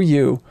 screw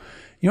you.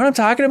 You know what I'm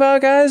talking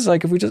about, guys?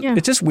 Like, if we just,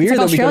 it's just weird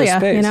like that we go to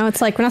Australia, space.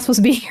 it's like we're not supposed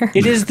to be here.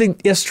 It is the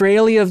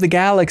Australia of the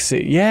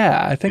galaxy.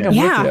 Yeah, I think I'm with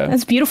you. Yeah,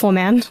 that's beautiful,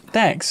 man.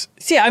 Thanks.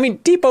 So, yeah, I mean,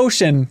 deep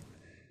ocean,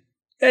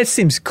 it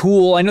seems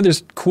cool. I know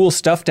there's cool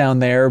stuff down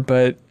there,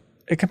 but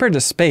compared to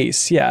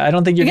space, yeah, I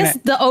don't think you're I guess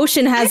the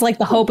ocean has like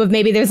the hope of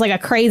maybe there's like a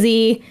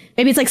crazy,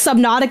 maybe it's like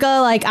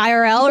Subnautica, like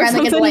IRL or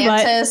something. Like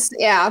Atlantis,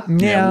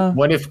 Yeah.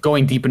 What if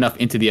going deep enough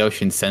into the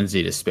ocean sends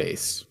you to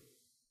space?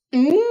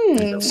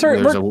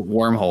 Sorry, There's a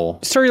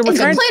wormhole. Sorry, we're It's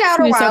trying. played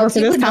Outer Wilds.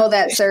 You would know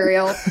that,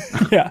 Serial.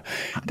 Yeah,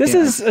 this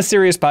is a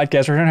serious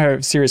podcast. We're trying to have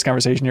a serious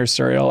conversation here,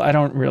 Serial.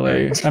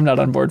 I'm not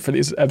on board for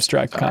these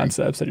abstract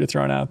concepts that you're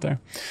throwing out there.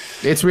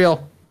 It's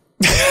real.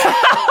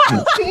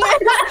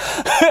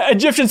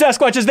 Egyptian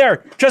Sasquatch is there.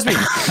 Trust me.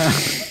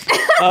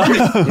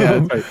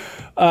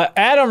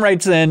 Adam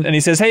writes in and he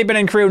says, "Hey, Ben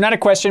and crew, not a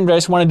question, but I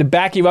just wanted to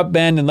back you up,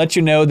 Ben, and let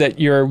you know that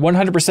you're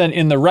 100%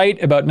 in the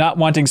right about not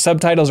wanting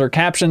subtitles or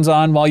captions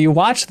on while you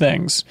watch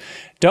things.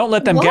 Don't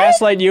let them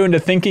gaslight you into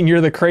thinking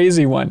you're the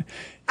crazy one."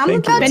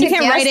 Ben, you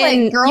can't write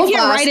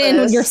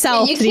in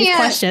yourself to these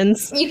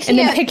questions and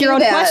then pick your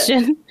own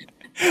question.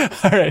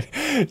 All right.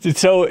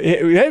 So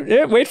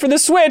wait for the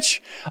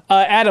switch.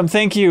 Adam,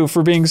 thank you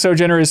for being so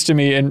generous to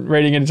me and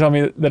writing in to tell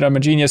me that I'm a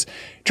genius.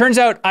 Turns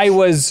out I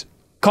was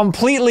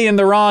completely in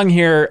the wrong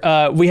here.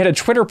 We had a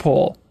Twitter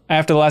poll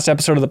after the last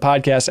episode of the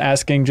podcast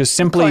asking just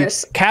simply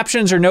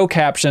captions or no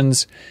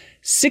captions.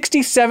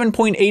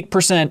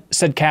 67.8%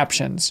 said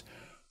captions,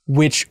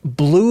 which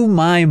blew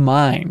my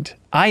mind.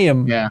 I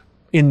am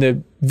in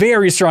the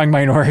very strong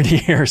minority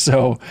here,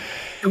 so...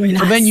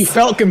 But then you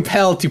felt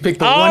compelled to pick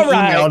the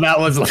email that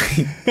was like...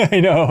 I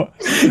know.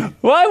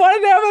 Well, I wanted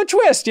to have a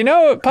twist.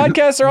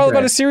 Podcasts are all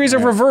about a series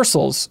of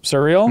reversals,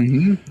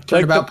 Surreal.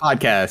 Talk about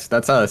podcasts.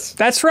 That's us.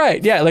 That's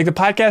right. Yeah, like the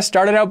podcast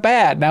started out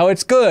bad. Now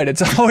it's good.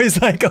 It's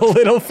always like a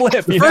little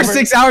flip. The first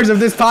 6 hours of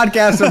this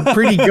podcast are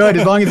pretty good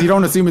as long as you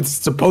don't assume it's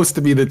supposed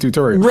to be the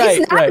tutorial. Right,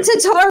 it's not a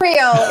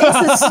tutorial.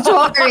 It's a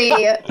story.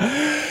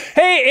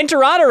 Hey,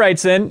 Interata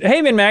writes in,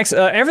 "Hey, Min-Max,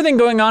 everything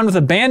going on with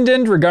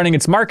Abandoned regarding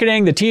its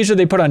marketing, the teaser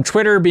they put on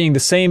Twitter being the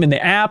same in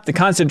the app, the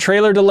constant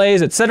trailer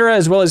delays, etc.,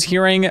 as well as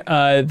hearing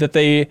that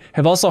they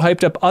have also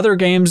hyped up other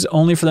games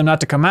only for them not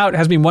to come out,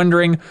 has me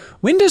wondering,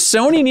 when does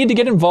Sony need to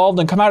get involved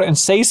and come out and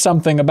say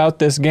something about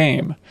this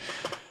game?"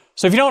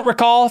 So if you don't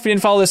recall, if you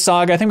didn't follow this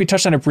saga, I think we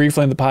touched on it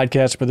briefly in the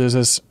podcast, but there's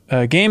this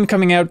game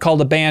coming out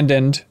called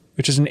Abandoned,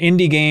 which is an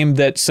indie game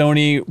that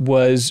Sony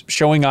was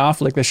showing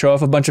off. Like they show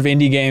off a bunch of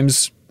indie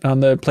games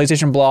on the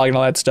PlayStation blog and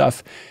all that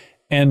stuff.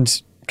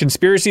 And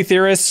conspiracy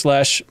theorists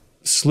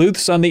 /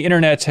 sleuths on the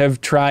internet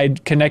have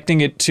tried connecting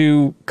it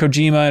to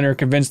Kojima and are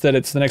convinced that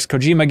it's the next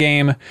Kojima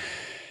game.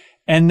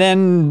 And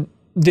then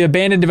the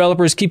Abandoned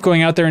developers keep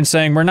going out there and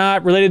saying, we're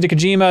not related to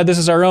Kojima. This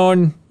is our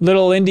own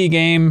little indie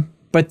game.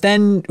 but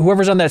then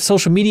whoever's on that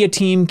social media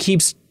team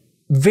keeps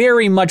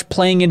very much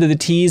playing into the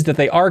tease that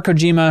they are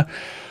Kojima.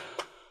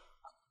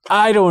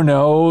 I don't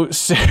know,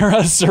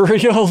 Sarah,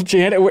 Surreal,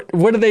 Janet,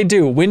 what do they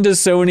do? When does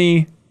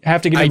Sony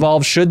have to get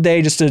involved? Should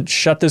they, just to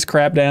shut this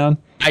crap down?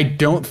 I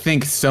don't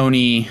think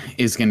Sony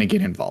is going to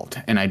get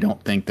involved, and I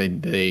don't think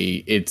that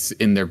it's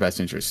in their best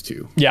interest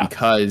to. Yeah.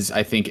 Because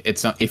I think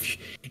it's not,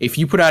 if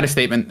you put out a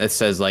statement that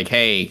says like,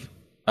 hey,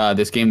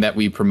 this game that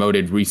we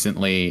promoted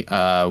recently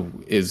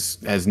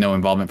has no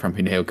involvement from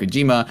Hideo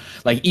Kojima.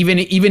 Like even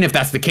if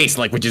that's the case,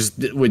 like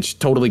which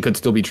totally could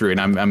still be true,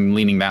 and I'm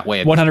leaning that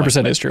way.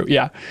 100% is true.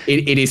 Yeah,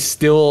 it is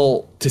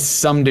still to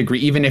some degree,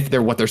 even if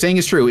what they're saying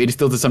is true, it is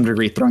still to some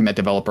degree throwing that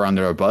developer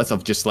under a bus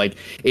of just like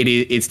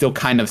it still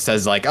kind of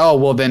says like, oh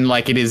well, then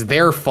like it is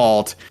their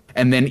fault.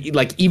 And then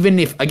like even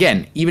if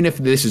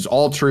this is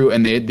all true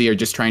and they are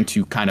just trying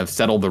to kind of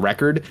settle the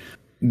record,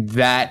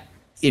 that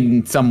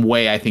in some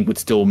way I think would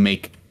still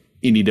make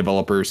indie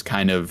developers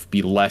kind of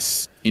be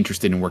less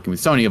interested in working with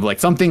Sony. Of like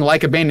something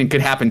like Abandoned could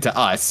happen to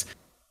us,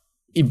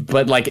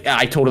 but like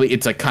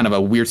it's like kind of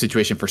a weird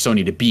situation for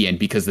Sony to be in,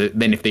 because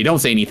then if they don't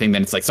say anything,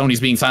 then it's like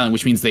Sony's being silent,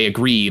 which means they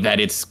agree that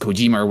it's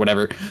Kojima or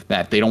whatever,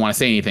 that they don't want to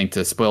say anything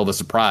to spoil the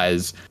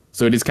surprise.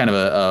 So it is kind of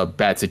a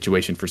bad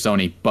situation for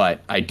Sony,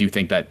 but I do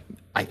think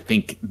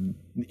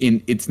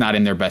it's not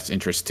in their best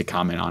interest to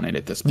comment on it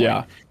at this point.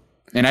 Yeah.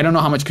 And I don't know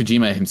how much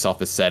Kojima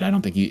himself has said. I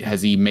don't think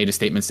he made a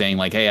statement saying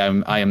like, hey,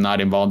 I am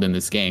not involved in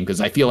this game. Because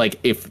I feel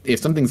like if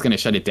something's going to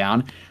shut it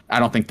down, I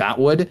don't think that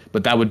would.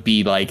 But that would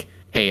be like,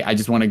 hey, I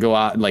just want to go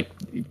out. Like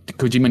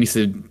Kojima needs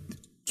to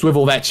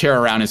swivel that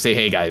chair around and say,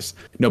 hey, guys,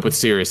 no, but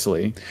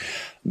seriously,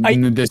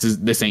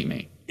 this ain't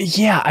me.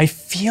 Yeah, I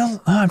feel.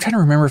 I'm trying to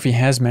remember if he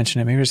has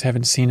mentioned it. Maybe I just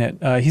haven't seen it.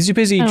 He's too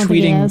busy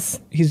tweeting.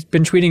 He's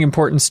been tweeting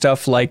important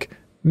stuff like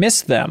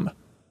 "miss them"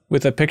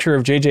 with a picture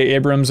of J.J.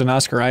 Abrams and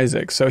Oscar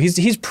Isaac. So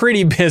he's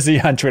pretty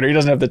busy on Twitter. He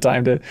doesn't have the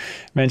time to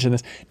mention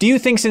this. Do you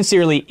think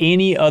sincerely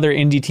any other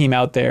indie team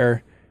out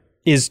there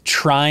is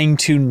trying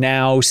to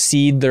now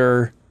seed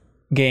their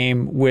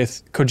game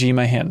with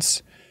Kojima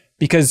hints?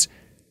 Because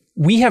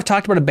we have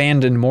talked about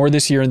Abandoned more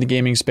this year in the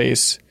gaming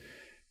space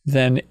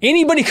than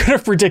anybody could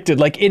have predicted.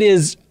 Like, it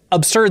is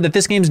absurd that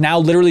this game's now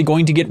literally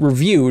going to get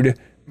reviewed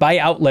by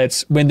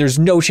outlets when there's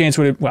no chance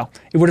it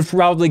would have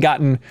probably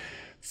gotten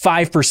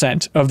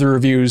 5% of the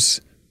reviews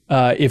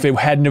if it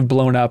hadn't have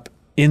blown up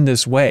in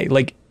this way.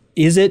 Like,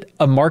 is it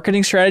a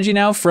marketing strategy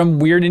now from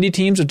weird indie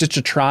teams of just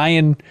to try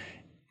and,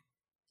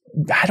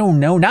 I don't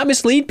know, not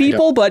mislead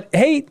people, but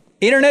hey,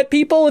 internet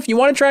people, if you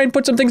want to try and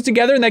put some things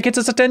together and that gets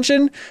us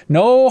attention,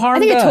 no harm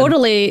done. I think it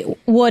totally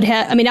would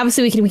have. I mean,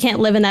 obviously we can't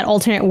live in that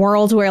alternate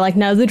world where like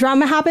none of the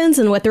drama happens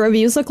and what the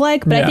reviews look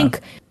like, but I think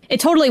it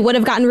totally would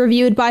have gotten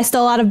reviewed by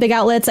still a lot of big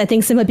outlets. I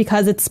think simply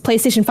because it's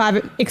PlayStation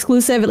 5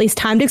 exclusive, at least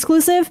timed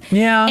exclusive.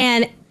 Yeah.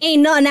 And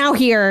ain't nothing out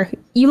here.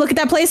 You look at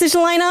that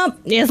PlayStation lineup,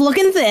 it's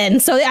looking thin.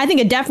 So I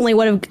think it definitely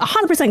would have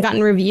 100%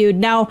 gotten reviewed.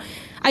 Now,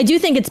 I do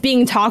think it's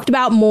being talked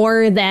about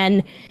more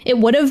than it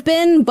would have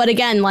been. But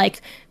again,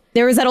 like,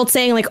 there was that old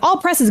saying, like, all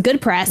press is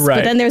good press. Right.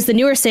 But then there's the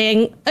newer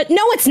saying,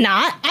 no, it's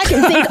not. I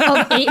can think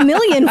of 8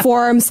 million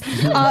forums.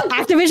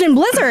 Activision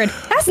Blizzard,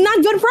 that's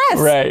not good press.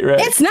 Right.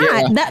 It's not.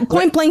 Yeah. That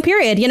point blank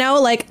period, you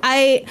know? Like,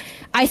 I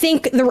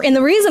think,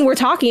 the reason we're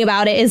talking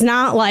about it is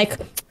not like,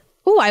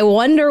 oh, I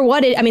wonder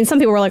what it... I mean, some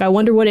people were like, I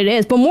wonder what it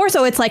is. But more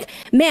so, it's like,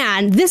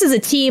 man, this is a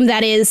team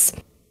that is...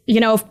 you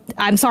know,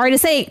 I'm sorry to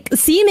say,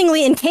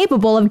 seemingly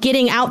incapable of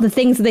getting out the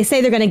things that they say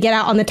they're going to get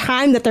out on the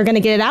time that they're going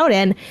to get it out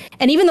in.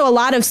 And even though a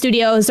lot of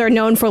studios are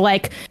known for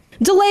like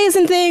delays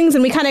and things,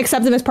 and we kind of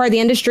accept them as part of the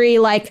industry,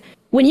 like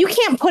when you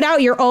can't put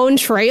out your own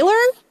trailer,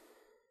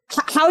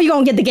 how are you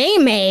going to get the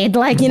game made?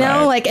 Like, you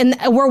know, like, and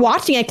we're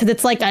watching it because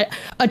it's like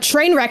a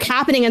train wreck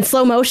happening in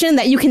slow motion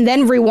that you can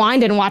then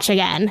rewind and watch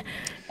again.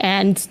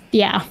 And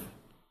yeah,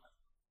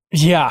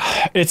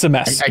 it's a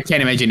mess. I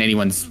can't imagine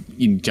anyone's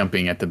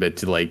jumping at the bit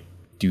to like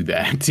do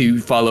that, to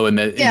follow in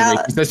the race,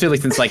 especially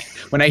since like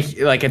when I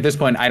like at this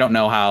point I don't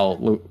know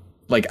how,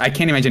 like I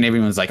can't imagine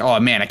everyone's like, oh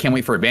man, I can't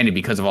wait for Abandoned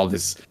because of all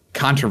this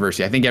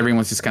controversy. I think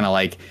everyone's just kind of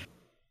like,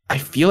 I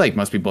feel like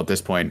most people at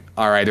this point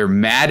are either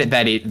mad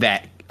at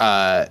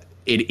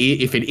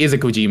if it is a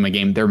Kojima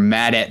game, they're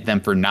mad at them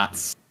for not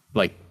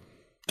like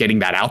getting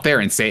that out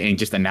there and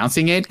just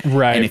announcing it.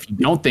 Right. And if you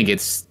don't think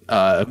it's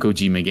a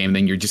Kojima game,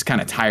 then you're just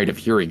kind of tired of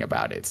hearing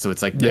about it. So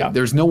it's like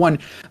there's no one,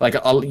 like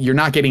you're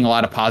not getting a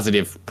lot of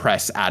positive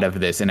press out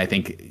of this. And I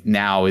think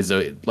now is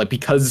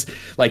because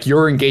like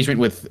your engagement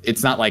with,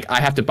 it's not like I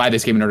have to buy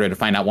this game in order to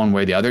find out one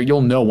way or the other.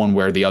 You'll know one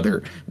way or the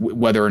other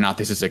whether or not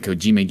this is a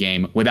Kojima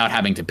game without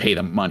having to pay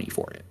them money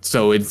for it.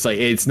 So it's like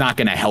it's not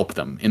going to help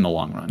them in the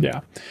long run.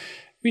 Yeah.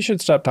 We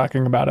should stop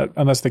talking about it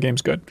unless the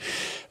game's good.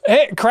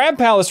 Hey, Crab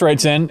Palace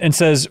writes in and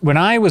says, when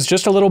I was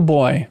just a little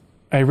boy,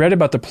 I read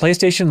about the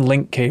PlayStation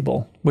Link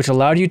cable, which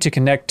allowed you to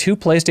connect 2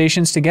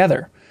 PlayStations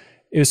together.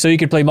 It was so you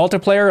could play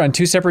multiplayer on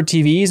 2 separate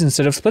TVs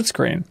instead of split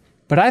screen.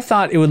 but I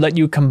thought it would let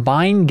you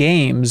combine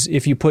games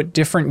if you put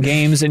different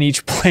games in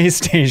each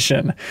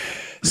PlayStation.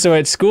 So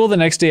at school the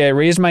next day, I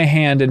raised my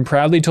hand and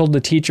proudly told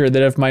the teacher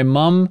that if my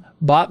mom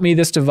bought me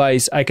this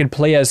device, I could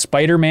play as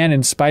Spider-Man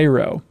and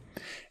Spyro.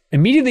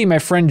 Immediately, my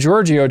friend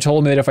Giorgio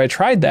told me that if I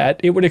tried that,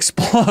 it would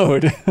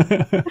explode.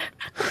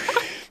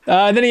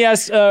 Then he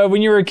asked,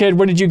 when you were a kid,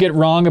 what did you get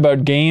wrong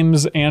about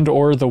games and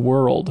or the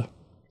world?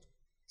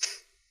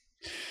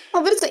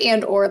 Oh, but it's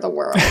and or the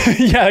world.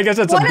 Yeah, I guess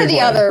that's one or the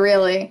other,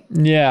 really.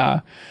 Yeah.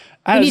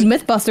 We need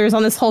Mythbusters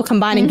on this whole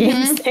combining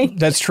games thing.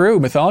 That's true.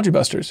 Mythology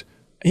Busters.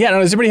 Yeah,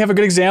 does anybody have a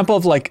good example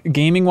of like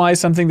gaming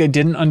wise something they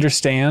didn't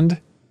understand?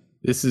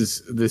 This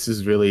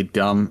is really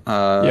dumb.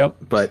 Yep.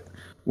 But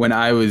when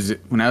I was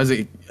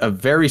a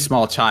very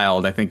small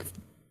child, I think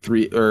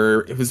it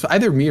was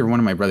either me or one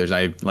of my brothers.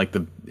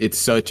 It's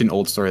such an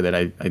old story that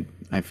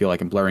I feel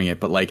like I'm blurring it,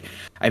 but like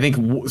I think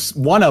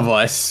one of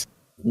us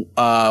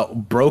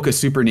broke a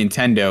Super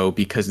Nintendo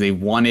because they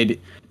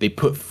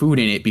put food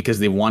in it because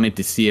they wanted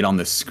to see it on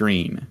the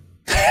screen.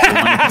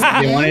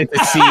 They wanted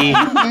to see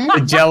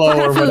the Jello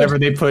or whatever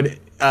they put.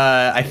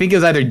 I think it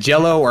was either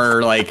Jello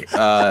or like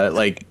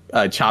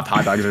chopped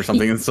hot dogs or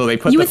something. And so they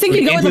put. You would think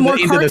you'd go with a more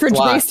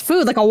cartridge-based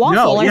food, like a waffle.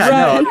 No,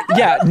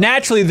 yeah,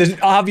 naturally, the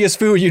obvious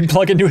food you'd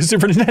plug into a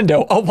Super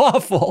Nintendo, a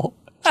waffle.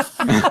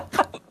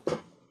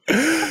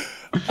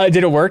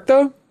 Did it work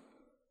though?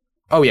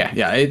 Oh yeah.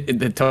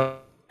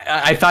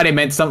 I thought it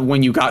meant something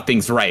when you got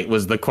things right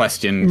was the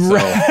question. So.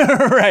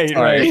 Right.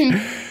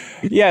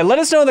 Yeah, let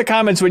us know in the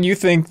comments what you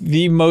think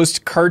the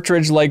most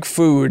cartridge-like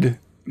food.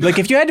 Like,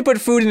 if you had to put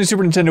food in a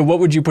Super Nintendo, what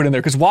would you put in there?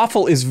 Because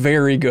waffle is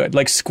very good.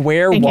 Like,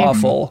 square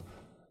waffle.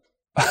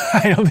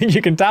 I don't think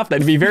you can top that.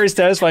 It'd be very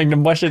satisfying to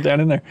mush it down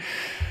in there.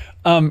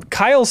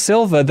 Kyle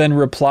Silva then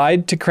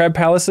replied to Crab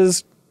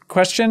Palace's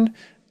question.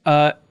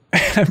 I'm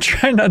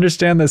trying to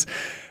understand this.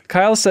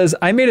 Kyle says,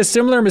 I made a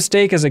similar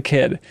mistake as a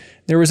kid.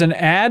 There was an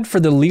ad for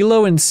the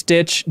Lilo and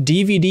Stitch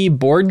DVD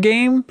board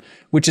game,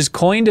 which is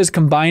coined as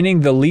combining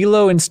the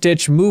Lilo and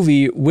Stitch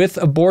movie with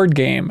a board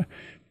game.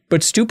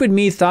 But stupid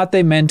me thought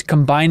they meant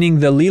combining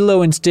the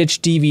Lilo and Stitch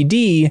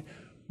DVD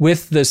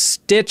with the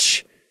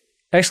Stitch, !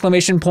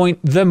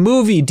 The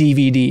movie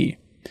DVD.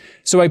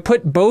 So I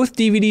put both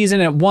DVDs in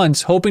at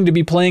once, hoping to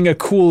be playing a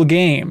cool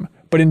game.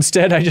 But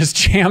instead, I just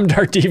jammed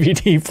our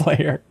DVD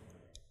player.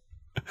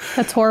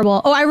 That's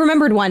horrible. Oh, I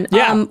remembered one.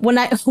 Yeah. When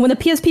the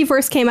PSP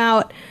first came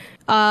out,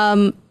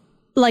 and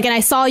I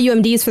saw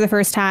UMDs for the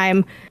first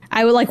time,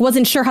 I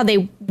wasn't sure how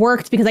they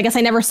worked because I guess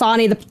I never saw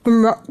any of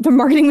the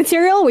marketing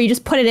material where you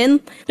just put it in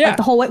like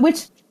the whole way.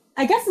 Which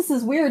I guess this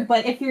is weird,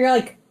 but if you're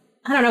like,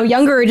 I don't know,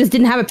 younger or just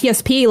didn't have a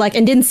PSP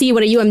and didn't see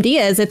what a UMD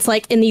is, it's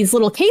like in these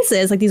little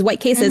cases, like these white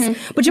cases,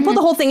 but you put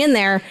the whole thing in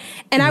there,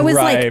 and I was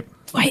like,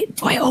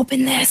 do I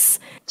open this?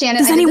 Janet,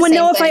 does anyone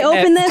know if I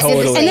open this?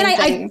 Totally. And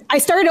then I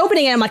started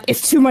opening it, and I'm like,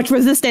 it's too much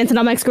resistance, and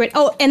I'm like, screw it.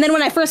 Oh, and then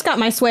when I first got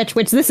my Switch,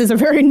 which this is a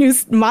very new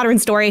modern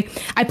story,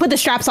 I put the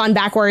straps on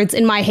backwards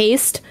in my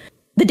haste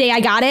the day I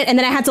got it, and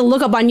then I had to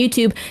look up on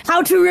YouTube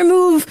how to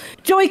remove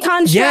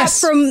Joy-Con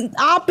straps from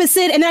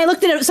opposite, and then I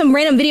looked at some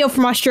random video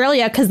from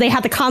Australia because they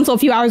had the console a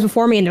few hours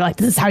before me, and they're like,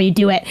 this is how you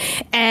do it.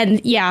 And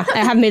yeah, I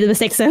haven't made the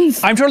mistake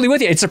since. I'm totally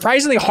with you. It's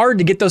surprisingly hard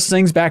to get those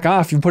things back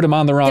off if you put them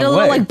on the wrong way. Get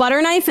a little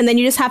butter knife, and then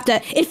you just have to,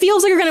 it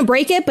feels like you're gonna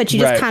break it, but you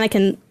just kind of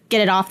can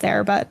get it off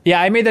there. But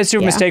yeah, I made that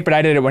stupid mistake, but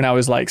I did it when I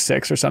was like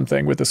 6 or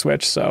something with the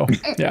Switch, so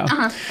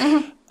yeah.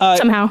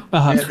 Somehow.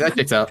 Yeah, that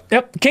checks out.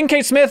 Yep. King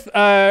Kate Smith,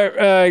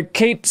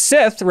 Kate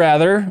Sith,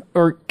 rather,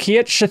 or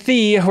Kiet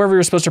Shathi, however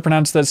you're supposed to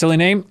pronounce that silly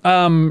name,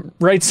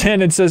 writes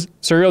in and says,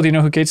 Serial, do you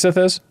know who Kate Sith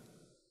is?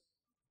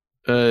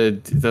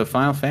 The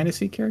Final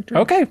Fantasy character?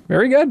 Okay,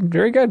 very good,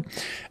 very good.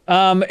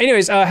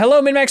 Anyways,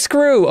 hello, MinMax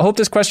crew. I hope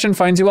this question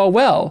finds you all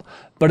well.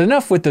 But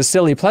enough with the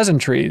silly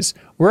pleasantries.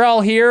 We're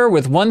all here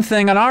with one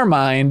thing on our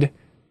mind,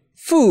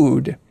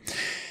 food.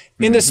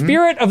 In the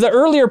spirit of the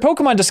earlier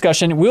Pokemon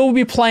discussion, we'll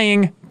be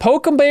playing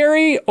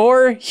Pokeberry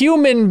or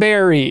Human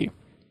Berry.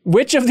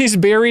 Which of these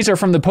berries are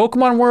from the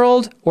Pokemon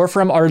world or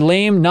from our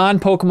lame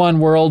non-Pokemon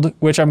world,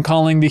 which I'm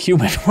calling the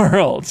human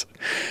world?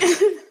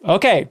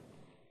 Okay.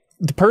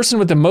 The person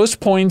with the most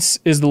points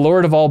is the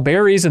Lord of all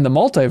berries in the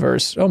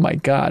multiverse. Oh my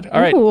God.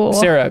 All right, Ooh.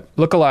 Sarah,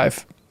 look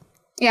alive.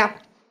 Yeah.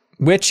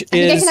 I think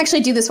I can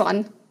actually do this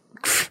one.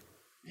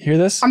 Hear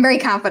this? I'm very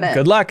confident.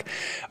 Good luck.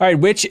 All right,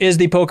 which is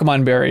the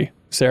Pokemon berry,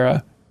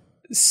 Sarah?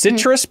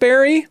 Citrus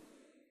berry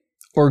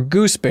or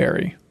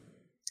gooseberry?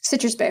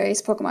 Citrus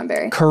berries, Pokemon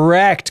berry.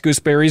 Correct.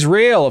 Gooseberry's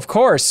real, of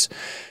course.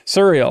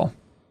 Surreal.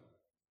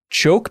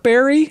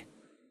 Chokeberry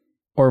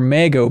or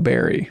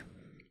Magoberry?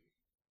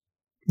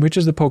 Which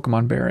is the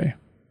Pokemon berry?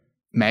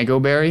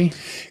 Magoberry?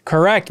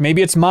 Correct.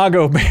 Maybe it's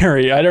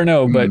Magoberry. I don't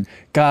know, but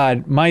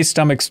God, my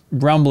stomach's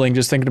rumbling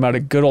just thinking about a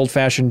good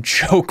old-fashioned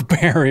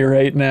chokeberry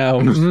right now.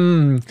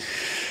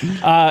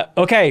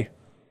 Okay,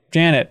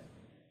 Janet.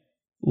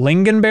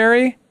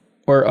 Lingonberry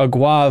or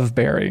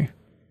Aguavberry?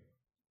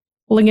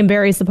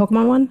 Lingonberry is the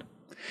Pokemon one?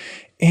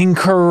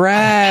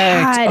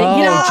 Incorrect. God, Oh,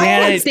 I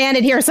Janet, can't stand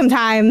it here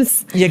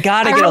sometimes. you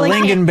gotta get a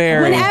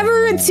lingonberry.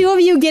 Whenever two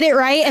of you get it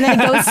right and then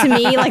it goes to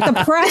me, like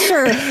the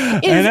pressure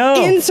is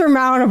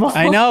insurmountable.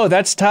 I know,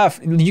 that's tough.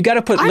 You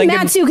gotta put I'm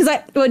mad too because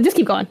just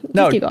keep going.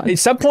 No, keep going. At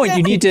some point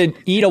you need to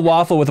eat a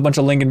waffle with a bunch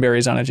of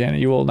lingonberries on it, Janet.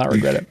 You will not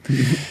regret it.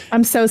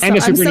 I'm so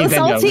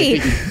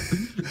salty.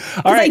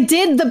 All right, I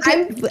did the.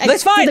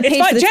 That's fine. It's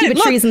fine. Janet,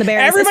 look, trees and the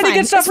berries. Everybody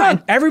gets stuff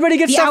wrong. Everybody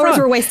gets stuff wrong. The hours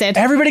were wasted.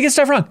 Everybody gets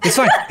stuff wrong. It's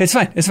fine. It's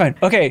fine. It's fine.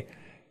 Okay,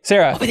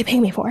 Sarah. What are they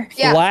paying me for?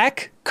 Yeah.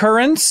 Black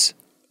currants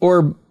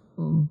or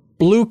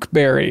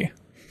blueberry?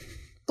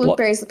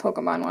 Blueberry's the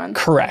Pokemon one.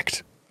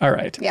 Correct. All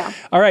right. Yeah.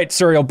 All right,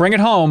 Suriel, bring it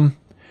home.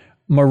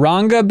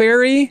 Moringa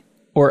berry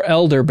or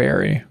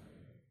elderberry?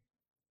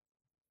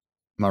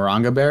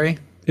 Moringa berry?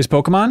 Is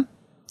Pokemon?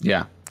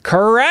 Yeah.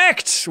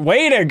 Correct.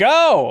 Way to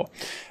go.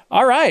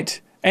 All right.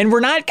 And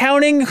we're not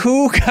counting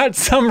who got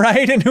some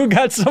right and who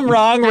got some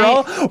wrong.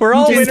 We're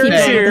all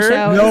winners here.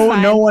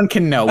 No one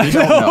can know. We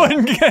don't know. No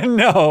one can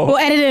know. We'll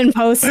edit it in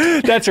post.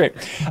 That's right.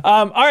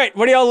 All right.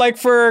 What do y'all like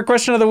for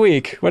question of the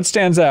week? What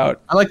stands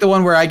out? I like the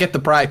one where I get the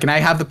prize. Can I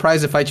have the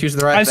prize if I choose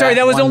the right? I'm sorry,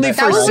 that was only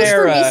for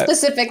Sarah. That was for me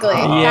specifically.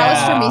 That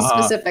was for me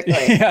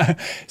specifically. Yeah.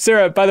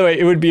 Sarah, by the way,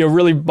 it would be a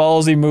really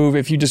ballsy move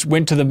if you just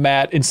went to the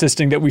mat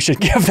insisting that we should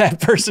give that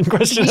person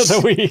question of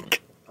the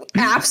week.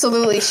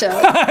 Absolutely should.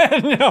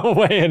 No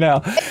way in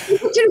hell. If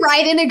you can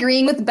write in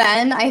agreeing with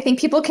Ben, I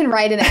think people can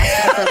write in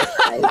asking for the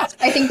prize.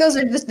 I think those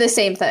are the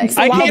same thing.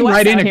 I can't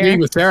write in agreeing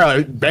with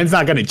Sarah. Ben's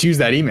not going to choose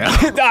that email.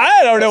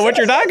 I don't know what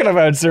you're talking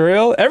about,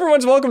 Surreal.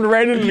 Everyone's welcome to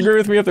write in and agree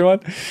with me if they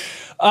want.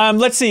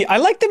 Let's see. I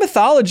like the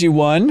mythology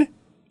one.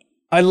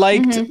 I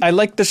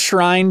liked the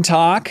shrine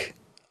talk.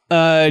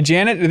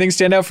 Janet, anything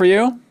stand out for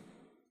you?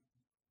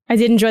 I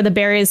did enjoy the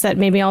berries that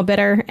made me all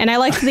bitter, and I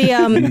liked the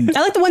I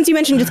like the ones you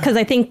mentioned just because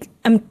I think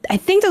those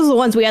are the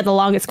ones we had the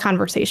longest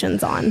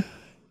conversations on.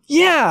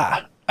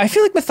 Yeah, I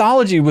feel like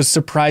mythology was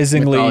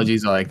surprisingly.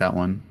 Mythologies, I like that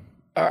one.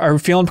 Are we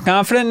feeling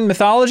confident in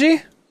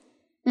mythology?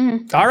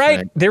 Mm-hmm. All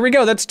right, there we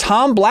go. That's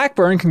Tom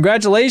Blackburn.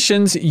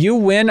 Congratulations, you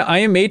win I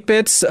Am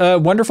 8-Bit's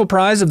wonderful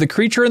prize of the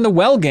Creature in the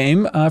Well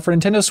game for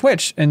Nintendo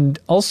Switch, and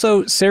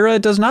also Sarah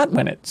does not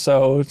win it,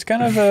 so it's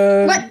kind of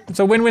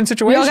it's a win-win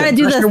situation. We all gotta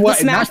do the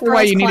Smash Bros.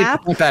 Why you need clap.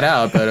 to point that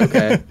out, but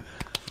okay.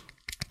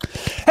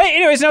 Hey,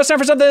 anyways, now it's time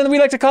for something we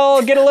like to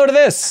call Get a Load of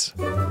This.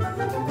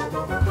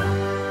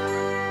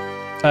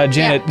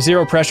 Janet,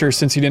 zero pressure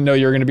since you didn't know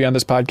you were going to be on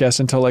this podcast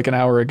until like an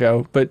hour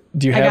ago. But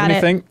do you have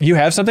anything? You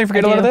have something for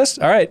Get a Load of This?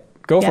 All right,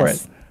 go for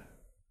it.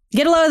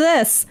 Get a load of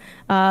this.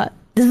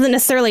 This isn't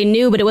necessarily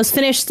new, but it was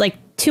finished like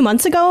 2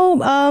 months ago,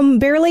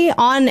 barely,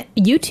 on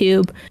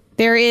YouTube.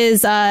 There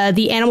is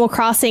the Animal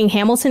Crossing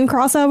Hamilton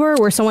crossover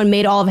where someone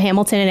made all of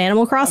Hamilton and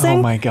Animal Crossing.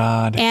 Oh my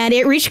God. And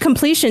it reached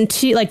completion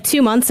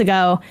 2 months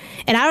ago.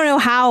 And I don't know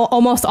how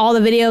almost all the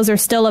videos are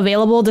still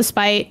available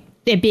despite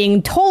it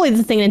being totally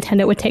the thing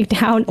Nintendo would take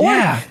down.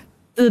 Or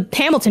the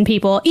Hamilton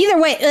people. Either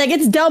way, like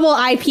it's double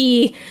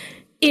IP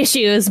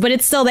issues, but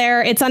it's still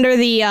there. It's under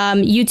the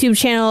YouTube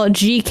channel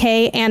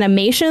GK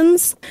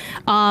Animations.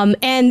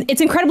 And it's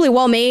incredibly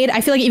well made.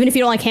 I feel like even if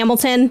you don't like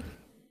Hamilton,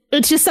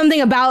 it's just something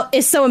about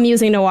it's so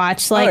amusing to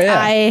watch. Like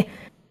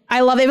I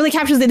love it. It really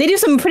captures it. They do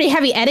some pretty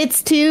heavy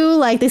edits too.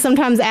 Like they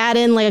sometimes add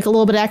in like a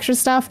little bit of extra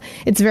stuff.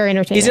 It's very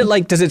entertaining. Is it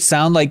like, does it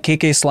sound like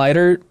KK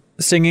Slider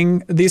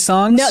singing these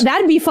songs? No,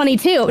 that'd be funny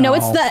too. No,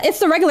 it's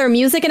the regular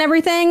music and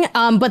everything.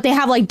 But they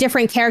have like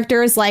different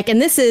characters. Like,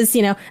 and this is,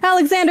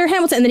 Alexander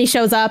Hamilton. And then he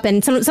shows up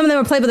and some of them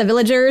are played by the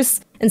villagers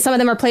and some of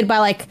them are played by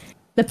like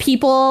the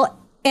people,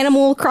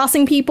 Animal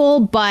Crossing people.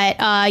 But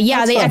I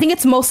think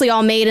it's mostly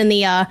all made in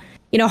the,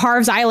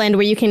 Harv's Island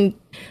where you can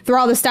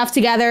throw all the stuff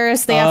together.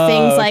 So they have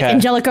things like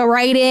Angelica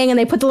writing and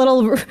they put the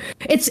little,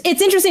 it's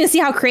interesting to see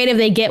how creative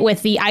they get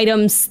with the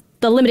items,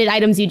 the limited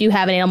items you do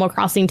have in Animal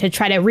Crossing to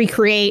try to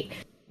recreate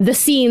the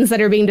scenes that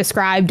are being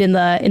described in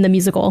the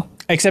musical.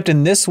 Except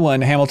in this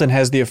one, Hamilton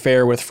has the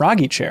affair with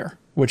Froggy Chair,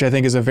 which I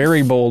think is a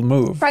very bold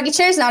move. Froggy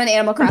Chair is not an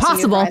Animal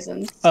Crossing.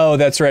 Impossible. Oh,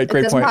 that's right.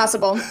 Great point. It's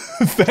impossible.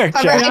 Fact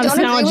However, check. I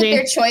don't agree with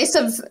their choice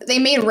of, they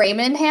made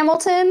Raymond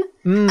Hamilton,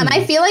 and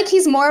I feel like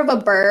he's more of a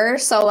burr,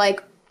 so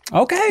like,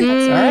 okay.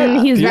 All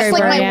right. He's that's very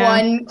like burr, my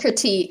one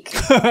critique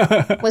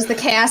was the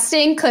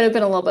casting could have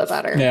been a little bit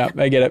better. Yeah,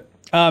 I get it.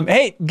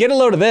 Hey, get a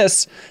load of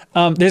this.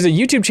 There's a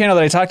YouTube channel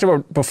that I talked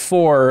about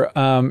before.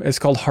 It's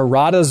called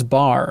Harada's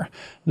Bar.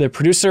 The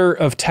producer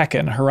of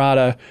Tekken,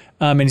 Harada,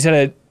 and he's had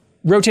a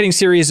rotating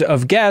series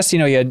of guests. He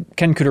had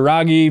Ken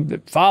Kutaragi,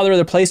 the father of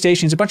the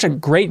PlayStation. He's a bunch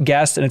of great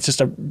guests, and it's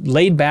just a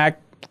laid-back,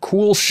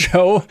 cool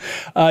show.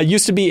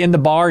 Used to be in the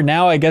bar.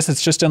 Now I guess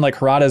it's just in like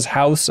Harada's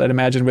house, I'd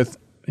imagine, with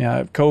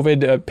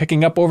COVID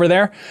picking up over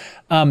there.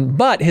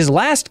 But his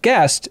last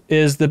guest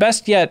is the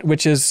best yet,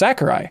 which is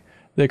Sakurai.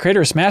 The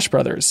creator of Smash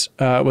Brothers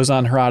was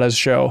on Harada's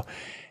show.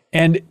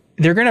 And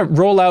they're going to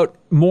roll out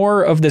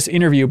more of this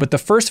interview, but the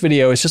first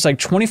video is just like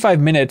 25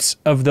 minutes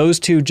of those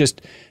two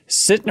just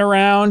sitting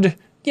around.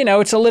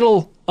 It's a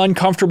little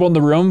uncomfortable in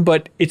the room,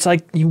 but it's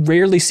like you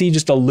rarely see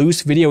just a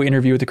loose video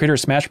interview with the creator of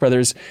Smash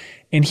Brothers.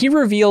 And he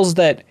reveals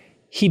that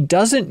he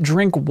doesn't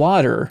drink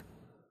water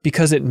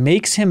because it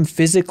makes him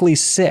physically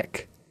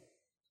sick.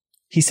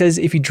 He says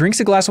if he drinks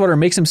a glass of water, it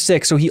makes him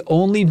sick, so he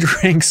only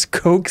drinks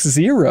Coke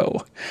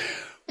Zero,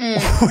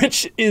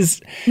 which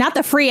is... Not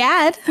the free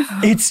ad.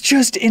 It's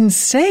just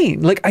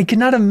insane. Like, I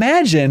cannot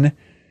imagine.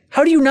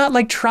 How do you not,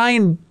 like, try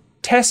and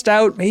test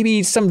out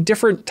maybe some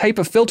different type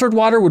of filtered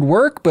water would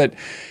work? But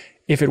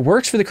if it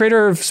works for the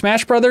creator of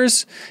Smash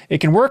Brothers, it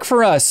can work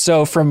for us.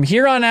 So from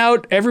here on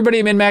out, everybody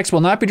at MinMax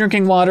will not be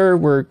drinking water.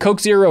 We're Coke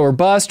Zero or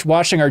bust,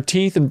 washing our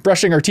teeth and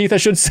brushing our teeth, I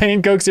should say,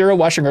 in Coke Zero,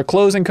 washing our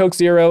clothes in Coke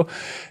Zero.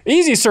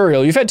 Easy,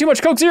 Surreal. You've had too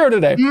much Coke Zero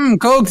today.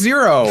 Coke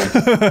Zero.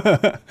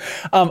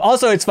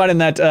 Also, it's fun in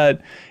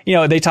that,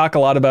 they talk a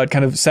lot about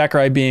kind of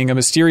Sakurai being a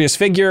mysterious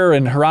figure,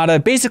 and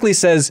Harada basically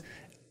says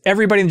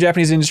everybody in the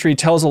Japanese industry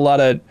tells a lot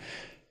of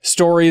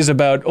stories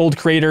about old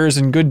creators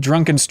and good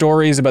drunken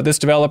stories about this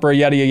developer,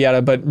 yada, yada, yada,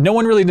 but no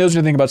one really knows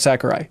anything about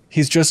Sakurai.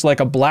 He's just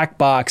like a black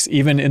box,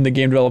 even in the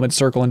game development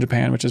circle in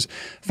Japan, which is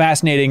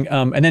fascinating.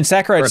 And then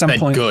Sakurai at some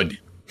point... Good.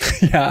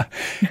 Yeah.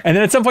 And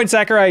then at some point,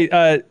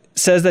 Sakurai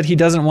says that he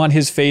doesn't want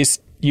his face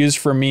used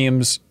for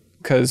memes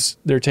because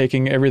they're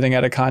taking everything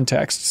out of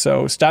context.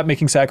 So stop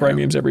making Sakurai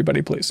memes,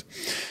 everybody, please.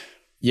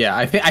 Yeah,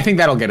 I think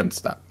that'll get him to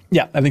stop.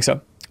 Yeah, I think so.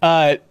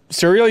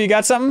 Surreal, you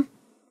got something?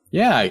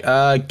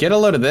 Yeah, get a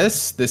load of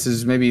this. This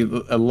is maybe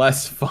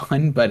less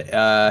fun, but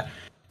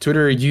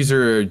Twitter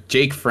user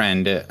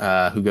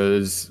JakeFriend, who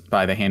goes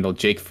by the handle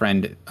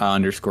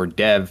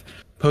JakeFriend_dev,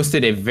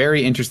 posted a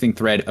very interesting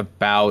thread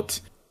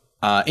about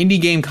indie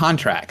game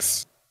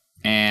contracts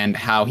and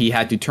how he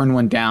had to turn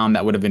one down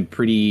that would have been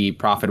pretty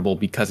profitable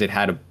because it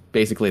had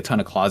basically a ton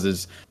of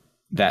clauses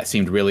that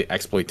seemed really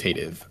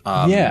exploitative.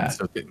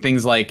 So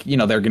things like,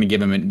 they're going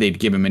to they'd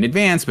give him an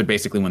advance, but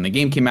basically when the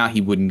game came out,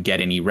 he wouldn't get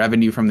any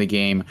revenue from the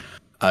game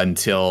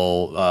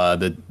until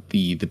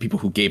the people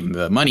who gave him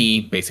the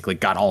money basically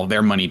got all of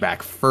their money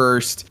back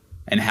first.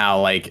 And how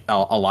like a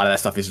lot of that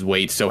stuff is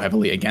weighed so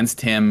heavily against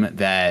him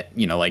that,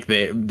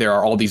 there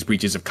are all these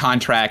breaches of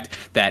contract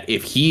that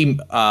if he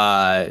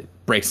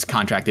breaks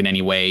contract in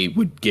any way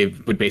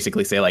would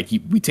basically say like,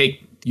 we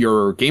take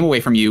your game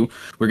away from you,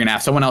 we're gonna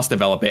have someone else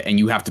develop it and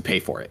you have to pay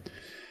for it,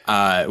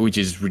 which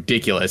is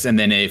ridiculous. And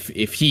then if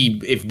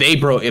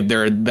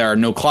there are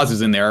no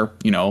clauses in there,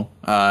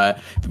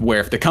 where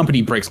if the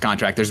company breaks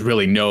contract, there's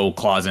really no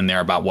clause in there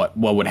about what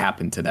would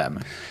happen to them.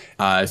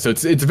 So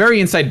it's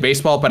very inside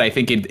baseball, but I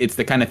think it's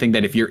the kind of thing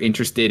that if you're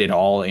interested at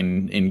all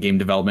in game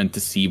development to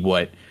see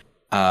what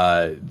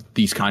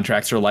these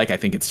contracts are like, I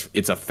think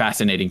it's a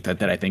fascinating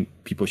that I think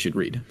people should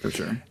read for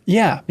sure.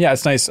 Yeah,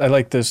 it's nice. I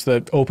like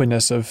the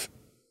openness of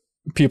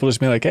people just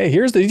being like, hey,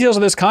 here's the details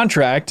of this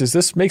contract. Does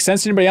this make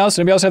sense to anybody else?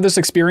 Anybody else have this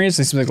experience?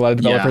 It seems like a lot of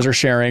developers are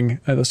sharing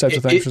those types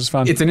of things, which is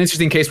fun. It's an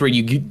interesting case where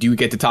you do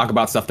get to talk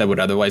about stuff that would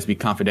otherwise be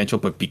confidential,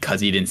 but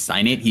because he didn't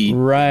sign it, he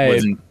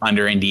wasn't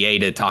under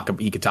NDA to talk.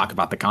 He could talk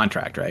about the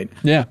contract, right?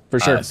 Yeah, for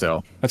sure.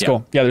 So that's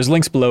cool. Yeah, there's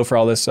links below for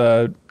all this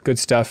good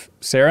stuff.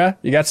 Sarah,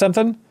 you got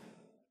something?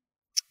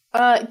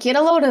 Get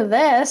a load of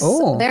this.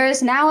 Oh. There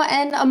is now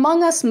an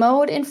Among Us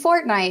mode in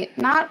Fortnite,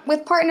 not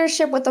with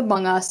partnership with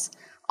Among Us.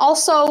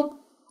 Also,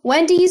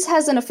 Wendy's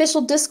has an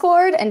official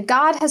Discord, and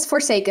God has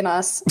forsaken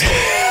us.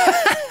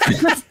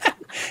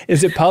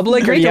 Is it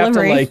public, or do you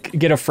delivery. have to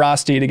get a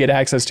Frosty to get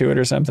access to it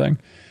or something?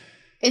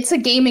 It's a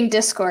gaming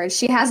Discord.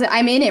 She has it.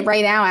 I'm in it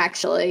right now,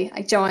 actually.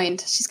 I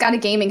joined. She's got a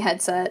gaming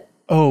headset.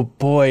 Oh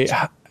boy.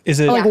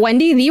 Is it like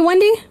Wendy? The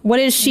Wendy? What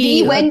is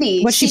she? The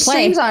Wendy. What's she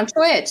streams on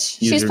Twitch.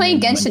 She's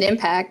playing Genshin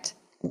Impact.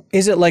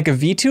 Is it like a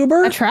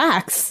VTuber? That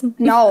tracks.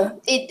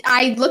 No,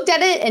 I looked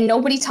at it and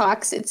nobody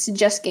talks. It's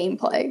just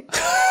gameplay.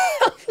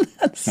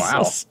 That's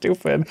so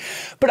stupid.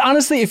 But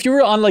honestly, if you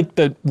were on like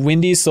the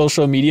Wendy's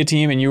social media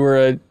team and you were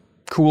a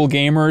cool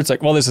gamer, it's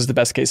like, well, this is the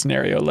best case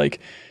scenario. Like,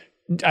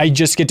 I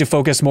just get to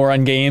focus more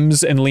on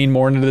games and lean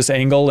more into this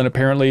angle. And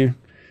apparently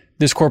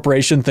this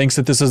corporation thinks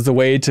that this is the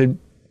way to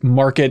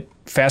market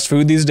fast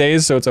food these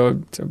days. So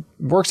it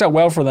works out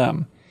well for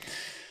them.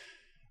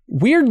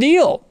 Weird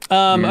deal.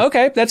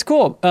 Okay, that's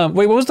cool.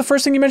 Wait, what was the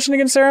first thing you mentioned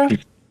again, Sarah?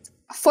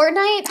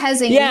 Fortnite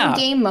has a new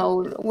game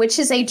mode, which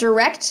is a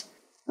direct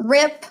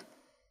rip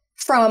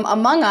from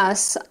Among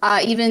Us,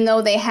 even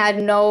though they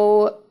had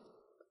no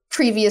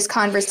previous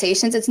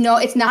conversations. It's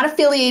not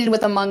affiliated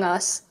with Among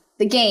Us,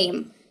 the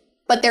game,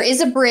 but there is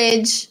a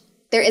bridge,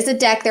 there is a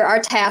deck, there are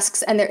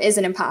tasks, and there is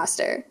an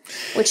imposter,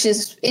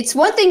 it's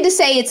one thing to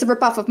say it's a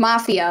ripoff of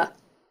Mafia,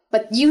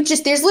 but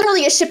there's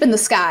literally a ship in the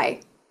sky.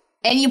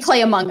 And you play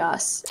Among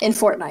Us in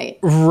Fortnite.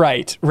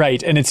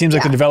 Right. And it seems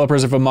like the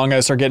developers of Among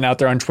Us are getting out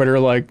there on Twitter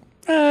like,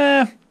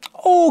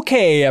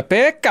 okay,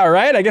 Epic, all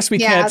right, I guess we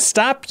can't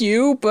stop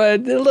you,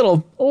 but a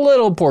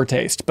little poor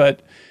taste.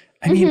 But,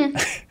 I mean,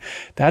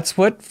 that's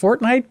what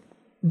Fortnite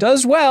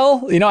does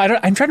well.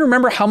 I'm trying to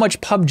remember how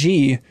much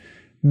PUBG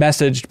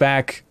messaged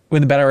back when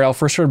the Battle Royale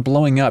first started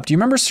blowing up. Do you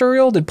remember,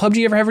 Surreal? Did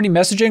PUBG ever have any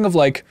messaging of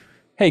like,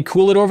 hey,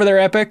 cool it over there,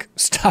 Epic?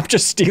 Stop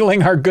just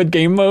stealing our good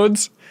game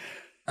modes?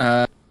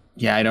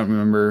 Yeah, I don't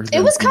remember.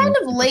 It was kind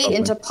of late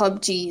into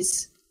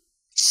PUBG's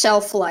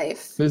shelf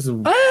life? This is,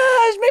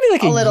 maybe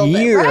like a little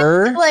year. bit,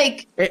 right?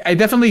 Like, I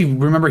definitely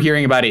remember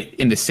hearing about it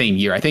in the same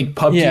year. I think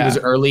PUBG was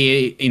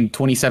early in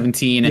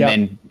 2017, and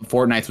then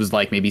Fortnite was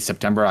like maybe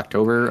September,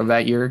 October of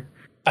that year.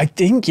 I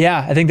think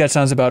that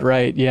sounds about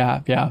right.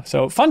 Yeah.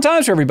 So fun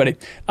times for everybody.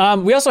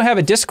 We also have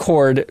a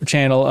Discord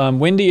channel.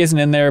 Wendy isn't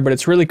in there, but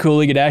it's really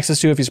cool. You get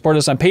access to it if you support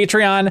us on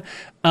Patreon.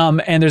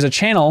 And there's a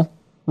channel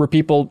where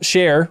people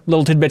share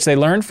little tidbits they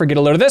learned. Get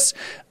a load of this.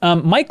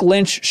 Mike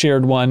Lynch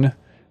shared one,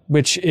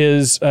 which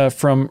is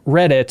from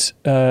Reddit.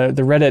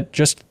 The Reddit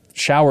just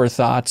shower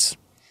thoughts.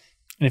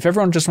 And if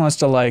everyone just wants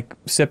to like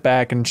sit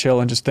back and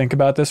chill and just think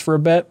about this for a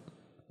bit,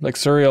 like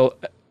Surreal,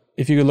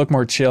 if you could look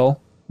more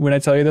chill when I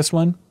tell you this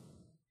one,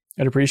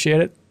 I'd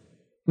appreciate it.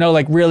 No,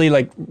 like really,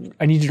 like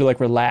I need you to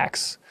like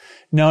relax.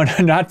 No,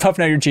 not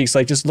puffing out your cheeks.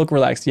 Like just look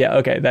relaxed. Yeah,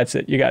 okay, that's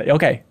it. You got it.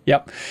 Okay,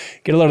 yep.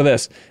 Get a load of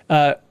this.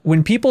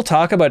 When people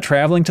talk about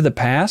traveling to the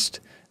past,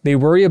 they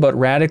worry about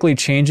radically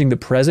changing the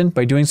present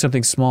by doing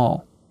something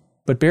small.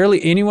 But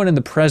barely anyone in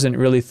the present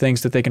really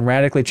thinks that they can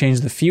radically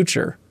change the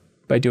future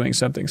by doing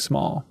something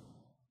small.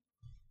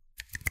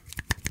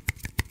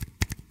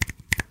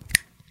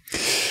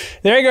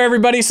 There you go,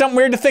 everybody. Something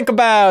weird to think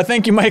about.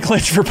 Thank you, Mike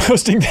Lynch, for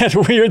posting that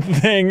weird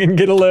thing and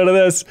get a load of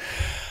this.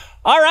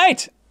 All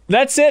right.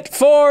 That's it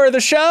for the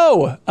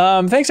show.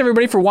 Thanks,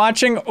 everybody, for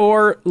watching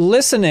or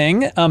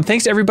listening.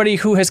 Thanks to everybody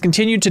who has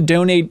continued to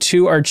donate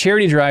to our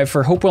charity drive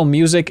for Hopewell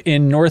Music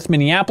in North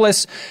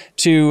Minneapolis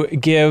to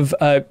give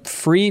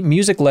free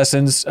music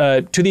lessons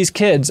to these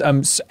kids.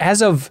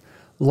 As of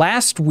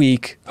last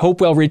week,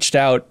 Hopewell reached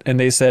out and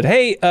they said,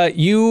 hey,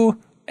 you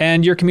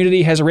and your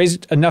community has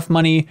raised enough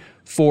money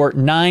for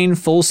 9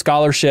 full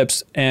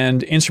scholarships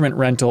and instrument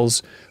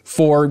rentals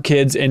for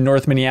kids in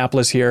North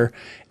Minneapolis here.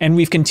 And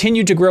we've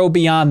continued to grow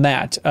beyond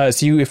that. So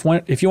if you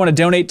want to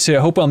donate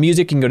to Hopewell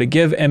Music, you can go to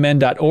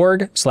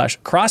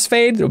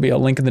givemn.org/crossfade. There'll be a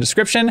link in the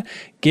description.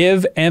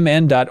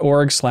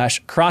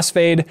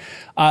 Givemn.org/crossfade.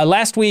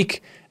 Last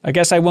week, I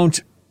guess I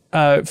won't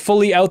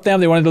fully out them.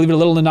 They wanted to leave it a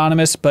little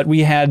anonymous, but we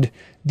had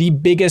the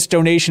biggest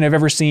donation I've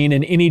ever seen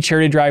in any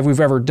charity drive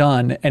we've ever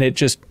done. And it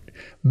just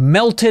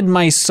melted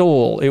my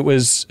soul. It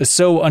was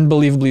so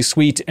unbelievably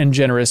sweet and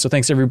generous. So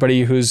thanks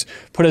everybody who's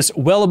put us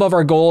well above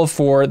our goal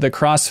for the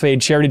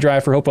Crossfade charity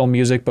drive for Hopewell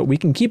Music, but we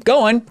can keep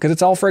going because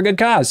it's all for a good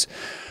cause.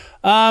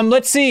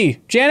 Let's see.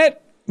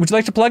 Janet, would you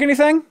like to plug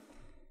anything?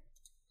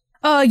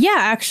 Yeah,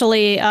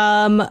 actually,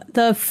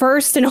 the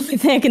first and only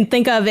thing I can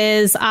think of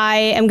is I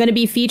am going to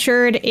be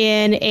featured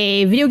in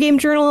a video game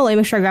journal. Let me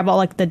make sure I grab all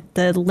like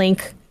the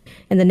link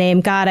and the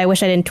name. God, I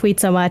wish I didn't tweet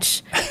so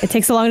much. It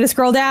takes so long to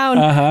scroll down.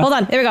 Hold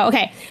on. There we go.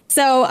 Okay.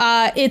 So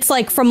it's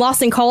like from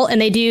Lost and Cult, and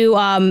they do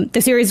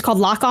the series is called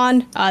Lock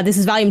On. This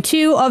is volume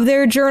 2 of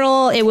their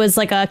journal. It was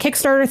like a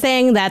Kickstarter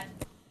thing that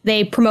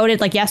they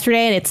promoted like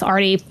yesterday, and it's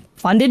already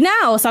funded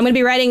now. So I'm going to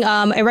be writing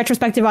a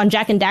retrospective on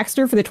Jak and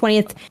Daxter for the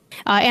 20th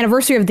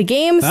anniversary of the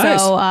game. Nice.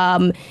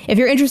 So if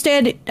you're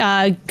interested,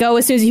 go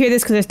as soon as you hear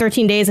this, because there's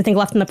 13 days, I think,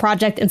 left in the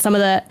project, and some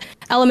of the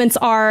elements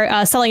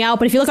are selling out.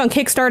 But if you look on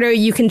Kickstarter,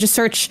 you can just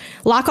search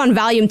Lock On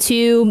Volume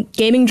 2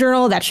 Gaming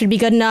Journal. That should be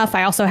good enough.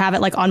 I also have it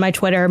like on my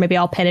Twitter. Maybe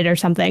I'll pin it or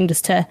something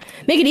just to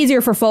make it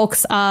easier for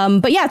folks.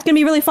 But yeah, it's going to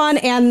be really fun.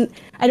 And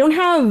I don't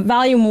have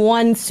Volume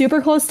 1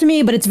 super close to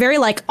me, but it's very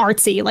like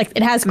artsy. Like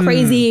it has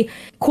crazy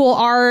cool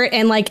art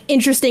and like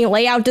interesting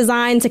layout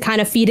design to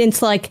kind of feed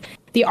into like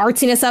the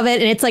artsiness of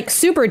it. And it's like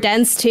super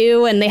dense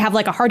too. And they have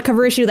like a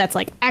hardcover issue that's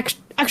like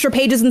extra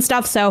pages and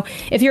stuff. So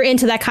if you're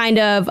into that kind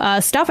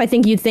of stuff, I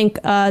think you'd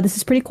think this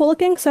is pretty cool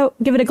looking. So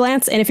give it a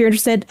glance. And if you're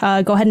interested,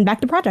 go ahead and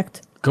back the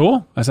project.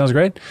 Cool. That sounds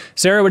great.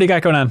 Sarah, what do you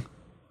got going on?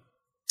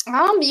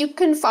 You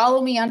can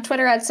follow me on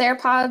Twitter at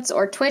SarahPods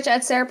or Twitch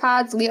at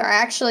SarahPods. We are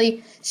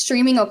actually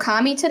streaming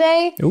Okami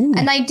today. Ooh.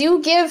 And I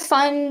do give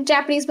fun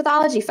Japanese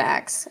mythology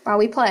facts while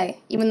we play,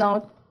 even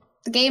though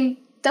the game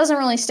doesn't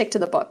really stick to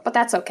the book, but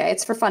that's okay.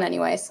 It's for fun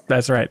anyways.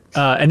 That's right.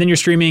 And then you're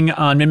streaming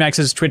on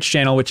MinMax's Twitch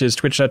channel, which is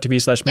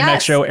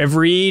twitch.tv/MinMax Show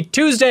every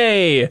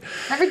Tuesday.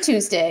 Every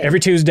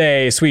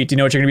Tuesday. Sweet. Do you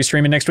know what you're going to be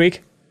streaming next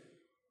week?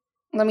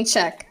 Let me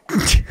check.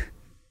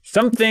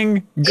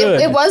 Something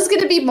good. It was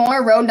going to be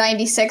more Road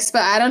 96,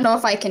 but I don't know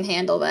if I can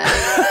handle that.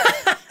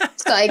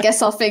 So I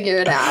guess I'll figure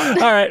it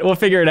out. All right, we'll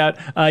figure it out.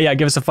 Yeah,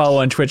 give us a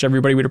follow on Twitch,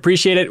 everybody. We'd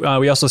appreciate it.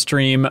 We also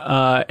stream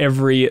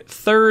every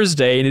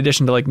Thursday, in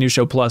addition to like New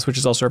Show Plus, which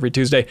is also every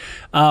Tuesday.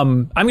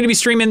 I'm going to be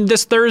streaming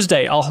this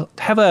Thursday. I'll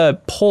have a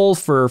poll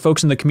for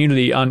folks in the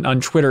community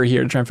on Twitter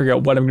here to try and figure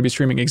out what I'm going to be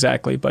streaming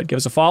exactly. But give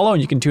us a follow,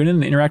 and you can tune in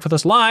and interact with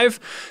us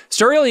live.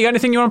 Sturriel, you got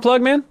anything you want to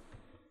plug, man?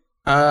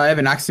 I have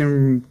an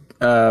Axiom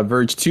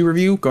Verge 2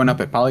 review going up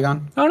at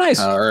Polygon. Oh,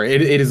 nice. Or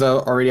it is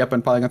already up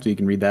on Polygon, so you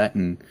can read that.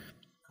 And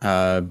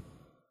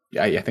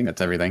Yeah, I think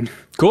that's everything.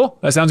 Cool.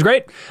 That sounds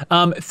great.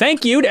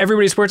 Thank you to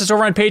everybody who supports us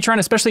over on Patreon,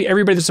 especially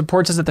everybody that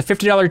supports us at the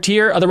 $50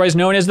 tier, otherwise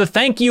known as the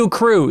Thank You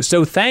Crew.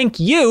 So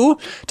thank you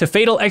to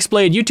Fatal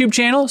X-Blade YouTube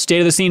channel, State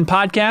of the Scene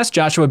podcast,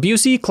 Joshua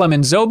Busey,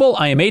 Clement Zobel,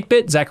 I Am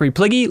 8-Bit, Zachary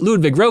Pliggy,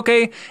 Ludwig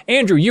Roque,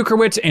 Andrew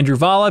Ukerwitz, Andrew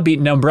Vala,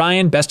 Beaten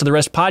O'Brien, Best of the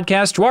Rest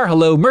podcast, Dwar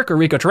Hello, Merco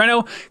Rico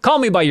Torreno, Call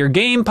Me By Your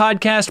Game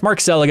podcast, Mark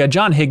Seliga,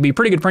 John Higby,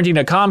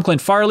 PrettyGoodPrinting.com,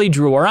 Clint Farley,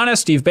 Drew Orana,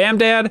 Steve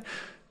Bamdad.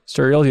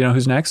 Sturriel, do you know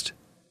who's next?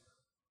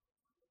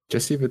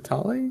 Jesse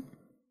Vitale?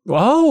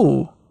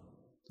 Whoa.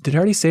 Did I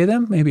already say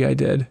them? Maybe I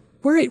did.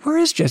 Where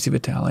is Jesse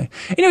Vitale?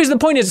 Anyways, the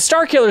point is,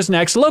 Starkiller's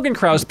next, Logan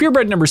Krause,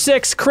 Purebred number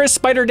 6, Chris,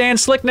 Spider Dan,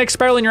 Slick Nick,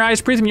 Spiral in Your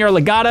Eyes, Prism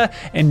Yarlagata,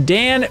 and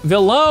Dan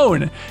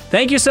Villone.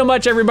 Thank you so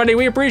much, everybody.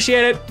 We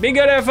appreciate it. Be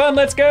good, have fun.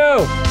 Let's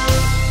go.